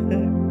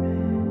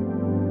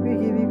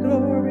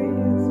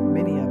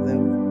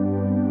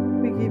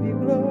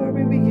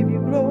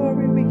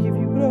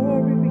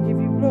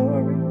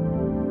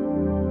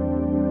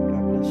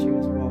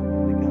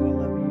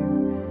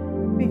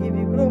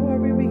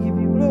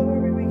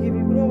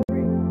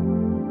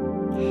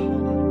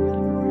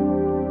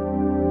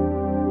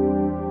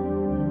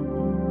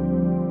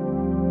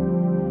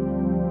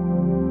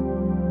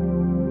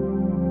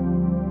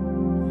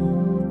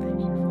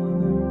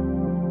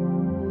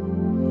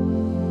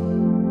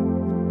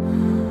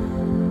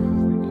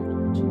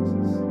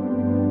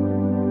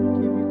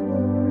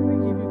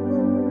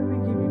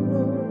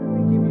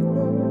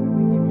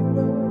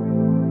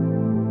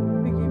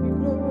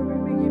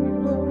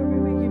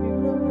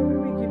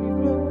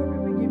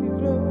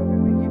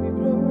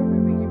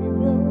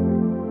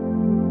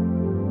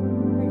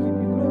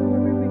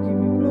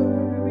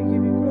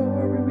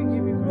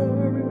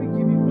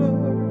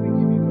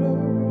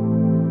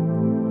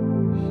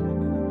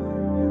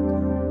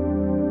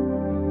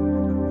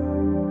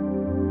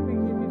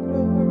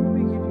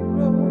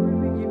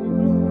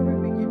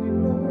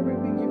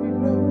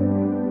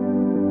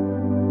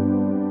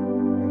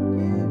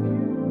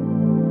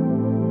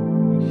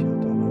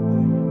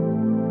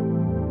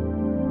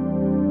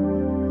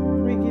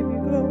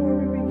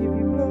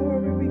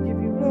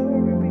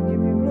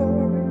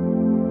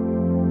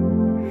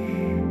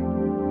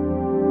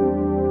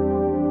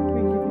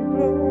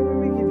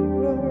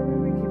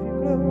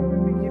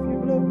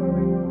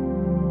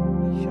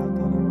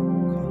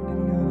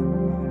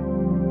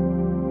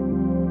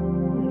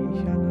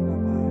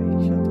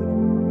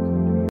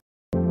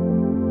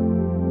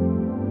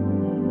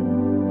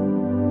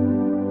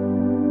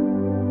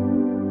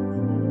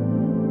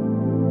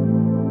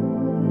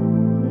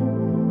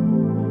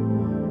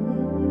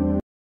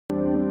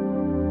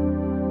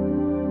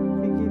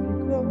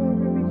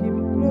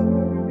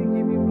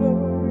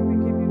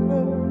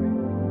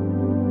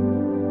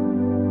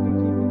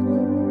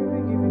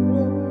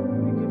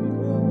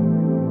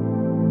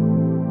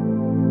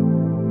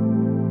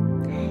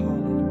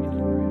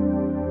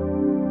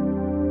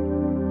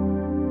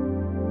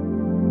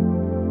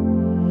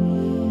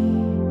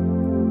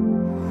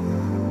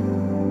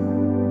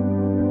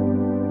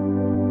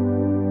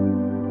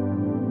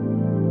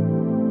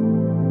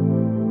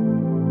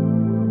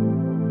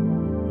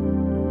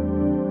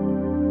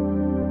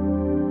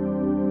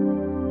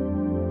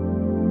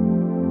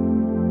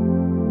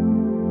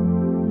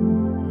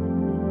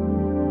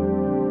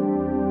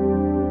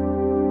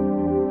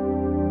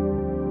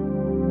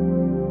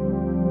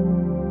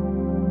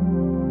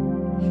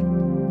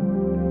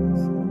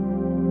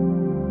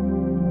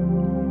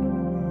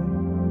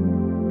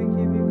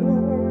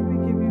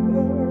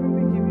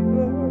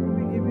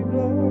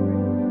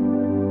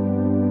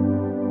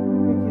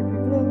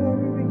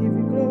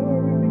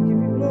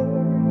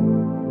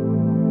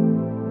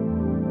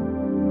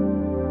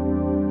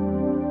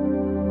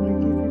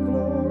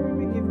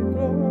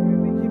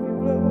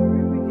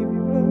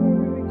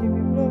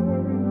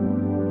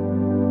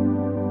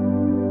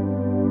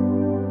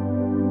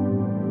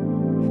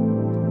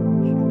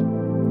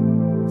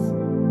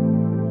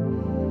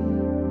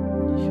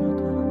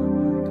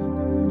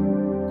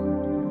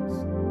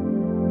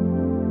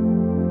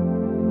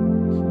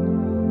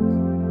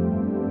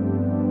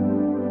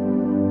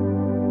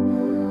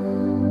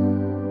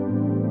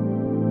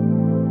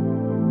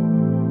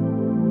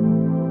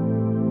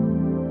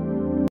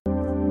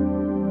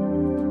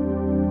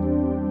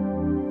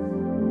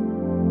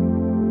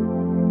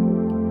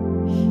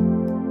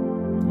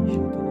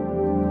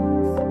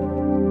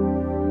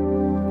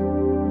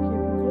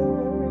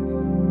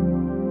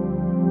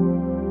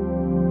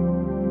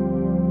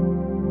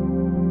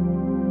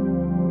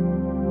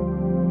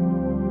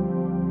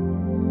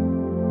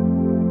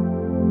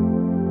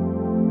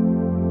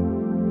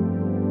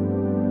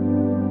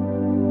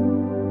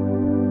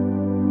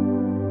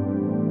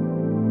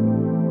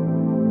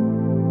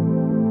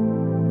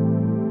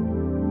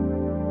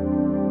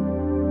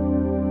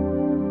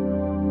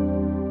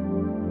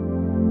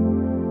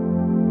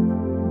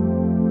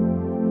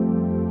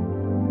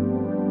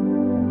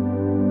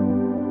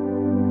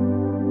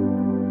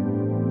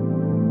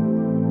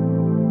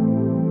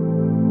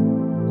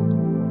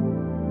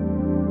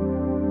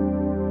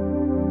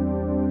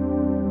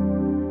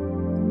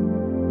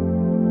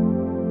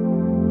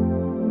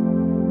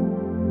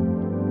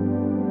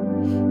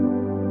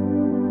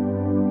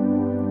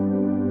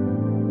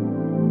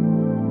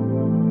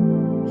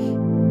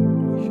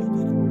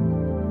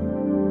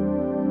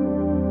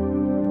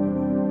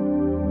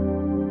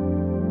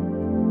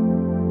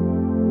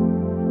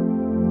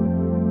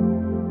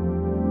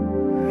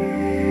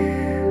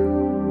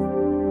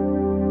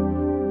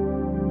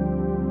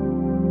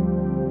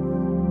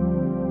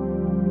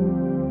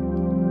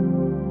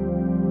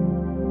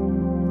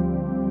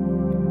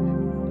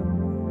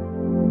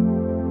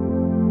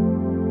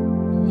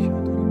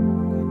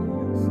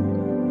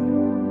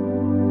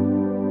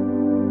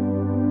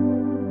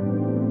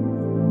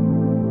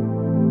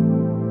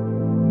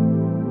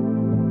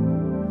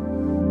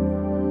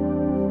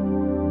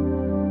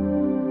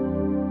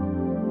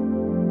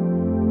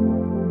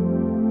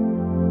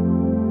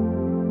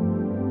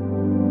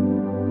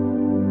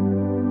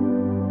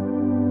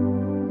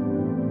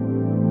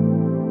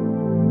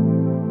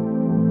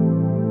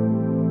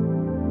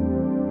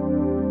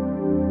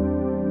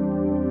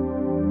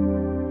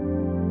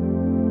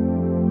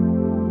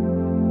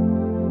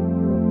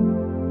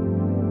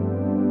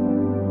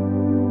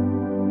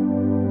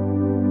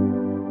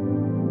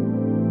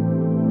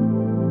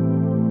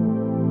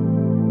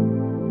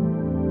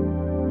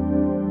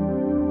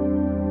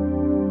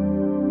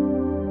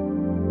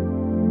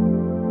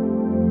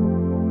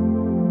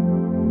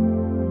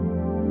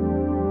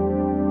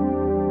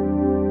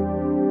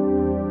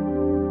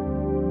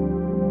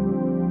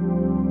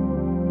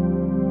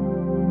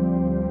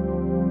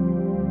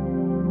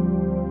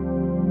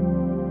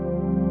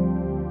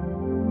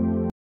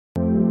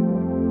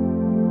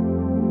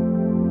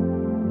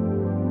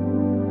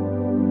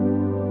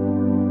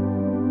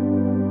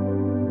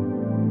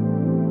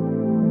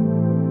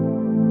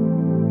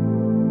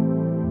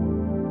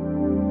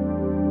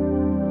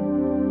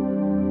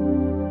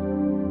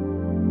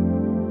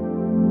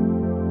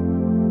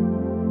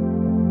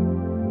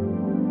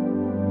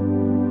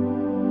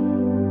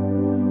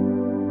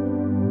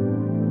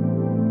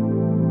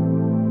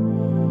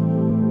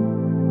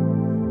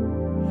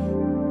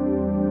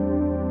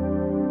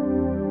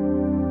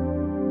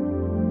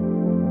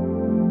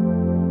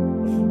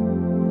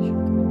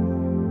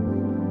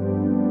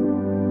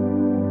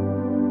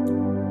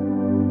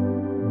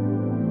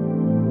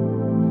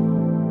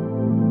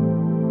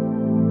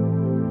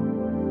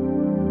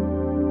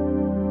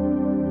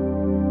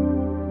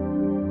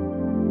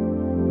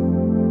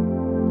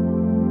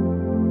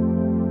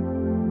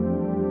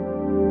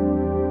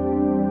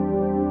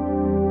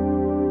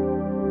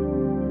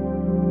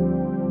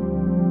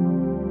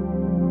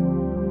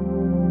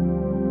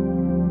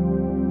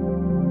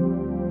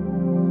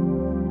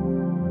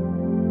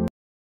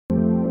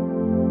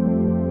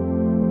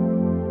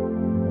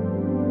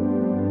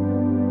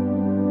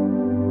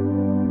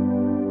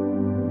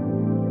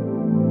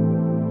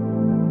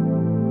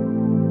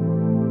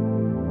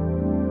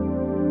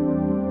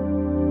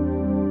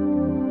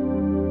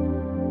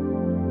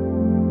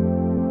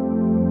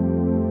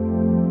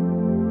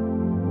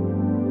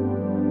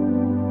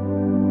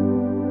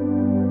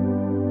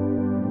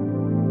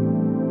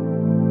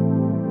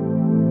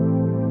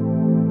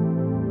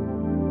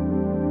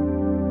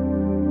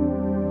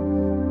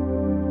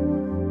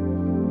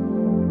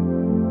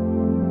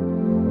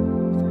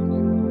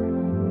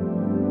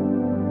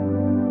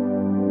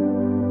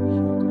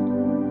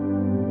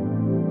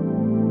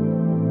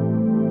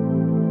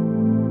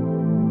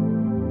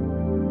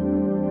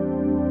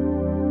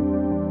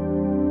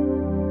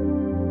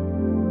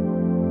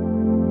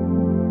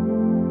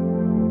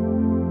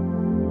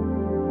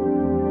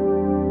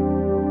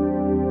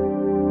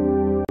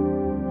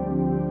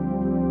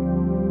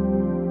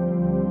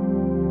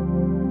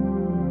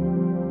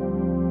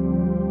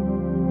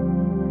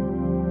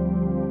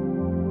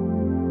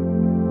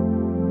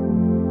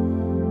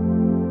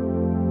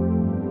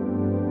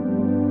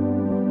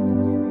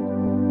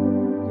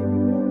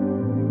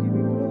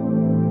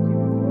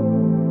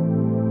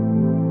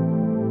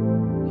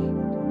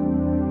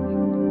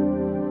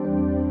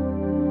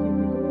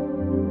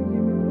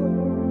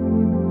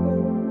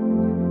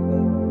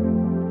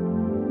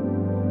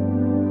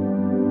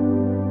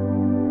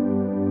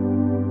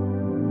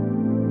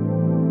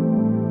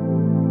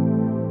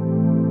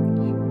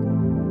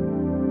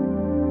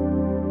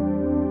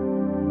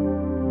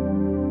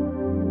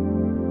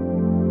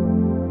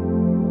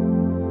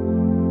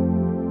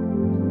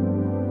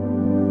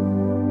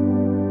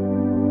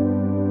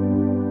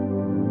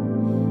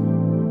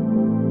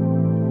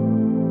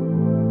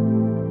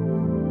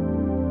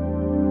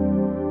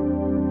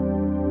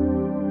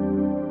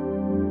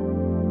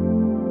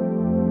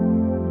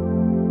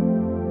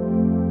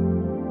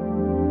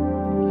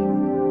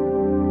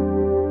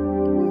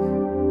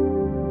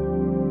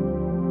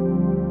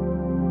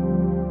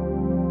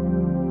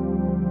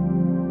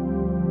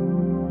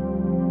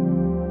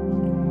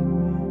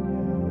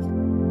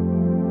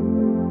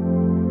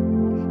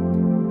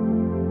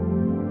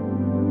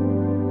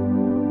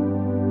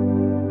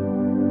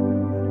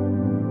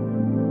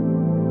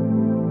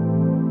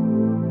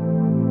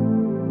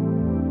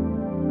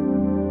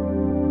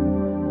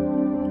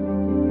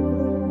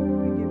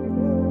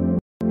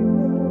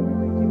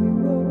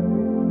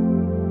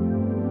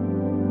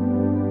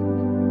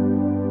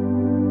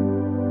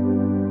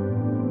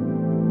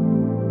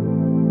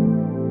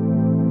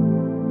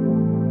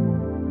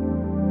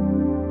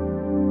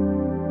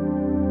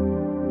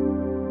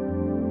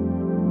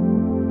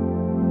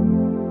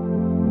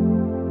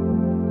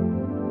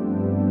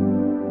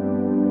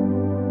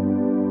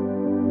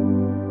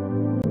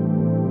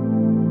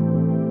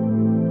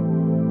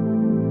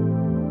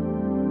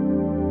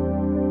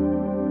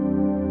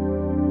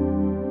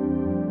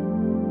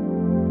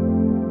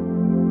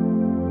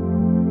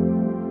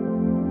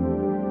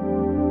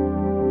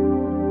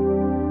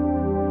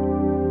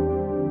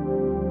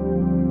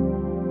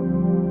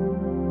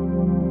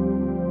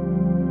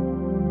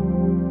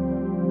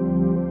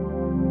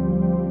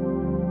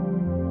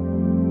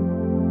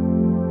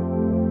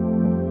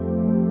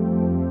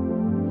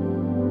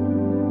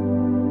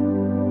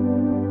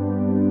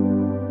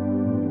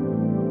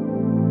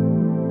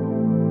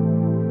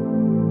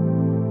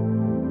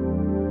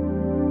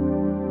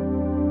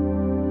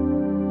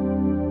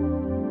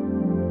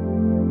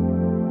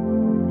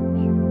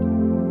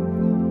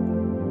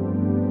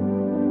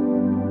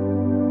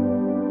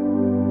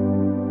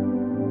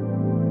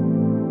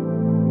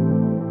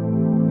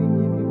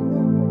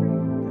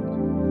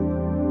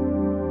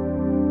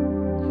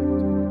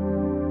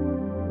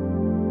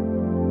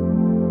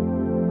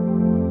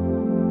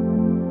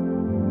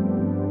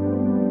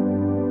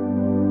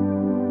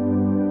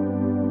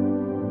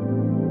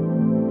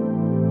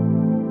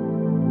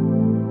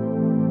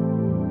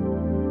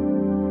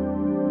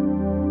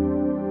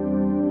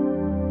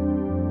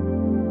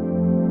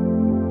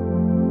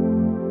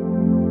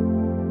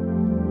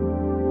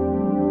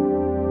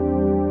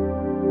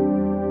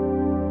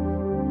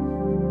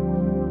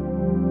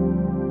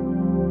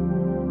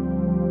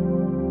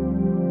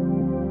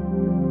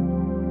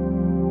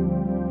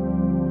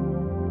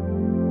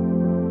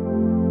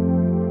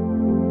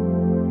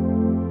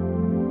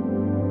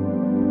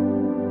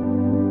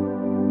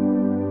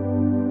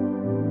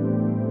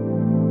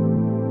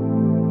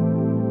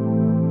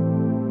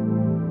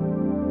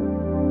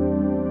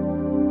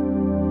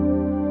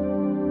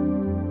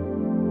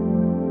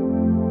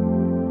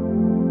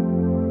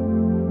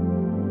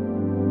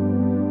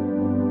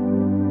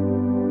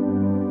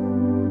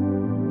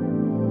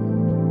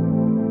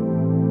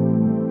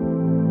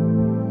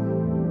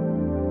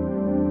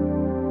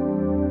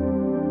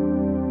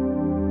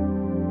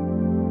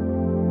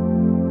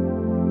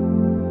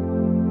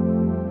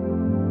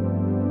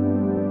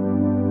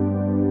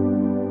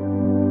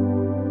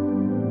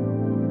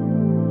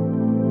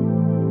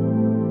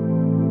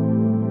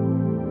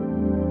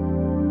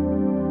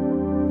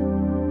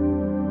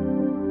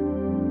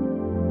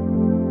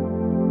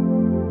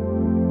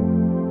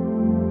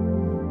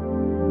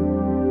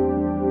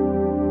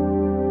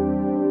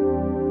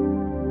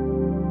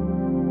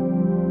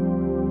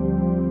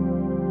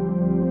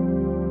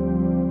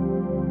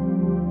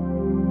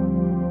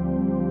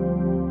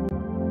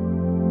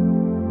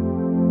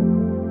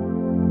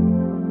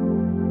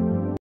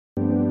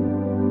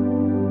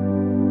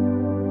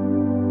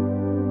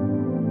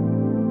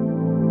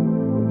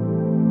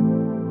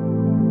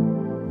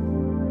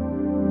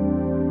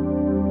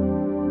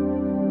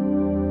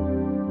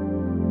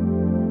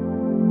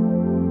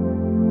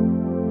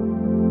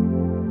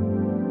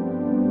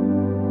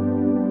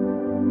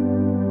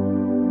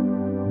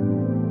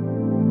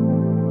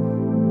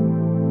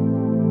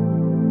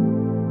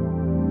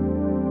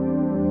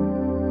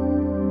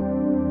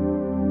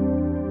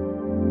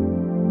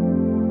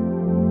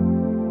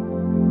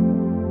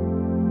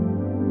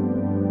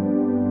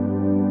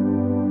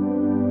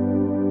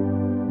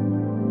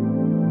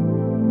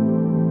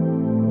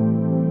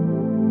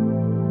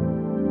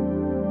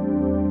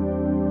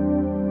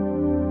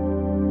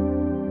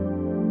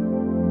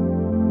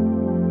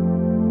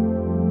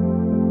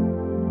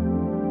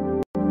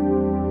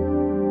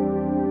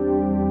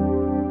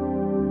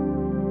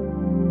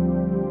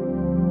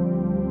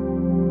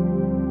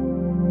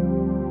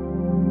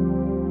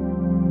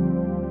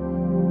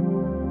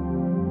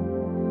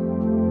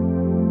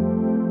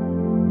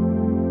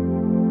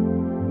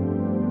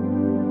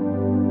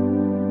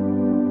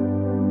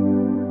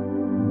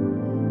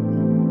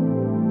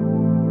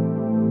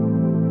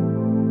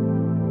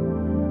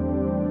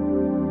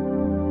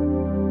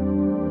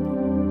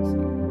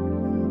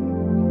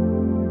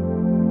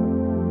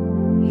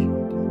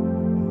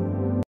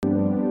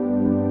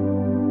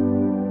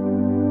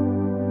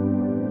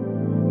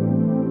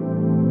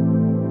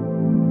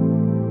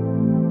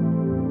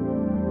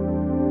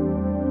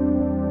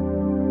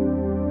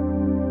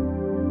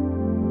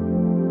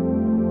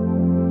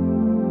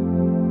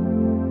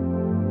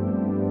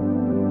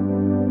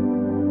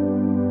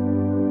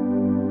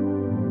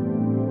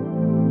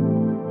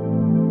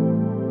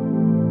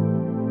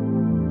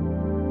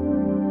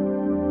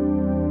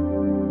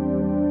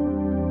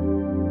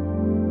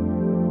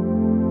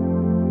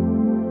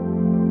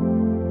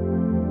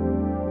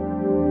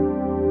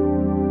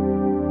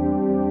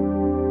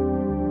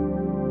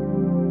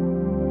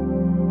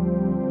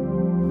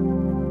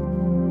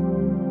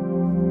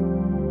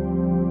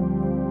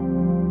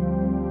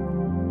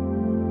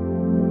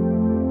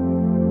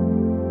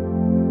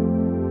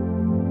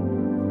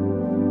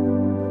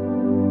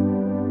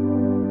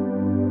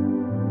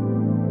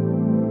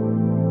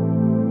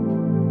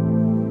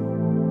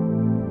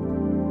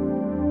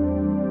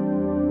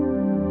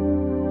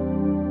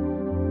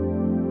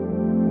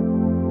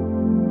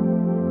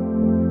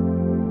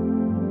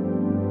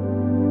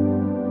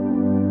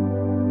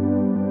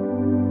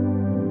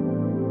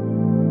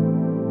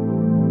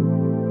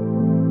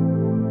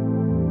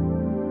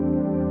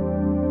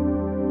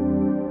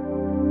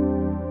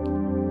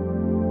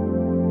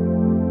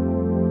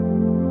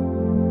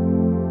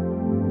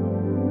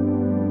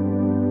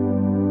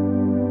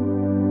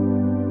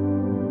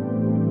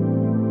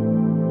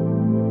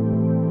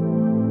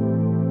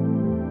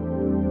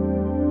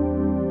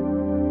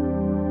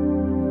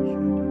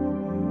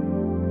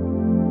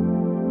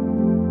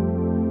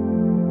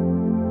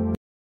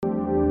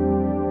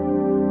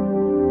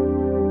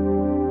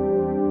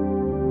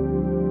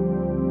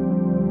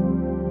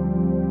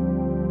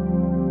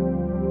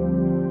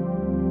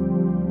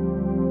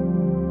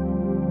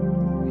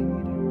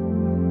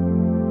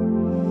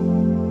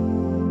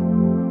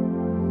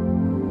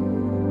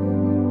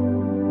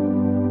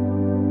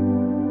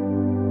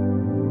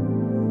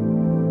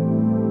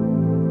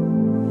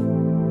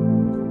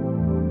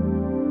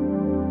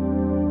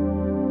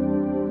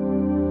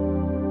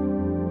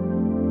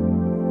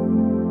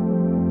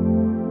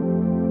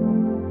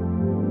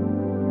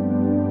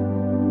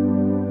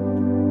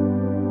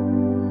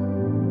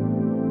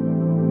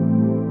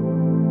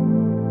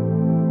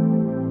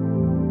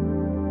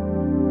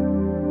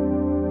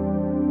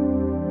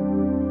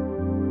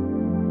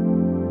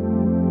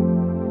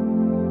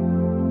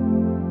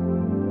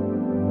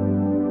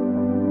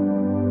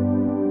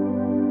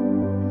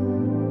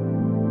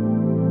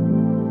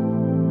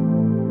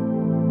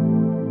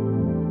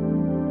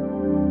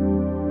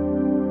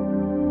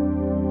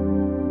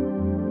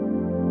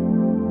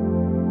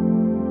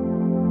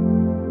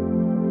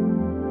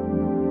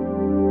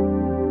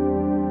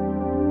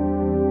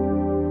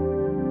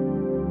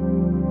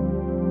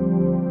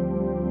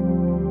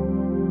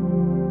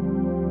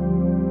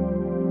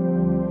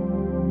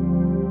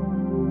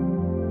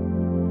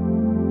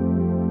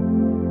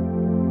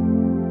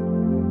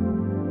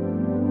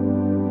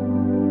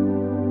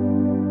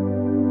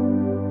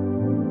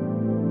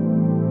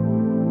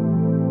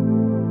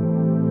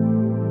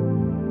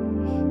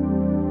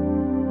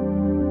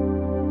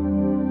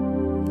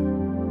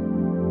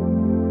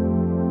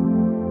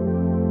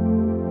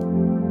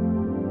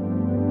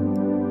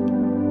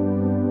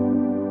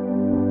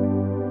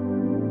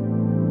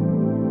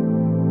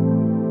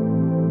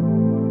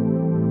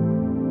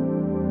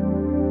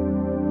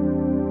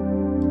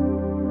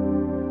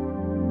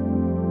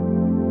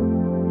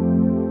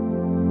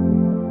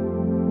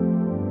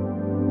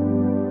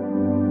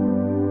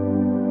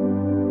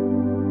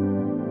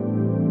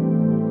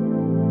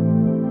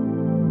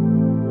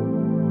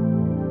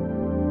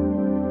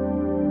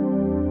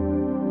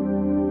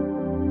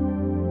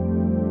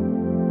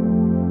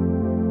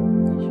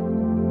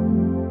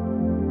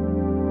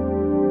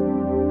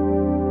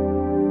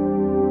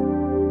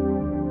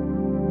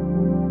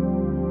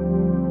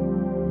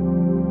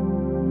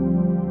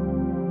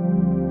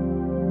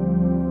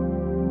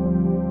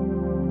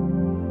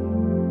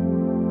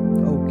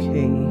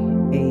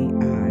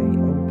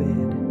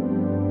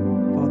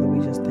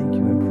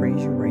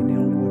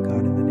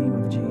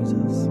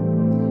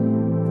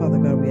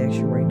Father God, we ask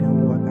you right now,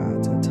 Lord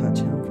God, to touch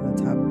him from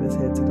the top of his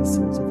head to the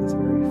soles of his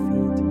very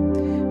feet.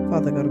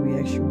 Father God, we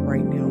ask you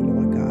right now,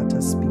 Lord God,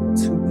 to speak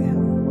to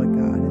him, Lord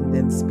God, and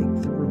then speak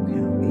through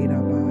him.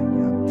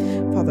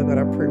 Father God,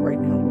 I pray right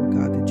now, Lord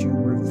God, that you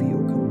reveal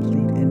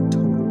complete and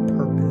total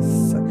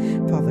purpose,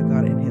 Father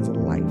God, in his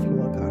life,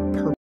 Lord God,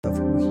 purpose of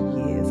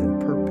who he is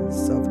and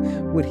purpose of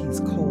what he's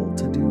called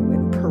to do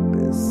and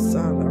purpose,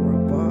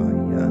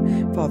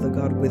 Father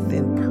God,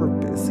 within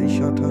purpose.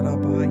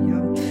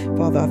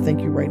 Father, I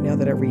thank you right now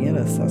that every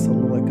intercessor,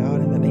 Lord God,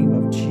 in the name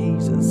of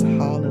Jesus,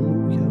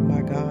 hallelujah,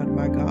 my God,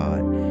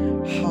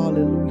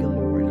 hallelujah,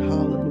 Lord,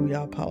 hallelujah.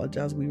 I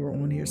apologize, we were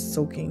on here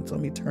soaking, so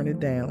let me turn it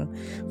down.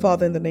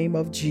 Father, in the name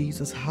of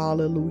Jesus,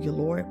 hallelujah,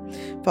 Lord.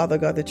 Father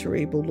God, that you're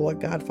able, Lord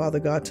God, Father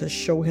God, to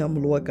show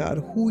him, Lord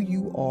God, who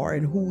you are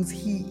and whose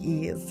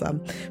he is.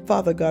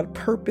 Father God,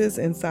 purpose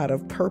inside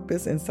of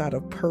purpose,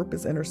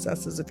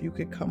 intercessors, if you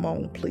could come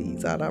on,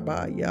 please.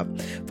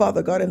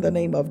 Father God, in the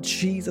name of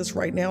Jesus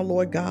right now,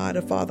 Lord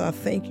God, Father, I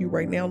thank you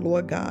right now,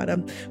 Lord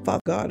God, Father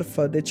God,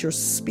 for that you're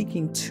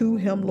speaking to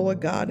him, Lord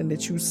God, and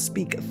that you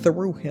speak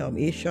through him.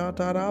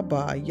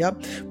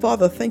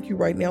 Father, thank you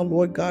right now,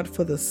 Lord God,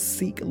 for the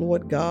seek,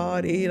 Lord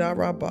God.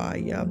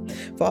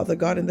 Father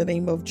God, in the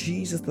name of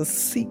Jesus, the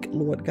seek,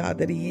 Lord God,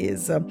 that he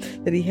is,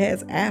 that he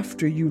has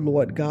after you,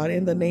 Lord God,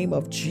 in the name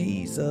of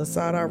Jesus.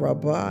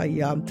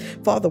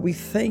 Father, we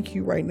thank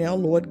you right now,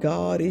 Lord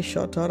God.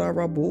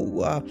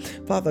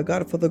 Father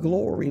God, for the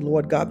glory,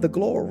 Lord God, the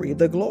glory.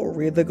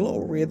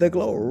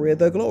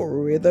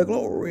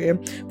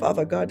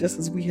 Father God, just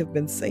as we have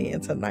been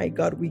saying tonight,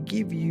 God, we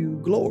give you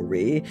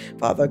glory.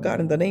 Father God,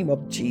 in the name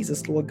of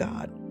Jesus, Lord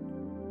God.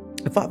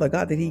 Father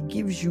God, that he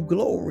gives you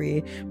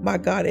glory, my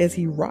God, as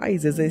he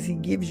rises, as he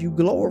gives you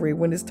glory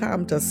when it's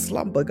time to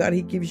slumber. God,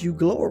 he gives you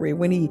glory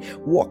when he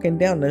walking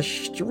down the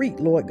street,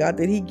 Lord God,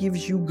 that he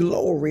gives you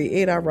glory.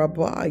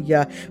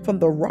 From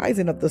the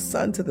rising of the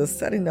sun to the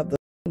setting of the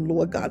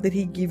Lord God, that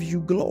he gives you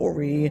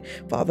glory.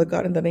 Father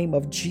God, in the name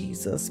of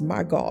Jesus,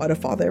 my God,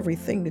 Father,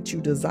 everything that you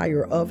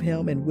desire of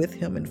him and with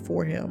him and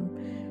for him.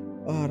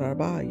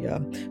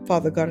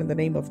 Father God, in the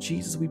name of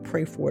Jesus, we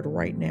pray for it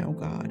right now,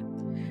 God.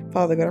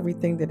 Father God,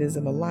 everything that is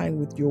in line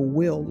with your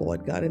will,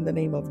 Lord God, in the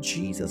name of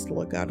Jesus,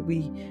 Lord God,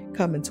 we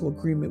come into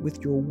agreement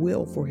with your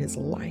will for his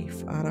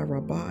life.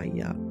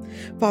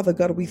 Father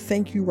God, we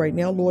thank you right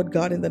now, Lord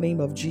God, in the name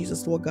of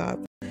Jesus, Lord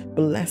God,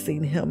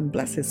 blessing him,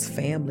 bless his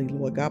family,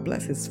 Lord God,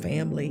 bless his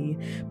family,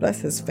 God, bless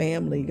his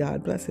family,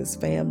 God bless his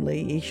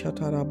family,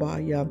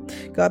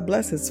 God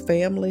bless his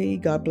family,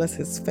 God bless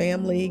his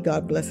family,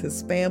 God bless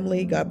his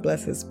family, God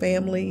bless his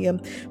family,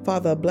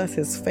 Father, bless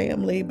his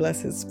family,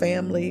 bless his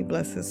family,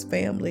 bless his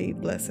family,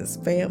 bless his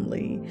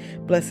family,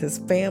 bless his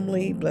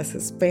family, bless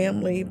his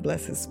family,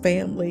 bless his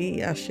family,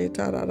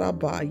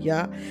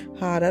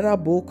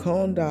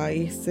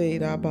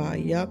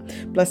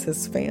 bless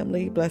his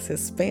family, bless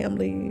his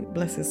family,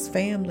 bless his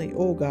family.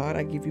 Oh God,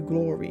 I give you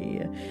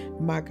glory.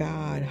 My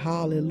God,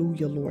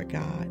 hallelujah, Lord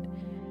God.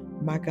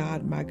 My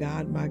God, my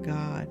God, my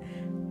God,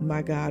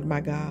 my God,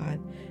 my God.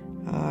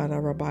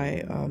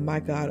 Rabbi, my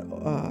God,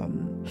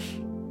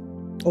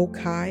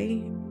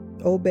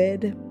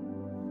 Obed,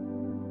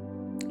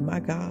 my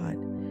God.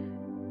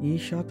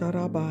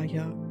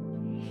 Yishatarabaya.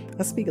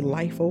 I speak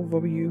life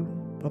over you,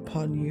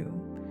 upon you.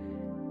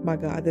 My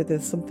God, that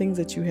there's some things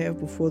that you have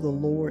before the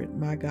Lord,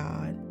 my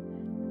God,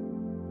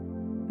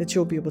 that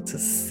you'll be able to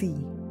see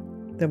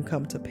them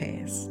come to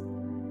pass.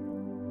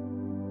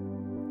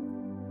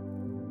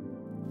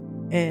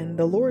 And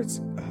the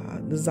Lord's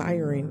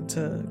desiring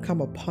to come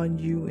upon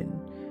you and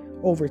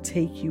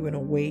overtake you in a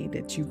way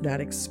that you've not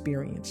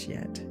experienced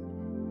yet.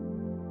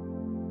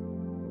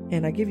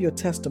 And I give you a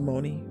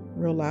testimony,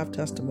 real live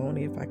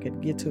testimony. If I could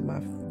get to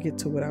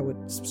it, I would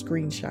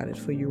screenshot it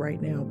for you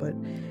right now. But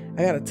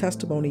I got a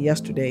testimony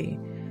yesterday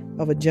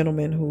of a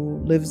gentleman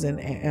who lives in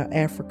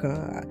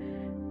Africa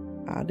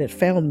that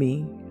found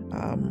me.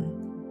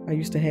 I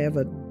used to have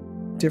a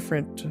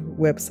different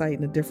website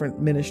and a different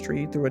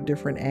ministry through a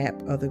different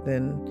app other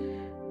than,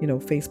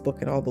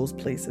 Facebook and all those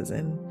places.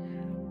 And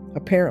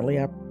apparently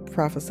I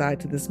prophesied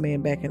to this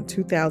man back in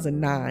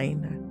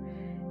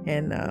 2009.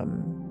 And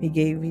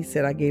he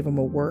said I gave him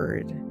a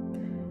word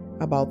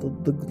about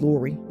the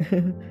glory,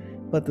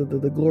 but the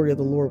glory of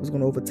the Lord was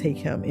going to overtake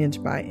him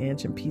inch by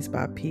inch and piece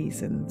by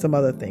piece and some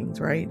other things,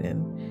 right?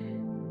 And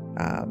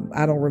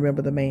I don't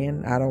remember the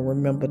man. I don't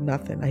remember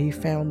nothing. He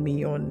found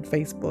me on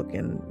Facebook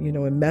and,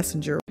 in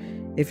Messenger.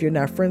 If you're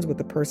not friends with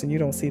the person, you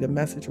don't see the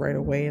message right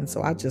away. And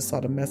so I just saw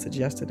the message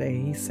yesterday.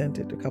 He sent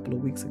it a couple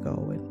of weeks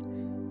ago.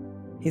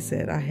 And he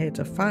said, I had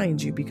to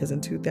find you because in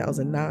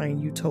 2009,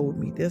 you told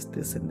me this,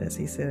 and this.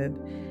 He said,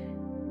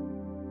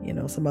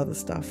 some other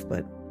stuff.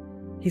 But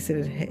he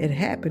said it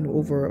happened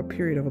over a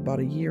period of about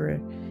a year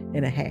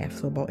and a half.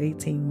 So about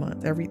 18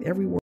 months. Every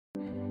word.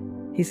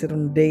 He said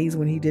on the days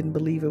when he didn't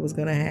believe it was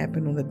going to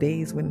happen, on the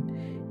days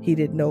when he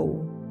didn't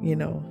know,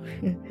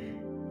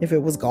 if it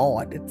was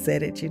God that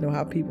said it,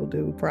 how people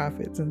do,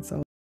 prophets. And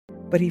so,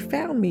 but he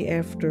found me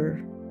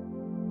after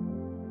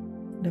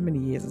How many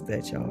years is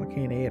that, y'all? I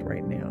can't add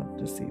right now.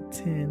 Just see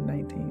 10,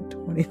 19,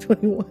 20,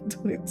 21,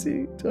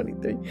 22,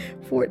 23,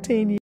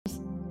 14 years.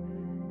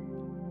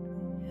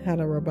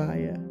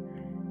 Hadarabiah.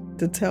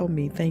 To tell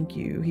me thank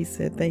you. He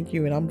said thank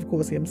you. And I'm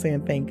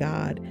saying thank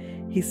God.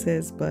 He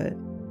says, but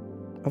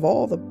of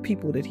all the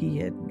people that he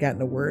had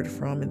gotten a word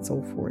from and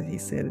so forth, he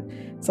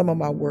said some of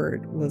my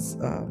word was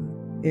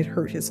it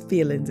hurt his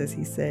feelings, as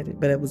he said it,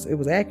 but it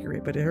was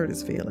accurate, but it hurt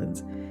his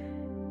feelings.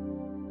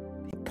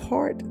 The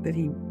part that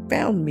he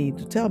found me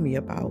to tell me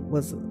about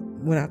was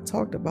when I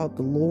talked about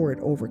the Lord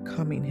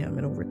overcoming him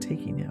and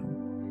overtaking him.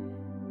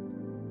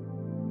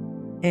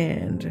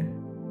 And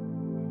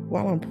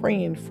while I'm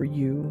praying for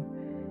you,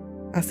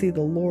 I see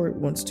the Lord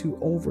wants to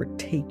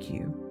overtake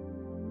you.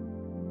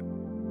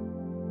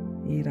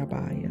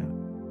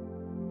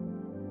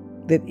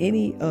 That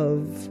any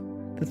of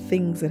the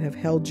things that have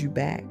held you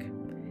back,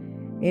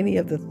 any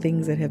of the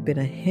things that have been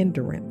a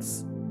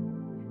hindrance,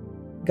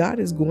 God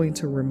is going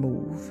to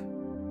remove.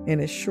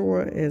 And as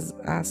sure as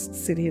I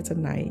sit here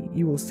tonight,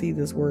 you will see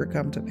this word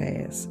come to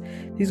pass.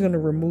 He's going to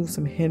remove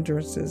some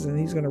hindrances, and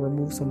he's going to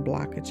remove some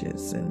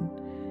blockages, and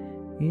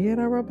he's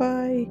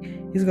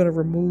going to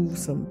remove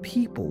some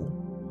people.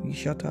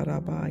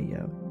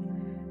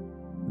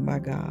 My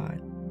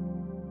God.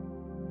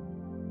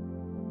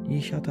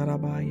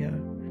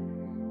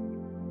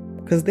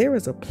 Because there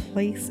is a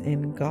place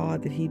in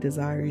God that he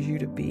desires you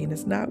to be, and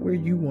it's not where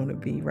you want to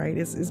be, right?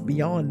 It's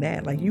beyond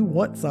that. Like, you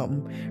want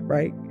something,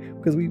 right?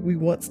 Because we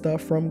want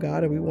stuff from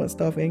God, and we want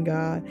stuff in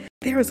God.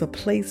 There is a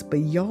place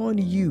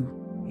beyond you.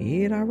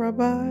 We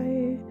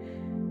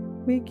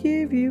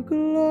give you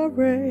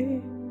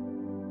glory,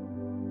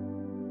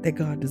 that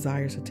God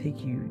desires to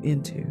take you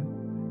into.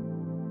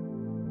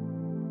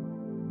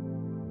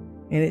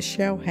 And it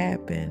shall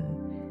happen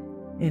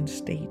in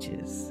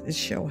stages. It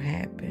shall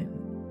happen.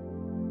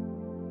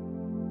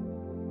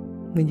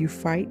 When you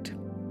fight,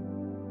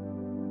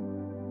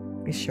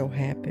 it shall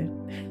happen.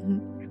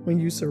 When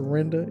you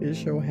surrender, it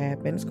shall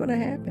happen. It's going to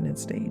happen in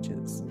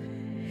stages.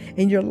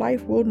 And your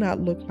life will not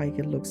look like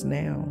it looks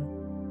now.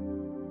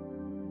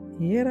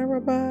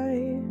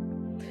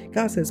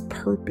 God says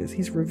purpose.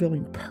 He's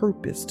revealing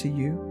purpose to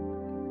you.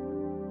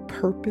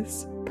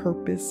 Purpose,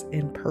 purpose,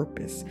 and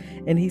purpose.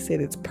 And he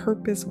said it's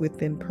purpose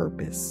within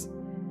purpose.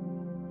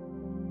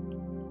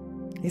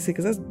 He said,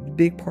 because that's a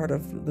big part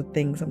of the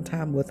thing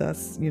sometimes with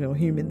us,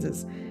 humans,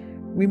 is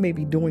we may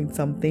be doing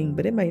something,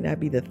 but it might not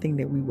be the thing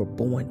that we were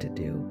born to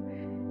do.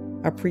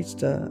 I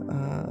preached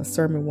a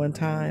sermon one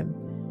time.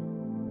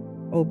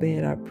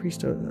 I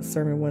preached a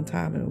sermon one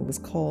time, and it was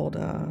called,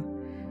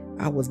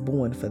 I Was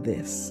Born for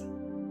This.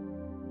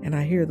 And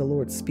I hear the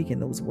Lord speaking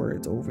those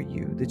words over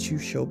you, that you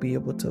shall be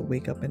able to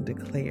wake up and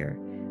declare,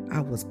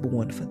 I was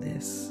born for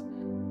this.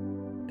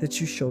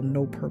 That you shall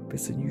know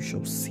purpose, and you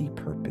shall see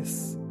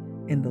purpose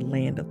in the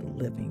land of the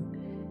living.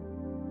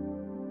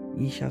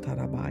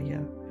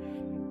 Yishatarabaya.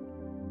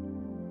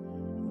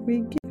 We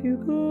give you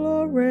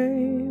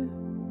glory.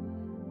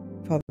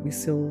 Father, we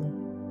seal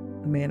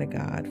the man of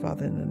God,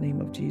 Father, in the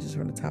name of Jesus,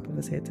 from the top of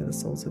his head to the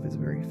soles of his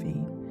very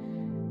feet.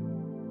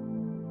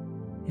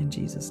 In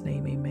Jesus'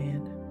 name,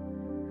 amen.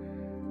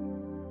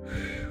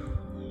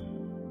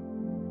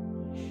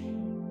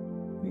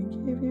 We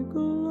give you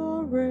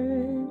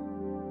glory.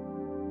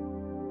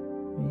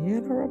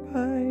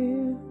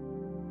 Yedarabai.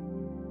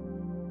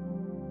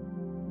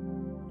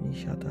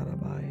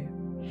 Yishatarabai.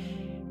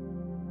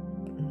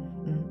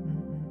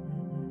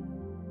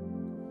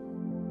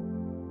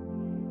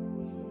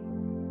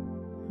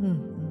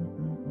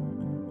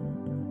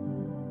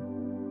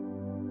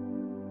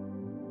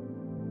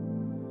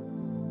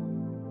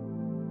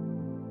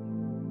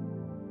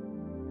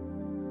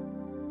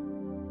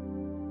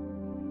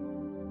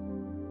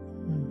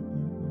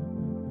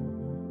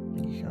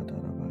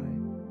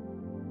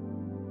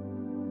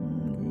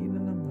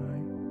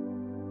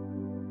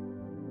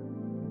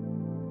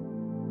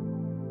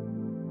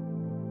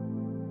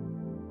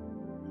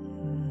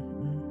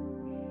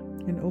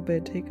 And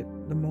Obed, take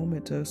the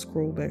moment to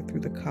scroll back through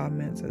the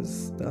comments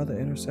as the other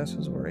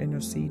intercessors were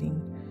interceding.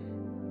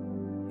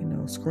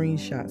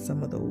 Screenshot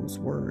some of those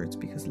words,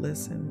 because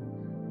listen,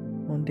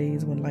 on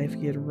days when life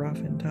gets rough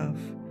and tough,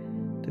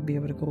 to be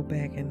able to go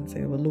back and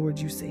say, well, Lord,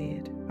 you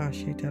said, God,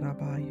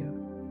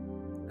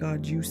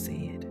 you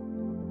said,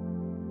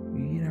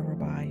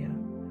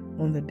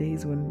 on the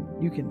days when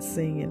you can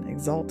sing and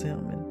exalt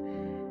him and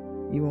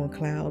you on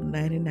cloud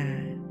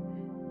 99,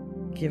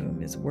 give him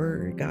his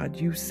word. God,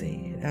 you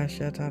said,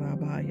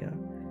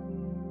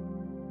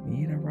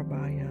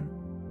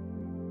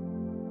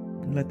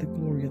 and let the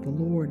glory of the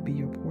Lord be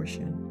your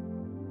portion.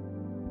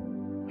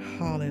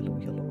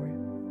 Hallelujah, Lord.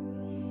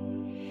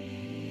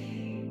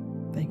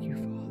 Thank you,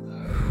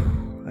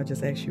 Father. I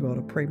just ask you all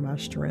to pray my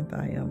strength.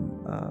 I am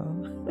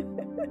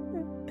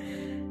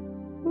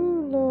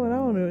oh Lord, I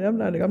don't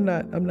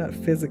know. I'm not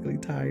physically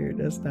tired.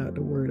 That's not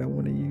the word I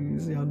want to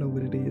use. Y'all know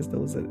what it is.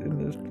 Those that in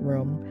this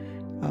room,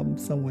 I'm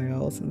somewhere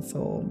else, and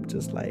so I'm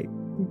just like,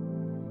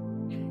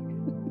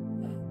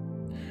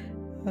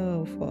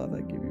 oh Father,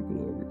 I give you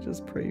glory.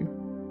 Just pray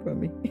for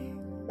me.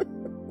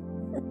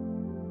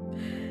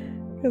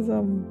 Because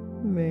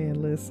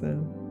man,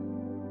 listen.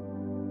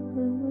 I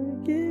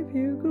give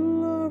you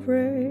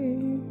glory.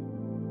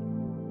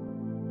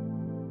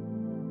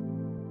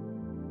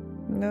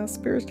 Now,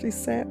 spiritually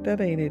sapped, that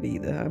ain't it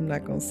either. I'm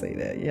not going to say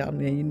that. Y'all,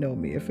 man, you know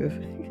me. If I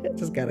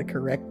just got to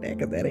correct that,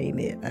 because that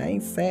ain't it. I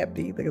ain't sapped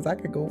either, because I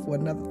could go for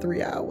another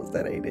 3 hours.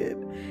 That ain't it.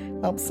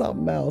 I'm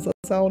something else. I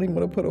don't even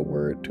want to put a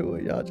word to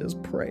it. Y'all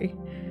just pray.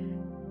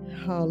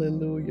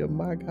 Hallelujah.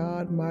 My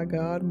God, my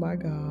God, my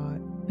God.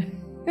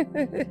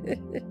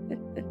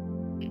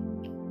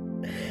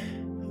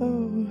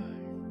 Oh,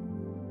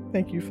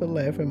 thank you for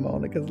laughing,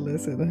 Mona, because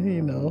listen,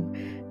 you know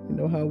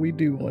how we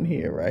do on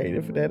here, right?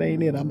 If that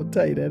ain't it, I'm going to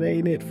tell you that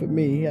ain't it for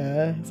me.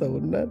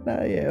 So,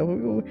 yeah,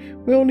 we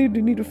don't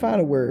need to find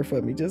a word for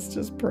me.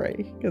 Just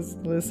pray. Because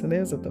listen,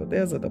 there's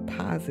a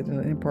deposit and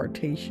an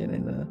impartation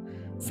and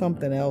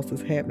something else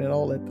is happening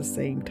all at the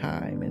same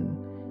time. And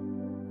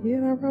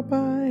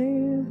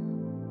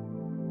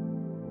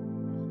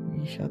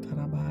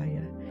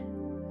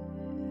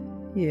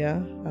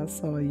yeah, I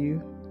saw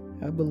you.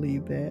 I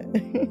believe that.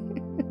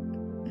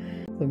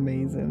 It's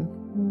amazing.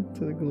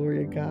 To the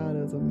glory of God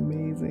is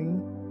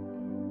amazing.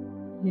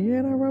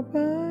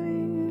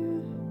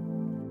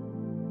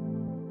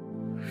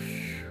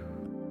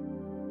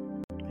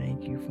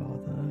 Thank you,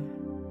 Father.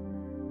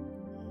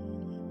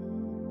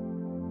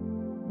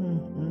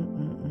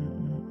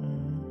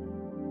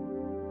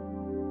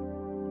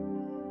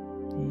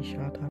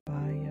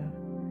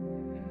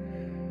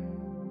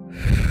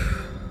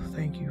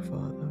 Thank you,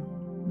 Father.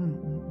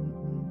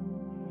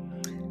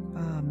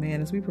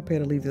 Man, as we prepare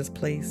to leave this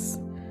place,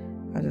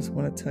 I just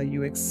want to tell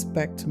you,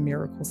 expect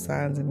miracle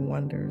signs and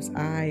wonders.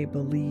 I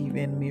believe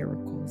in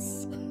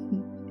miracles.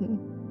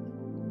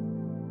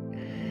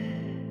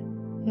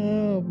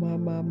 Oh, my.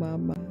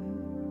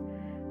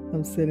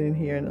 I'm sitting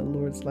here and the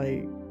Lord's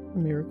like,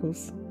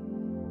 miracles.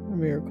 I'm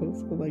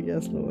like,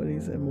 yes, Lord. He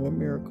said, more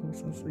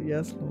miracles. I said,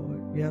 yes,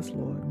 Lord,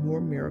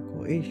 more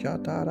miracles. He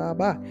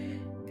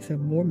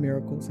said, more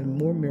miracles and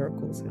more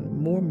miracles and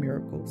more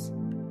miracles.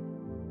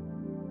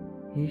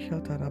 I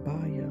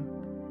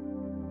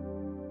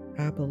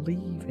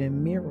believe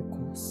in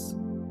miracles.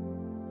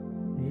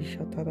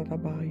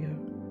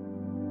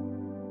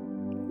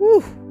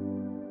 Woo!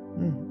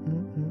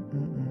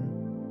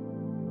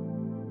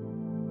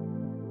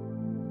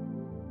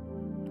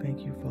 Thank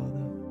you,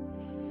 Father.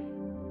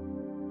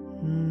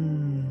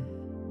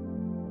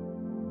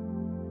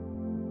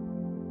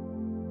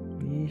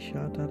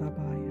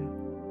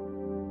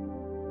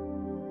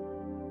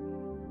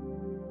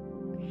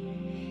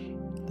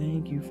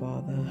 Thank you,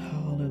 Father.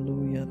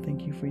 Hallelujah.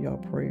 Thank you for your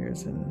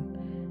prayers, and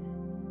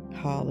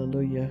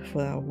hallelujah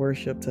for our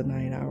worship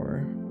tonight,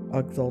 our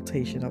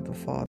exaltation of the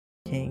Father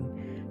King.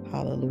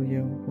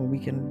 Hallelujah. When we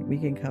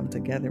can come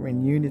together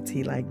in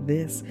unity like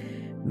this,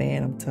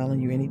 man, I'm telling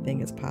you, anything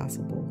is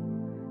possible.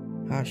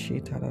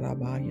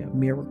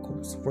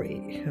 Miracles for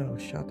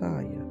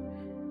Shataya.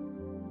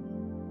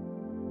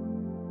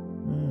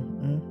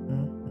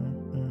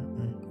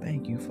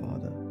 Thank you,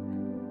 Father.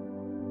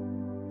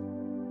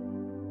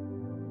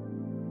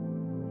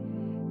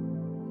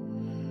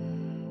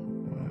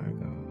 My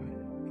God.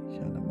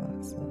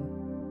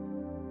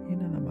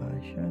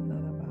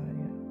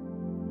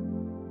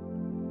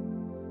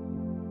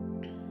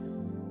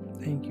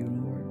 Thank you,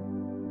 Lord.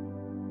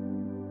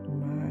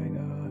 My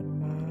God,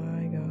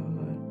 my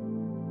God.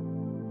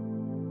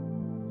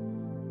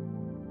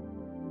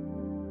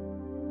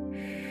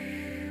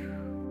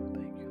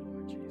 Thank you,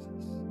 Lord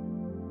Jesus.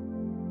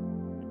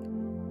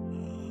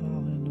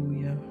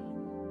 Hallelujah.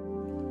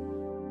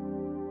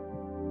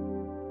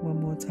 One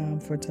more time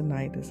for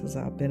tonight. This is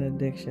our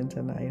benediction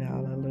tonight.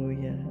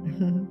 Hallelujah.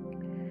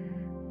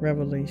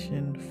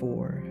 Revelation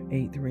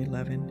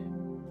 4:8-11.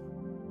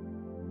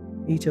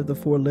 Each of the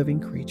 4 living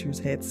creatures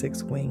had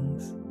 6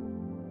 wings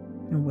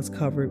and was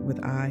covered with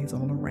eyes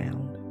all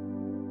around,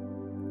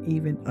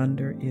 even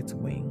under its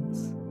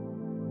wings.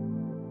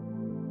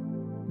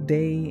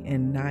 Day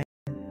and night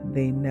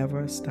they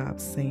never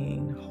stopped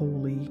saying,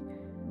 Holy,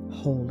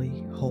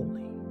 holy,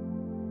 holy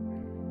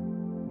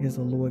is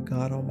the Lord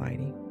God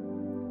Almighty,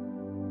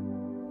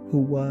 who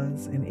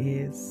was and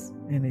is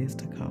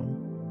to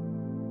come.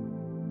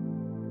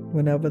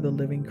 Whenever the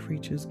living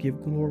creatures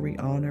give glory,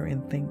 honor,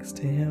 and thanks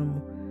to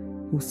Him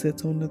who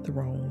sits on the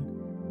throne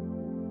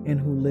and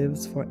who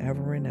lives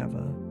forever and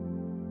ever,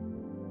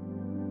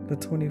 the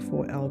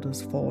 24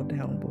 elders fall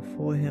down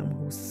before Him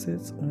who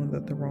sits on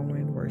the throne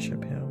and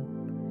worship Him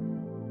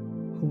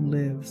who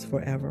lives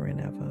forever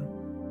and ever.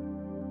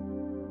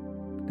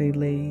 They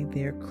lay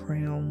their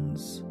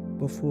crowns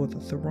before the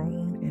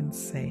throne and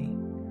say,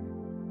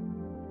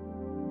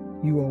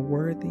 You are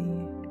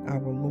worthy,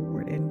 our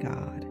Lord and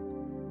God,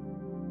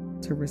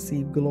 to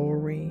receive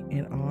glory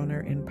and honor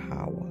and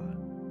power.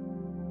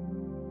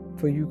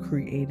 For you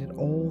created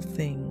all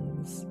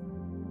things,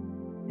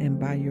 and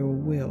by your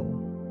will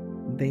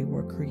they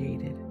were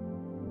created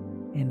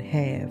and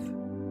have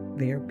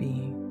their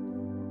being.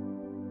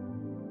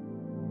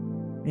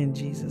 In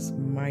Jesus'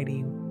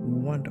 mighty,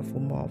 wonderful,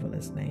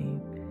 marvelous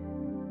name.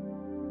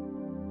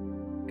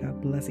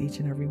 God bless each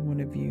and every one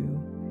of you.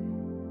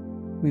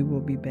 We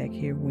will be back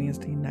here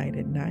Wednesday night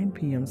at 9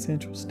 p.m.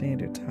 Central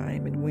Standard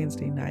Time. And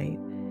Wednesday night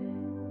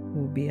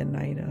will be a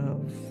night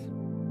of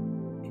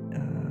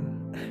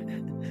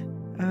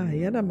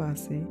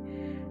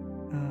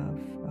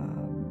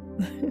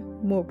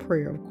more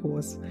prayer, of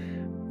course,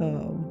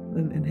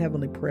 in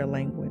heavenly prayer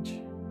language.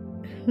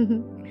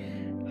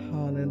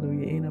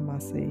 Hallelujah.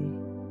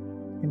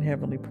 In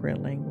heavenly prayer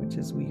language,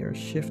 as we are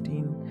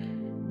shifting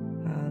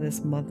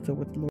this month to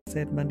what the Lord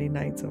said. Monday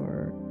nights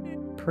are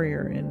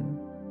prayer and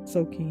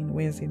soaking.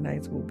 Wednesday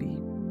nights will be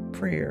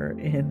prayer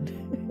and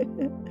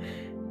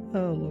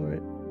oh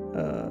Lord,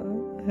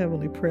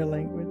 heavenly prayer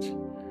language.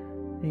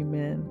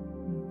 Amen.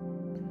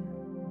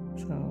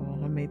 So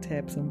I may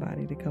tap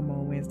somebody to come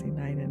on Wednesday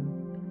night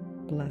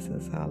and bless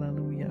us.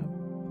 Hallelujah.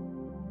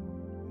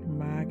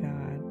 My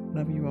God.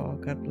 Love you all.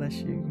 God bless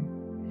you.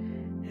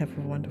 Have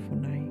a wonderful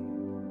night.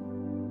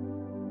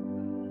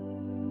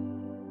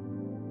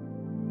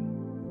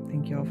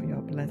 Thank y'all for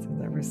your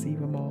blessings. I receive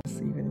them all.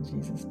 Receive it in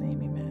Jesus' name.